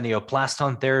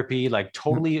anti-neoplaston therapy, like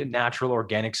totally natural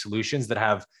organic solutions that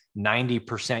have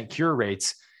 90% cure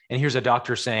rates. And here's a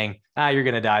doctor saying, you're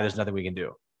going to die. There's nothing we can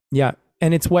do. Yeah.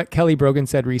 And it's what Kelly Brogan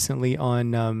said recently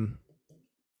on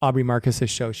Aubrey Marcus's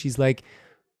show. She's like,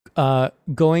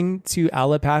 going to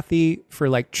allopathy for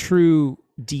like true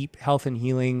deep health and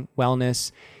healing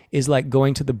wellness is like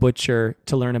going to the butcher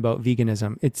to learn about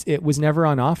veganism. It was never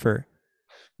on offer.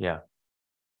 Yeah.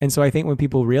 And so I think when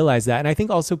people realize that, and I think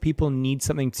also people need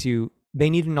they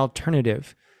need an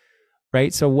alternative,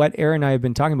 right? So what Aaron and I have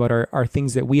been talking about are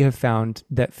things that we have found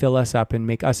that fill us up and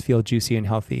make us feel juicy and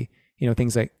healthy. You know,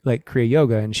 things like Kriya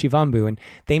Yoga and Shivambu, and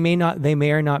they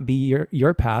may or not be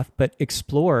your path, but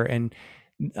explore and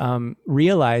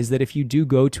realize that if you do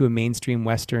go to a mainstream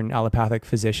Western allopathic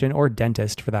physician or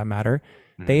dentist for that matter,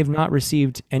 they have not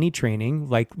received any training,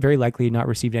 like very likely not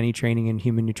received any training in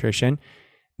human nutrition.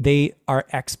 They are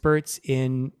experts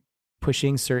in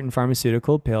pushing certain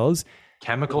pharmaceutical pills.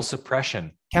 Chemical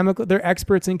suppression. They're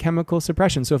experts in chemical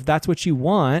suppression. So if that's what you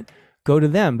want, go to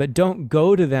them, but don't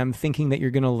go to them thinking that you're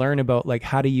going to learn about like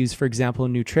how to use, for example,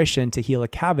 nutrition to heal a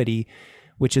cavity,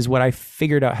 which is what I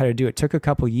figured out how to do. It took a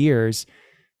couple years,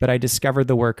 but I discovered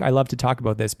the work. I love to talk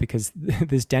about this because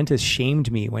this dentist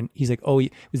shamed me when he's like, oh,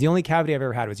 it was the only cavity I've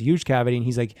ever had. It was a huge cavity. And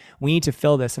he's like, we need to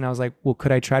fill this. And I was like, well,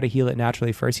 could I try to heal it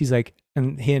naturally first? He's like,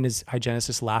 and he and his hygienist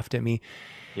just laughed at me.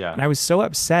 Yeah. And I was so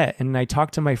upset. And I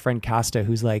talked to my friend Casta,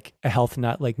 who's like a health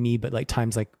nut like me, but like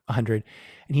times like 100.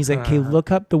 And he's like, okay,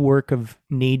 look up the work of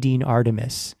Nadine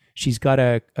Artemis. She's got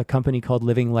a company called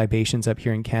Living Libations up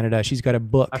here in Canada. She's got a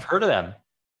book. I've heard of them.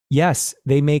 Yes,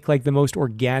 they make like the most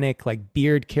organic like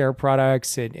beard care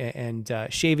products and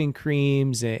shaving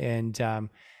creams and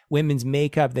women's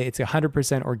makeup. It's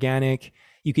 100% organic.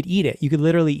 You could eat it. You could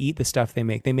literally eat the stuff they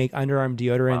make. They make underarm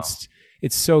deodorants. Wow.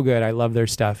 It's so good. I love their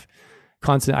stuff.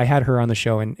 I had her on the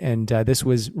show, and this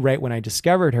was right when I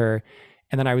discovered her.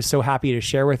 And then I was so happy to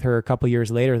share with her a couple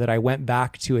years later that I went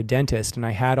back to a dentist and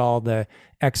I had all the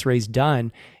x-rays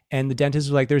done. And the dentist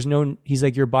was like, he's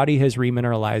like, your body has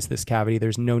remineralized this cavity.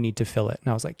 There's no need to fill it. And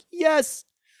I was like, yes.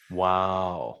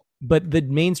 Wow. But the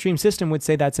mainstream system would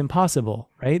say that's impossible,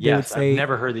 right? Yes, I've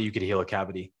never heard that you could heal a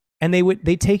cavity. And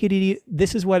they take it.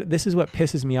 This is what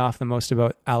pisses me off the most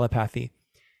about allopathy.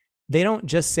 They don't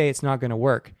just say it's not going to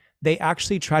work. They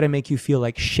actually try to make you feel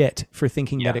like shit for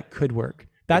thinking that it could work.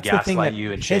 That's the thing that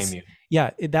you and shame you.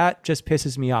 Yeah, that just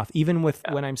pisses me off. Even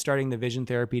when I'm starting the vision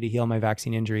therapy to heal my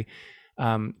vaccine injury.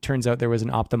 Turns out there was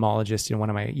an ophthalmologist in one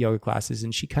of my yoga classes,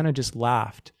 and she kind of just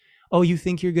laughed. oh, you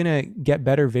think you're going to get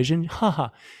better vision? Haha.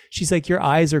 She's like, your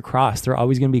eyes are crossed. They're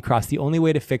always going to be crossed. The only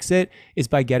way to fix it is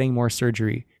by getting more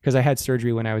surgery. Because I had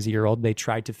surgery when I was a year old. They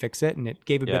tried to fix it and it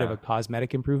gave a bit of a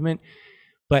cosmetic improvement.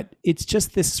 But it's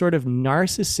just this sort of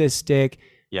narcissistic,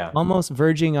 almost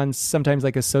verging on sometimes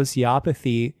like a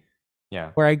sociopathy,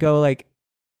 where I go like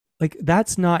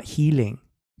that's not healing.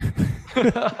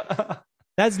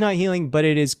 That's not healing, but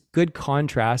it is good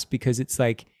contrast, because it's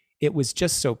like, it was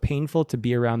just so painful to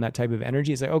be around that type of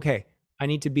energy. It's like, okay, I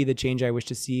need to be the change I wish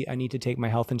to see. I need to take my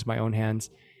health into my own hands.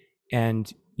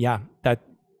 And that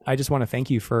I just want to thank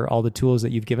you for all the tools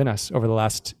that you've given us over the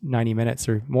last 90 minutes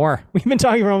or more. We've been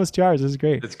talking for almost 2 hours. This is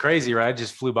great. It's crazy, right? It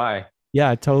just flew by.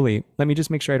 Yeah, totally. Let me just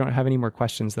make sure I don't have any more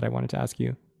questions that I wanted to ask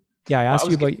you. Yeah, I asked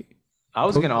you about... I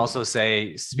was going to also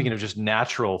say, speaking of just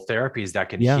natural therapies that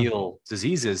can heal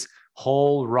diseases,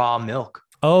 whole raw milk.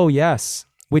 Oh, yes.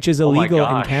 Which is illegal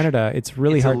in Canada. It's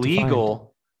really hard to find. It's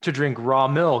illegal to drink raw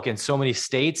milk in so many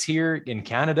states here in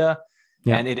Canada.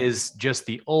 Yeah. And it is just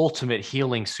the ultimate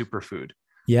healing superfood.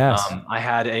 Yes. I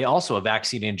had also a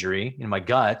vaccine injury in my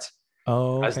gut.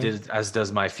 Oh, okay. as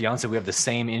does my fiance. We have the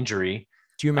same injury.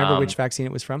 Do you remember which vaccine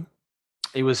it was from?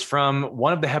 It was from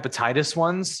one of the hepatitis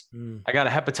ones. I got a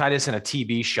hepatitis and a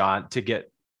TB shot to get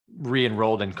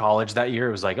re-enrolled in college that year.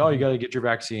 It was like, oh, you got to get your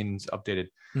vaccines updated.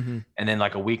 And then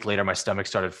like a week later, my stomach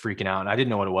started freaking out, and I didn't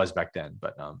know what it was back then.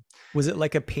 But was it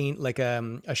like a pain, like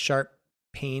a sharp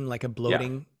pain, like a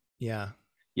bloating? Yeah.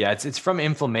 It's from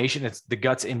inflammation. It's the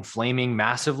gut's inflaming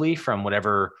massively from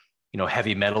whatever,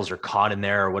 heavy metals are caught in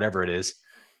there or whatever it is.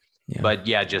 But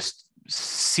just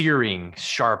searing,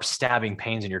 sharp, stabbing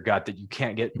pains in your gut that you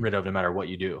can't get rid of no matter what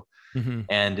you do.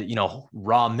 And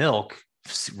raw milk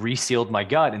resealed my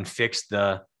gut and fixed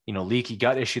the leaky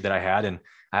gut issue that I had, and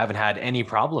I haven't had any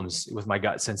problems with my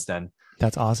gut since then.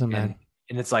 That's awesome, man.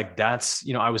 And it's like, that's,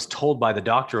 I was told by the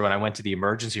doctor when I went to the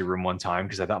emergency room one time,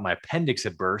 because I thought my appendix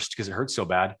had burst because it hurt so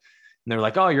bad. And they're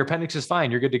like, oh, your appendix is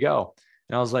fine. You're good to go.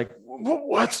 And I was like,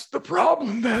 what's the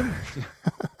problem then?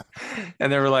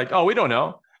 And they were like, oh, we don't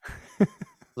know. I was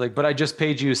like, but I just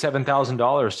paid you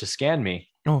 $7,000 to scan me.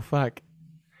 Oh, fuck.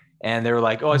 And they were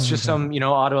like, oh, it's just some,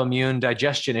 autoimmune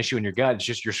digestion issue in your gut. It's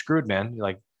just, you're screwed, man. You're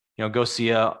like, go see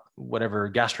a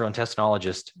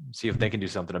gastrointestinologist, see if they can do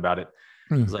something about it.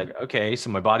 It's like, okay, so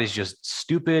my body's just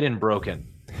stupid and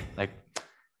broken. Like,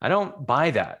 I don't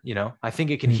buy that. I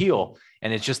think it can heal.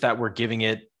 And it's just that we're giving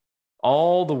it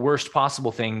all the worst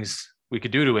possible things we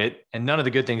could do to it and none of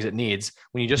the good things it needs.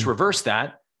 When you just reverse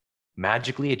that,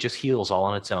 magically, it just heals all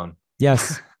on its own.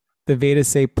 Yes. The Vedas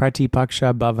say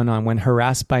pratipaksha bhavanam. When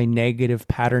harassed by negative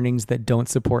patternings that don't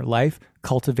support life,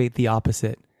 cultivate the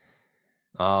opposite.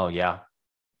 Oh, yeah.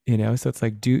 So it's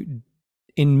like,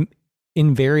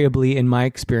 invariably in my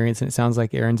experience, and it sounds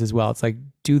like Aaron's as well, it's like,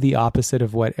 do the opposite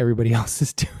of what everybody else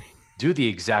is doing. Do the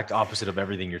exact opposite of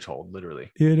everything you're told, literally.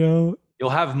 You'll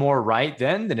have more right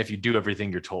then than if you do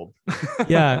everything you're told.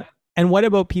 Yeah. And what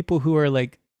about people who are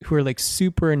like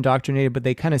super indoctrinated, but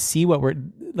they kind of see what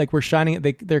we're shining.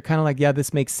 They're kind of like, yeah,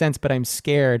 this makes sense, but I'm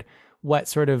scared. What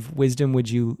sort of wisdom would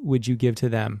you give to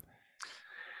them?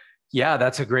 Yeah,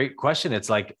 that's a great question. It's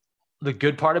like, the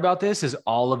good part about this is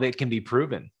all of it can be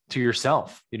proven to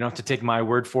yourself. You don't have to take my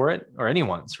word for it or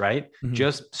anyone's, right?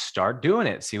 Just start doing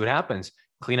it. See what happens.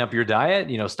 Clean up your diet,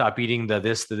 stop eating the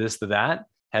this, the that,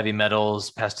 heavy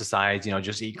metals, pesticides,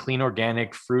 just eat clean,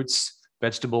 organic fruits,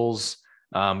 vegetables,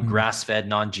 grass-fed,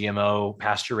 non-GMO,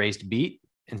 pasture-raised beet,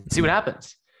 and see what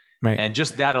happens. Right. And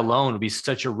just that alone would be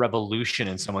such a revolution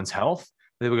in someone's health.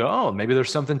 They would go, oh, maybe there's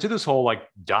something to this whole like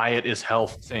diet is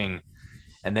health thing.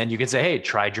 And then you can say, hey,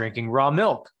 try drinking raw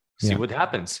milk, see what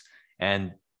happens.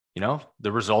 And,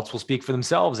 the results will speak for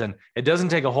themselves. And it doesn't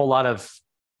take a whole lot of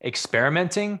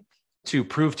experimenting to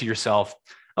prove to yourself,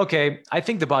 okay, I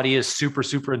think the body is super,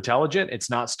 super intelligent.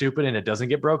 It's not stupid and it doesn't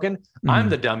get broken. I'm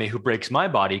the dummy who breaks my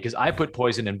body because I put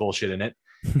poison and bullshit in it.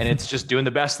 And it's just doing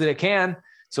the best that it can.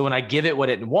 So when I give it what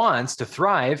it wants to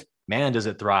thrive, man, does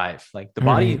it thrive. Like the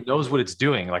body knows what it's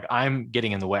doing. Like I'm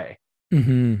getting in the way.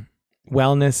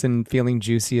 Wellness and feeling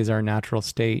juicy is our natural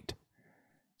state.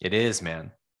 It is,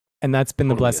 man. And that's been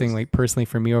the blessing, like personally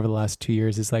for me over the last 2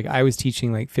 years, is like I was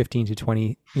teaching like 15 to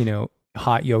 20,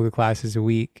 hot yoga classes a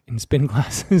week and spin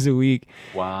classes a week.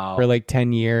 Wow. For like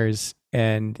 10 years.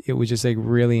 And it was just like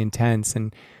really intense.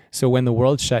 And so when the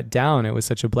world shut down, it was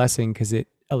such a blessing because it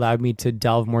allowed me to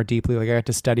delve more deeply. Like I got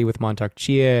to study with Montauk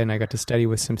Chia and I got to study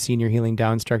with some senior healing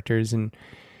Tao instructors, and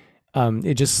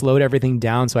it just slowed everything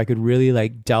down so I could really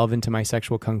like delve into my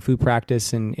sexual Kung Fu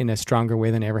practice in a stronger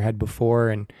way than I ever had before.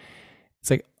 And it's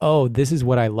like, oh, this is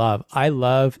what I love. I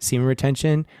love semen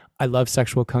retention. I love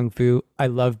sexual kung fu. I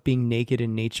love being naked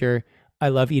in nature. I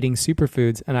love eating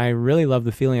superfoods. And I really love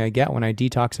the feeling I get when I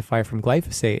detoxify from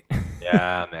glyphosate.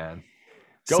 Yeah, man.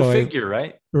 Go So figure,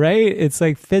 right? right? It's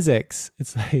like physics.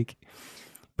 It's like,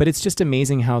 but it's just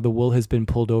amazing how the wool has been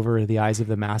pulled over the eyes of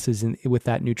the masses with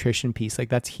that nutrition piece. Like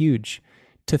that's huge.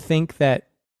 To think that,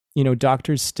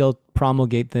 doctors still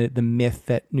promulgate the myth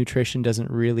that nutrition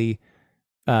doesn't really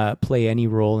play any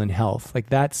role in health. Like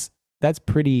that's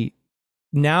pretty,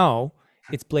 now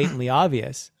it's blatantly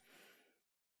obvious,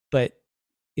 but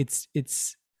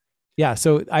it's yeah.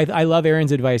 So I love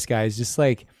Aaron's advice, guys.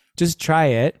 Just try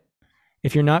it.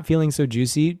 If you're not feeling so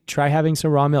juicy, try having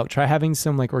some raw milk. Try having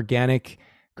some like organic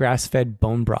grass-fed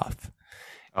bone broth.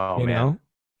 Oh, man.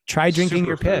 Try drinking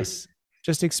your piss.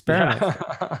 Just experiment.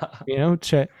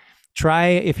 Try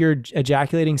if you're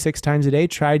ejaculating 6 times a day,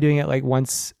 try doing it like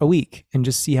once a week and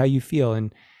just see how you feel.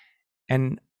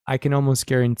 And I can almost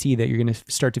guarantee that you're going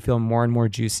to start to feel more and more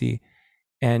juicy.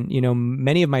 And,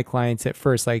 many of my clients at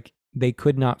first, like they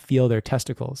could not feel their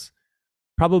testicles.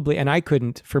 Probably, and I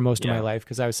couldn't for most of my life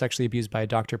because I was sexually abused by a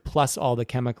doctor, plus all the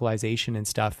chemicalization and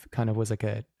stuff kind of was like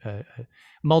a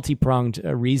multi-pronged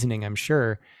reasoning, I'm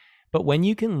sure. But when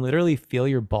you can literally feel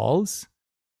your balls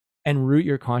and root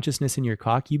your consciousness in your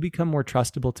cock, you become more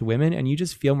trustable to women and you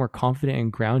just feel more confident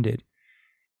and grounded.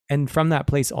 And from that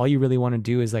place, all you really want to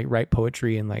do is like write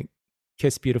poetry and like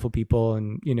kiss beautiful people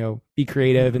and, be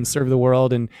creative and serve the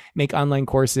world and make online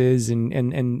courses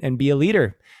and be a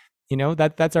leader.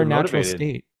 That's our natural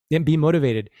state. And be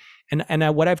motivated.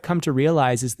 And what I've come to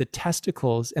realize is the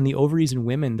testicles and the ovaries in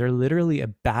women, they're literally a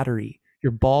battery.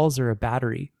 Your balls are a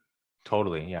battery.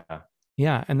 Totally. Yeah.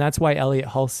 Yeah. And that's why Elliot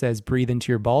Hull says, breathe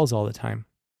into your balls all the time.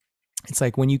 It's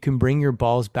like when you can bring your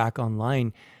balls back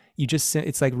online,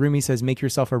 it's like Rumi says, make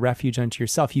yourself a refuge unto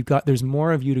yourself. There's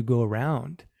more of you to go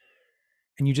around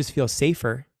and you just feel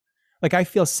safer. Like I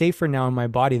feel safer now in my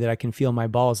body that I can feel my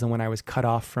balls than when I was cut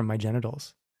off from my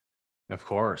genitals. Of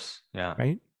course. Yeah.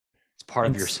 Right. It's part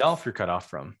of yourself you're cut off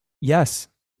from. Yes.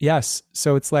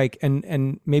 So it's like,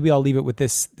 and maybe I'll leave it with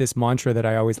this mantra that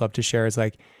I always love to share is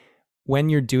like, when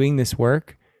you're doing this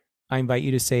work, I invite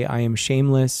you to say, I am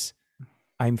shameless.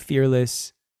 I'm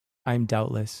fearless. I'm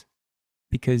doubtless.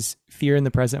 Because fear in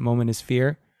the present moment is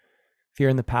fear. Fear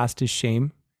in the past is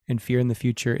shame. And fear in the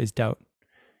future is doubt.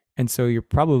 And so you're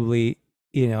probably,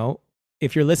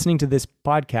 if you're listening to this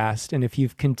podcast and if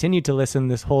you've continued to listen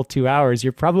this whole 2 hours,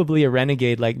 you're probably a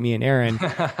renegade like me and Aaron.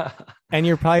 And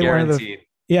you're probably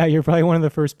you're probably one of the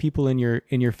first people in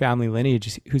your family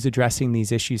lineage who's addressing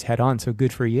these issues head on. So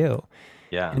good for you.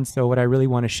 Yeah. And so what I really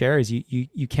want to share is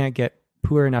you can't get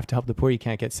poor enough to help the poor. You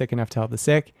can't get sick enough to help the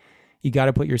sick. You got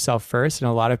to put yourself first. And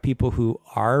a lot of people who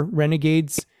are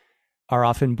renegades are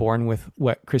often born with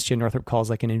what Christian Northrup calls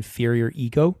like an inferior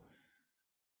ego.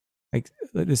 Like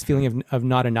this feeling of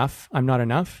not enough, I'm not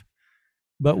enough.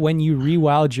 But when you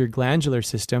rewild your glandular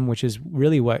system, which is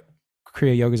really what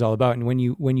Kriya Yoga is all about, and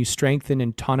when you strengthen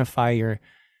and tonify your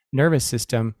nervous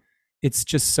system, it's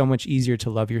just so much easier to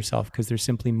love yourself because there's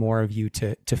simply more of you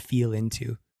to feel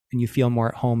into, and you feel more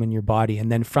at home in your body.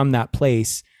 And then from that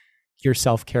place, your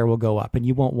self-care will go up, and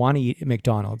you won't want to eat at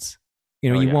McDonald's.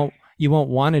 You won't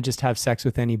want to just have sex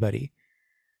with anybody.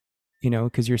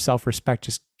 Because your self-respect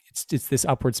it's this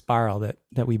upward spiral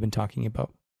that we've been talking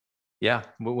about. Yeah.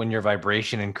 When your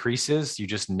vibration increases, you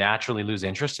just naturally lose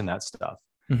interest in that stuff.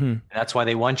 Mm-hmm. And that's why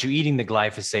they want you eating the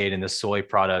glyphosate and the soy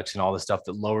products and all the stuff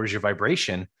that lowers your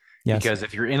vibration. Yes. Because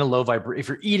if you're in if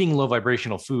you're eating low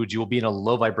vibrational foods, you will be in a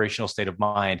low vibrational state of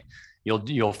mind.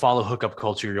 You'll follow hookup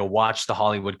culture. You'll watch the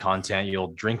Hollywood content.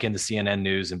 You'll drink in the CNN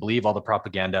news and believe all the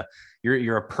propaganda.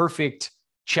 You're a perfect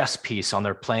chess piece on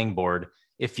their playing board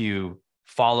if you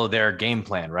follow their game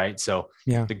plan, right? So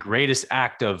the greatest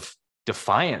act of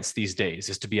defiance these days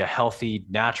is to be a healthy,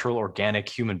 natural, organic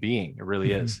human being. It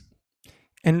really is.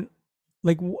 And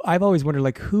like, I've always wondered,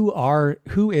 like,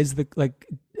 who is the, like,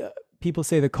 people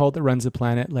say the cult that runs the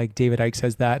planet, like David Icke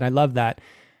says that. And I love that.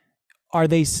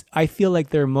 I feel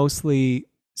like they're mostly,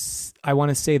 I want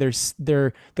to say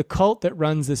they're the cult that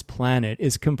runs this planet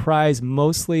is comprised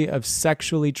mostly of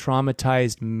sexually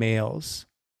traumatized males.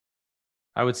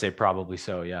 I would say probably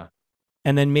so, yeah.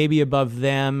 And then maybe above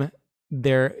them,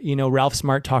 Ralph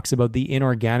Smart talks about the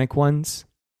inorganic ones.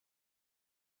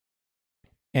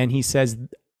 And he says,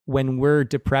 when we're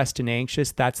depressed and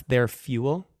anxious, that's their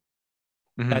fuel.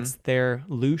 Mm-hmm. That's their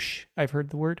loosh. I've heard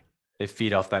the word. They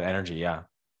feed off that energy, yeah.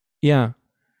 Yeah.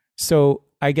 So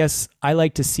I guess I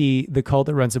like to see the cult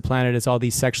that runs the planet as all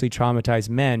these sexually traumatized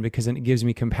men because it gives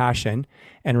me compassion.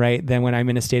 And then when I'm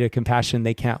in a state of compassion,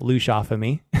 they can't loosh off of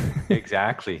me.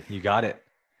 Exactly. You got it.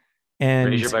 And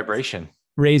raise your vibration.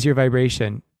 raise your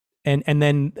vibration. And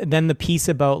then the piece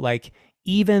about like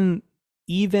even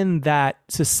that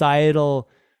societal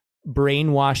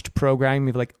brainwashed programming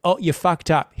of like, oh, you fucked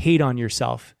up, hate on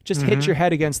yourself, just hit your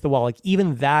head against the wall. Like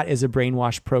even that is a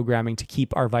brainwashed programming to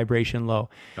keep our vibration low.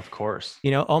 Of course.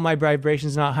 You know, oh, my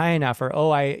vibration's not high enough, or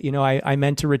oh, I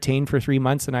meant to retain for 3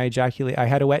 months and I ejaculate. I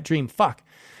had a wet dream. Fuck.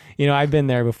 You know, I've been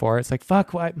there before. It's like,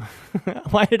 fuck, what?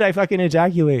 Why did I fucking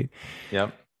ejaculate?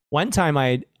 Yep. One time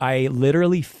I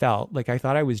literally felt like I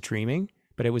thought I was dreaming,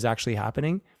 but it was actually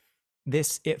happening.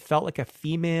 It felt like a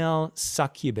female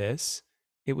succubus.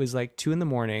 It was like 2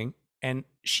 a.m. and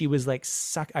she was like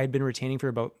I'd been retaining for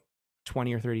about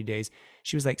 20 or 30 days.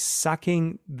 She was like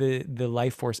sucking the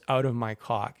life force out of my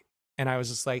cock. And I was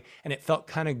just like, and it felt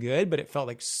kind of good, but it felt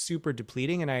like super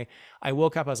depleting. And I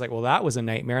woke up, I was like, well, that was a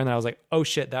nightmare. And then I was like, oh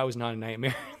shit, that was not a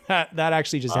nightmare. that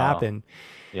actually just happened.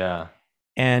 Yeah.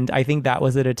 And I think that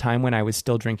was at a time when I was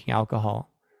still drinking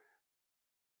alcohol.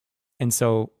 And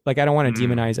so like, I don't want to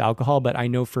demonize alcohol, but I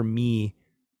know for me,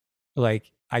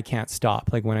 like I can't stop.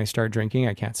 Like when I start drinking,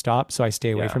 I can't stop. So I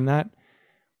stay away from that.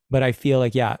 But I feel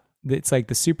like, yeah, it's like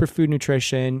the superfood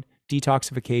nutrition,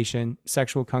 detoxification,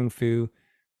 sexual kung fu,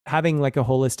 having like a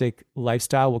holistic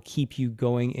lifestyle will keep you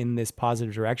going in this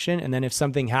positive direction. And then if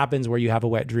something happens where you have a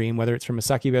wet dream, whether it's from a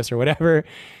succubus or whatever,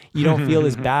 you don't feel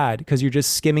as bad because you're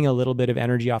just skimming a little bit of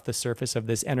energy off the surface of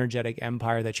this energetic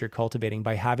empire that you're cultivating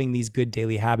by having these good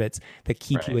daily habits that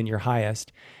keep you in your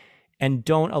highest. And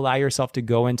don't allow yourself to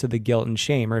go into the guilt and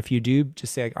shame. Or if you do,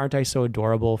 just say like, aren't I so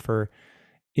adorable for,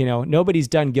 you know, nobody's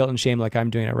done guilt and shame like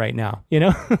I'm doing it right now, you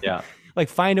know? Yeah. Like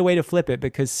find a way to flip it,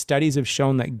 because studies have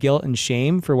shown that guilt and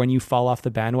shame for when you fall off the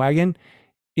bandwagon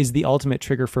is the ultimate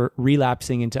trigger for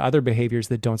relapsing into other behaviors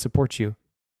that don't support you.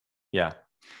 Yeah.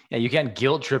 Yeah. You can't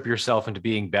guilt trip yourself into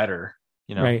being better,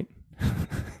 you know? Right.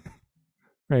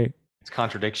 Right. It's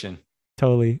contradiction.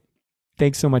 Totally.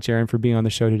 Thanks so much, Aaron, for being on the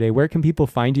show today. Where can people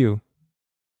find you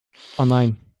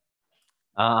online?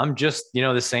 I'm just,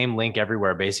 the same link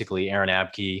everywhere, basically. Aaron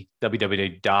Abke,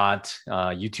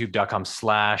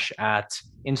 www.youtube.com/at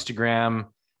Instagram,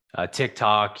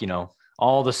 TikTok,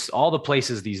 all the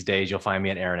places these days, you'll find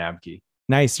me at Aaron Abke.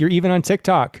 Nice. You're even on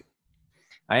TikTok.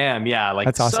 I am. Yeah. Like,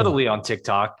 that's awesome. Subtly on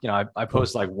TikTok. I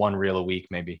post like one reel a week,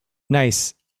 maybe.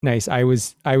 Nice. I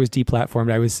was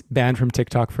deplatformed. I was banned from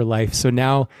TikTok for life. So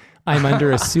now I'm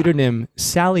under a pseudonym,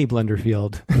 Sally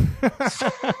Blunderfield.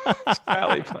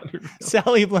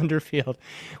 Sally Blunderfield,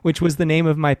 which was the name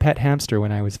of my pet hamster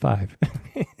when I was 5.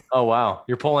 Oh, wow.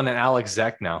 You're pulling an Alex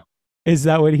Zek now. Is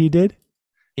that what he did?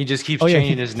 He just keeps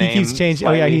changing his name. He keeps changing.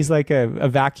 Slightly. Oh, yeah. He's like a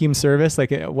vacuum service.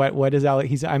 Like what is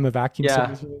Alex? I'm a vacuum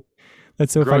service.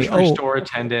 That's so funny. Grocery store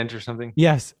attendant or something.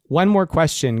 Yes. One more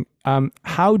question.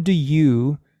 How do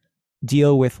you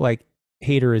deal with like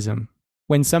haterism?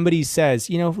 When somebody says,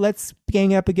 let's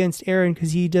gang up against Aaron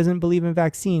because he doesn't believe in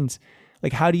vaccines,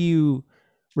 like, how do you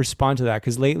respond to that?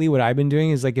 Because lately what I've been doing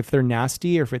is like, if they're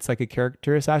nasty or if it's like a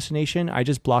character assassination, I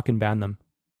just block and ban them.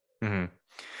 Mm-hmm.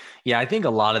 Yeah, I think a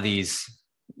lot of these,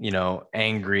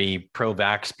 angry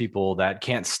pro-vax people that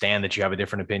can't stand that you have a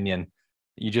different opinion,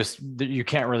 you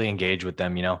can't really engage with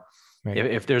them, Right.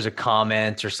 If there's a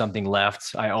comment or something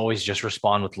left, I always just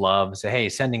respond with love, say, hey,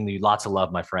 sending you lots of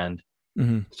love, my friend.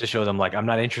 Mm-hmm. To show them like, I'm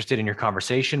not interested in your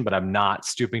conversation, but I'm not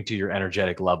stooping to your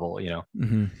energetic level.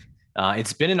 Mm-hmm.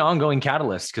 It's been an ongoing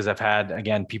catalyst because I've had,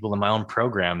 again, people in my own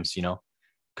programs,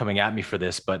 coming at me for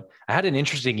this, but I had an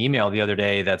interesting email the other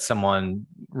day that someone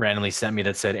randomly sent me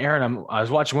that said, Aaron, I was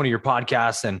watching one of your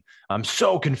podcasts and I'm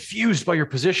so confused by your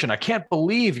position. I can't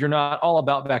believe you're not all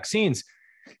about vaccines.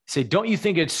 Say, don't you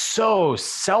think it's so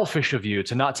selfish of you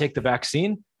to not take the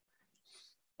vaccine?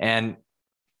 And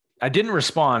I didn't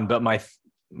respond, but my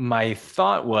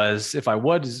thought was, if I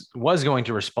was going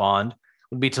to respond,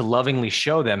 would be to lovingly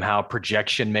show them how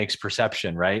projection makes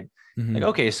perception, right? Mm-hmm. Like,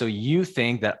 okay, so you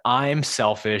think that I'm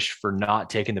selfish for not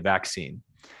taking the vaccine,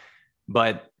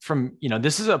 but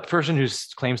this is a person who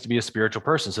claims to be a spiritual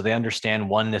person, so they understand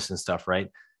oneness and stuff, right?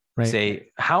 Say,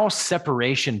 how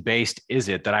separation based is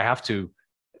it that I have to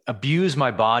abuse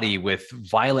my body with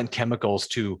violent chemicals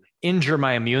to injure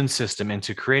my immune system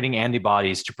into creating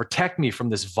antibodies to protect me from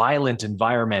this violent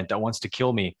environment that wants to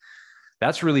kill me?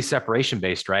 That's really separation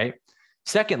based, right?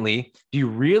 Secondly, do you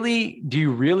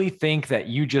really think that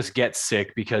you just get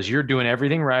sick because you're doing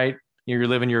everything right? You're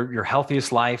living your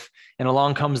healthiest life, and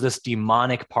along comes this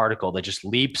demonic particle that just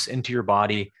leaps into your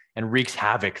body and wreaks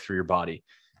havoc through your body.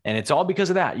 And it's all because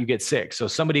of that you get sick. So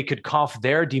somebody could cough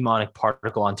their demonic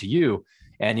particle onto you,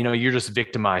 and you're just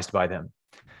victimized by them.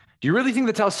 Do you really think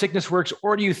that's how sickness works?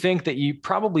 Or do you think that you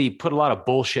probably put a lot of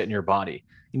bullshit in your body?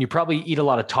 and you probably eat a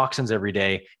lot of toxins every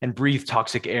day and breathe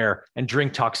toxic air and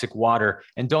drink toxic water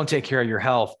and don't take care of your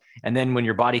health. And then when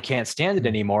your body can't stand it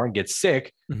anymore and gets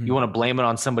sick, you want to blame it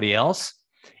on somebody else.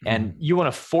 And you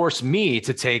want to force me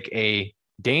to take a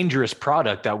dangerous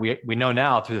product that we know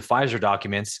now through the Pfizer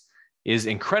documents is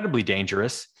incredibly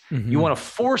dangerous. You want to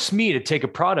force me to take a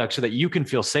product so that you can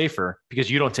feel safer because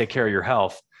you don't take care of your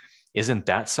health. Isn't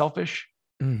that selfish?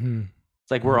 It's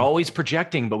like we're always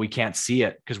projecting, but we can't see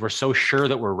it because we're so sure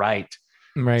that we're right.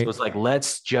 Right. So it's like,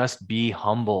 let's just be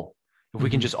humble. If we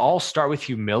can just all start with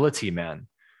humility, man,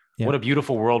 what a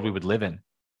beautiful world we would live in.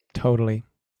 Totally.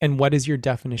 And what is your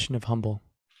definition of humble?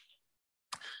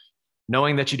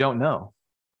 Knowing that you don't know.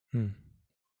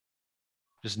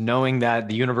 Just knowing that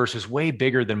the universe is way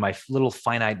bigger than my little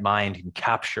finite mind can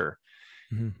capture.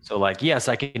 So like, yes,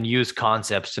 I can use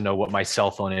concepts to know what my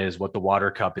cell phone is, what the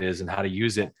water cup is, and how to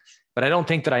use it. But I don't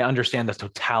think that I understand the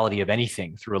totality of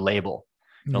anything through a label.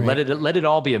 You know, let it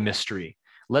all be a mystery.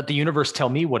 Let the universe tell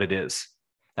me what it is.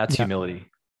 That's humility.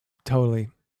 Totally.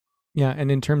 Yeah.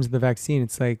 And in terms of the vaccine,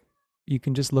 it's like, you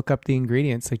can just look up the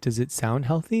ingredients. Like, does it sound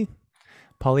healthy?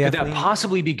 Polyethylene. Could that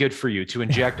possibly be good for you to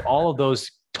inject all of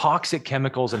those toxic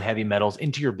chemicals and heavy metals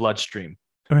into your bloodstream?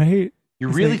 Right. You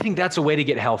really think that's a way to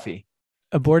get healthy?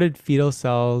 Aborted fetal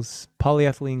cells,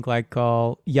 polyethylene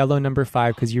glycol, yellow number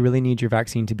 5, because you really need your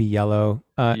vaccine to be yellow.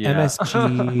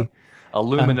 MSG,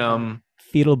 aluminum,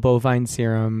 fetal bovine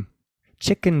serum,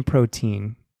 chicken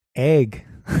protein, egg.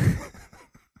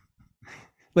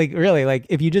 Like, really, like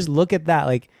if you just look at that,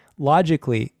 like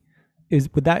logically, is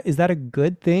that a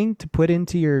good thing to put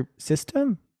into your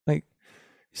system? Like,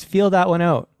 just feel that one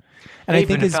out. And I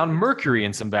think found mercury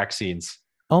in some vaccines.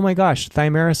 Oh my gosh,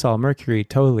 thimerosal, mercury,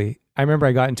 totally. I remember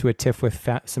I got into a tiff with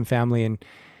some family and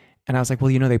I was like,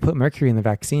 well, you know, they put mercury in the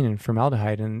vaccine and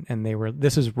formaldehyde, and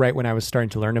this was right when I was starting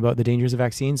to learn about the dangers of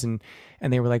vaccines, and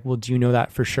they were like, well, do you know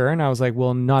that for sure? And I was like,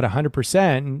 well, not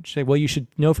 100%. And she's like, well, you should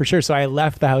know for sure. So I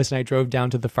left the house and I drove down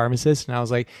to the pharmacist and I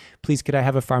was like, please, could I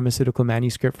have a pharmaceutical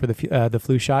manuscript for the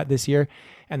flu shot this year?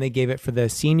 And they gave it for the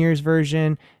seniors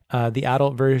version, the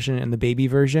adult version, and the baby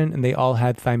version, and they all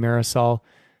had thimerosal.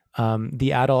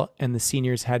 The adult and the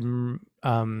seniors had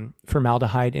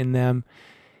formaldehyde in them.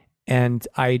 And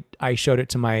I showed it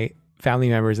to my family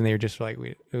members and they were just like,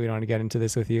 we don't want to get into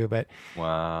this with you, but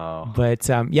wow. But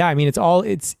yeah, I mean, it's all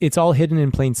hidden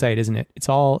in plain sight, isn't it? It's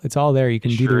all there. You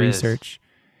can do the research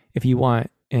if you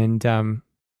want. And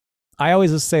I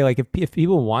always just say, like, if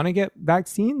people want to get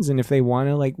vaccines and if they want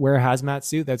to like wear a hazmat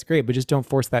suit, that's great, but just don't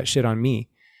force that shit on me.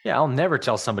 Yeah, I'll never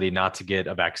tell somebody not to get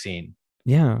a vaccine.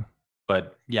 Yeah.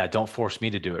 But yeah, don't force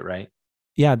me to do it, right?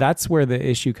 Yeah, that's where the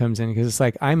issue comes in, because it's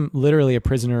like I'm literally a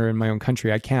prisoner in my own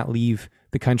country. I can't leave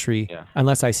the country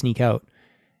unless I sneak out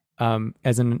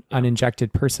as an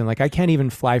uninjected person. Like I can't even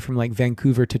fly from like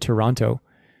Vancouver to Toronto.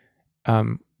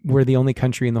 We're the only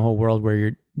country in the whole world where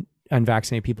your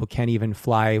unvaccinated people can't even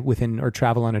fly within or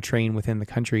travel on a train within the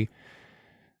country.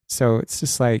 So it's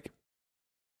just like,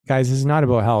 guys, this is not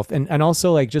about health. And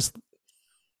also like just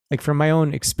like from my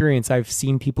own experience, I've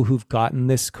seen people who've gotten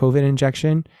this COVID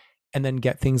injection and then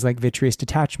get things like vitreous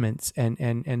detachments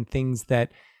and things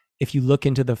that if you look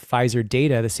into the Pfizer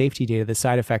data, the safety data, the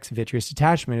side effects of vitreous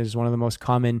detachment is one of the most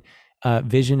common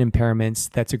vision impairments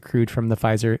that's accrued from the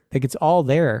Pfizer. Like it's all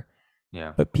there,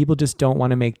 but people just don't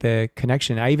want to make the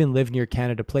connection. I even live near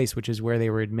Canada Place, which is where they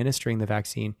were administering the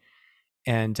vaccine.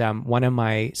 And one of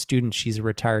my students, she's a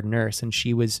retired nurse, and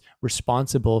she was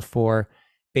responsible for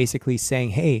basically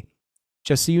saying, hey,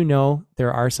 just so you know,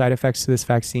 there are side effects to this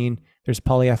vaccine. There's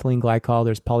polyethylene glycol,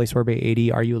 there's polysorbate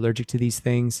 80. Are you allergic to these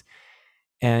things?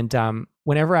 And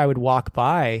whenever I would walk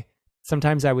by,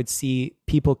 sometimes I would see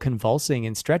people convulsing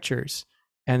in stretchers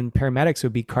and paramedics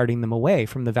would be carting them away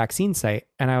from the vaccine site.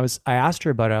 And I asked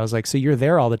her about it. I was like, so you're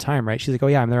there all the time, right? She's like, oh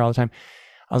yeah, I'm there all the time.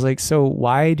 I was like, so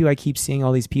why do I keep seeing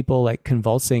all these people like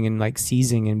convulsing and like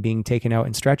seizing and being taken out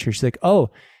in stretchers?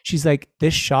 She's like,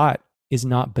 this shot is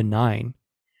not benign.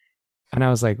 And I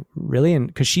was like, really? And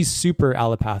because she's super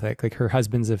allopathic, like her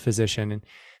husband's a physician. And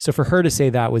so for her to say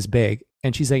that was big.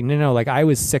 And she's like, no, like I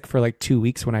was sick for like 2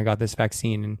 weeks when I got this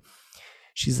vaccine. And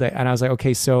she's like, and I was like,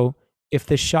 okay, so if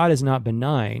the shot is not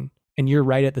benign and you're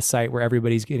right at the site where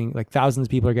everybody's getting, like thousands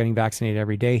of people are getting vaccinated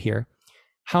every day here,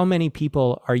 how many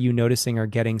people are you noticing are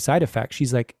getting side effects?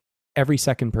 She's like, every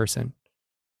second person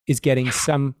is getting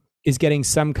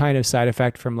some kind of side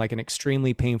effect, from like an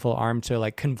extremely painful arm to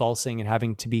like convulsing and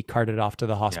having to be carted off to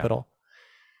the hospital. Yeah.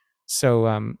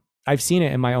 So I've seen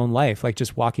it in my own life, like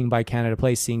just walking by Canada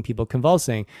Place, seeing people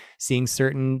convulsing, seeing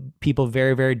certain people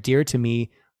very, very dear to me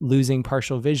losing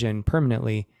partial vision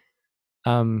permanently.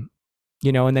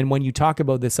 And then when you talk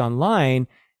about this online,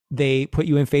 they put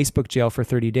you in Facebook jail for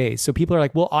 30 days. So people are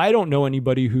like, well, I don't know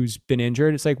anybody who's been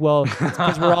injured. It's like, well, it's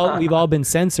because we've all been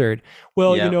censored.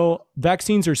 Well,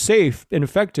 vaccines are safe and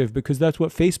effective because that's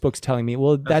what Facebook's telling me.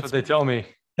 Well, that's what they tell me.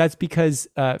 That's because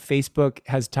Facebook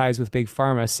has ties with big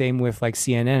pharma. Same with like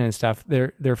CNN and stuff.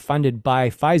 They're funded by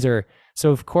Pfizer.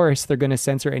 So of course they're going to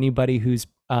censor anybody who's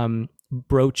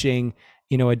broaching,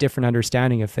 a different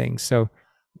understanding of things. So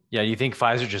yeah, you think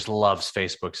Pfizer just loves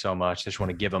Facebook so much, they just want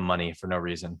to give them money for no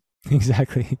reason.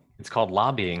 Exactly. It's called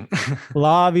lobbying.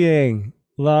 Lobbying.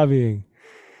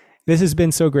 This has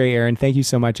been so great, Aaron. Thank you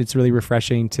so much. It's really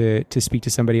refreshing to speak to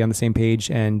somebody on the same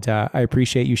page. And I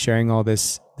appreciate you sharing all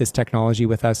this technology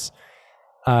with us.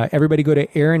 Everybody go to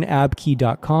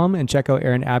aaronabke.com and check out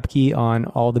Aaron Abke on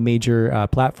all the major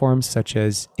platforms such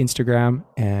as Instagram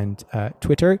and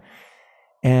Twitter.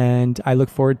 And I look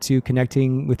forward to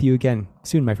connecting with you again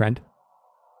soon, my friend.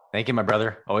 Thank you, my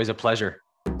brother. Always a pleasure.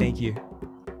 Thank you.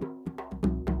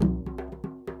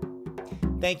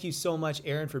 Thank you so much,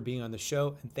 Aaron, for being on the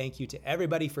show. And thank you to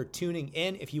everybody for tuning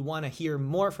in. If you want to hear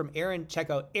more from Aaron,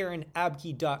 check out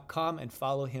aaronabke.com and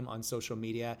follow him on social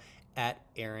media at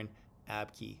Aaron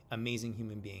Abke. Amazing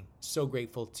human being. So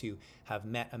grateful to have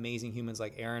met amazing humans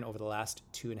like Aaron over the last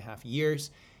 2.5 years.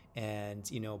 And,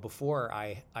 before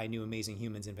I knew amazing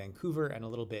humans in Vancouver and a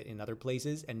little bit in other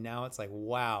places. And now it's like,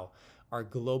 wow, our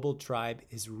global tribe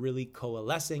is really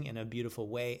coalescing in a beautiful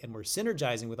way. And we're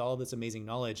synergizing with all of this amazing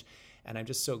knowledge. And I'm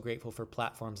just so grateful for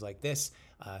platforms like this.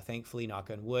 Thankfully, knock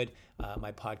on wood,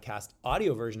 my podcast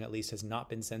audio version at least has not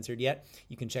been censored yet.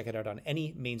 You can check it out on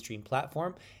any mainstream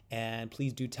platform. And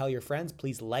please do tell your friends.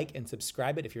 Please like and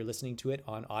subscribe it if you're listening to it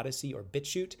on Odyssey or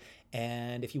BitChute.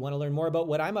 And if you want to learn more about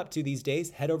what I'm up to these days,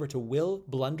 head over to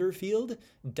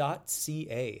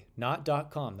willblunderfield.ca, not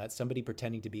 .com. That's somebody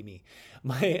pretending to be me.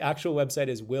 My actual website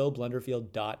is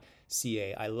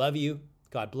willblunderfield.ca. I love you.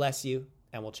 God bless you.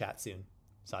 And we'll chat soon.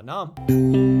 Satnam.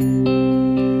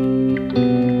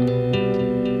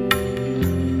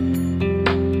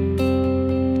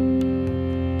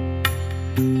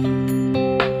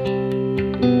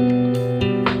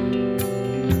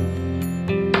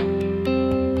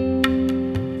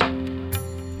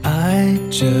 I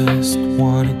just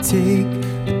want to take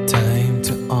the time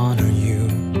to honor you,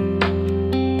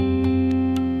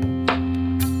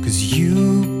 'cause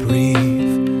you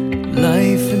breathe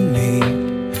life in me.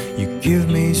 You give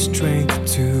me strength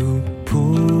to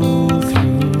pull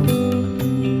through,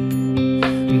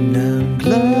 and I'm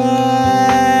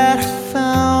glad I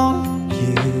found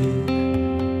you.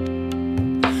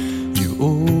 You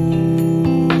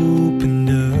opened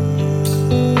up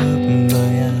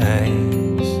my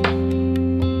eyes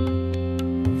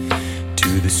to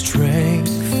the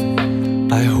strength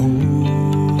I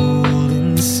hold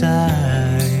inside.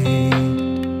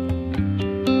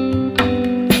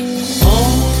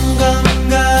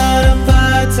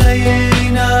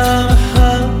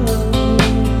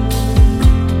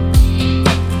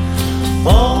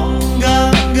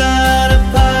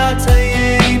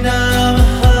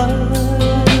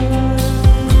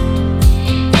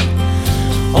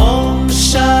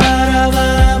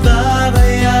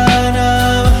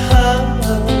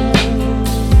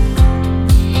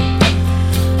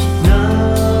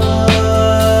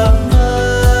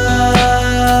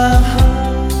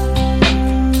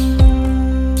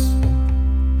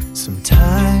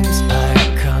 Sometimes I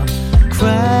come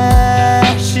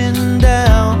crashing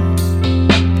down.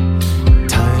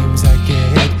 Times I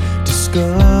get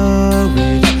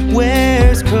discouraged.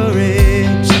 Where's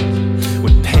courage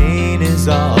when pain is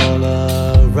all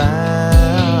around?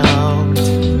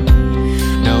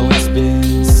 No, it's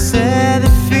been said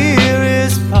that fear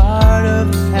is part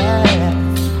of the path.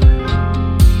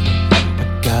 I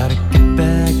gotta get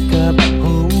back up,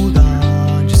 hold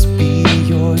on, just be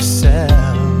yourself.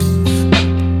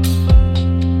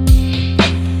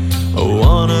 I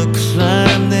wanna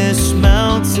climb this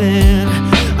mountain.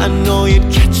 I know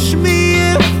you'd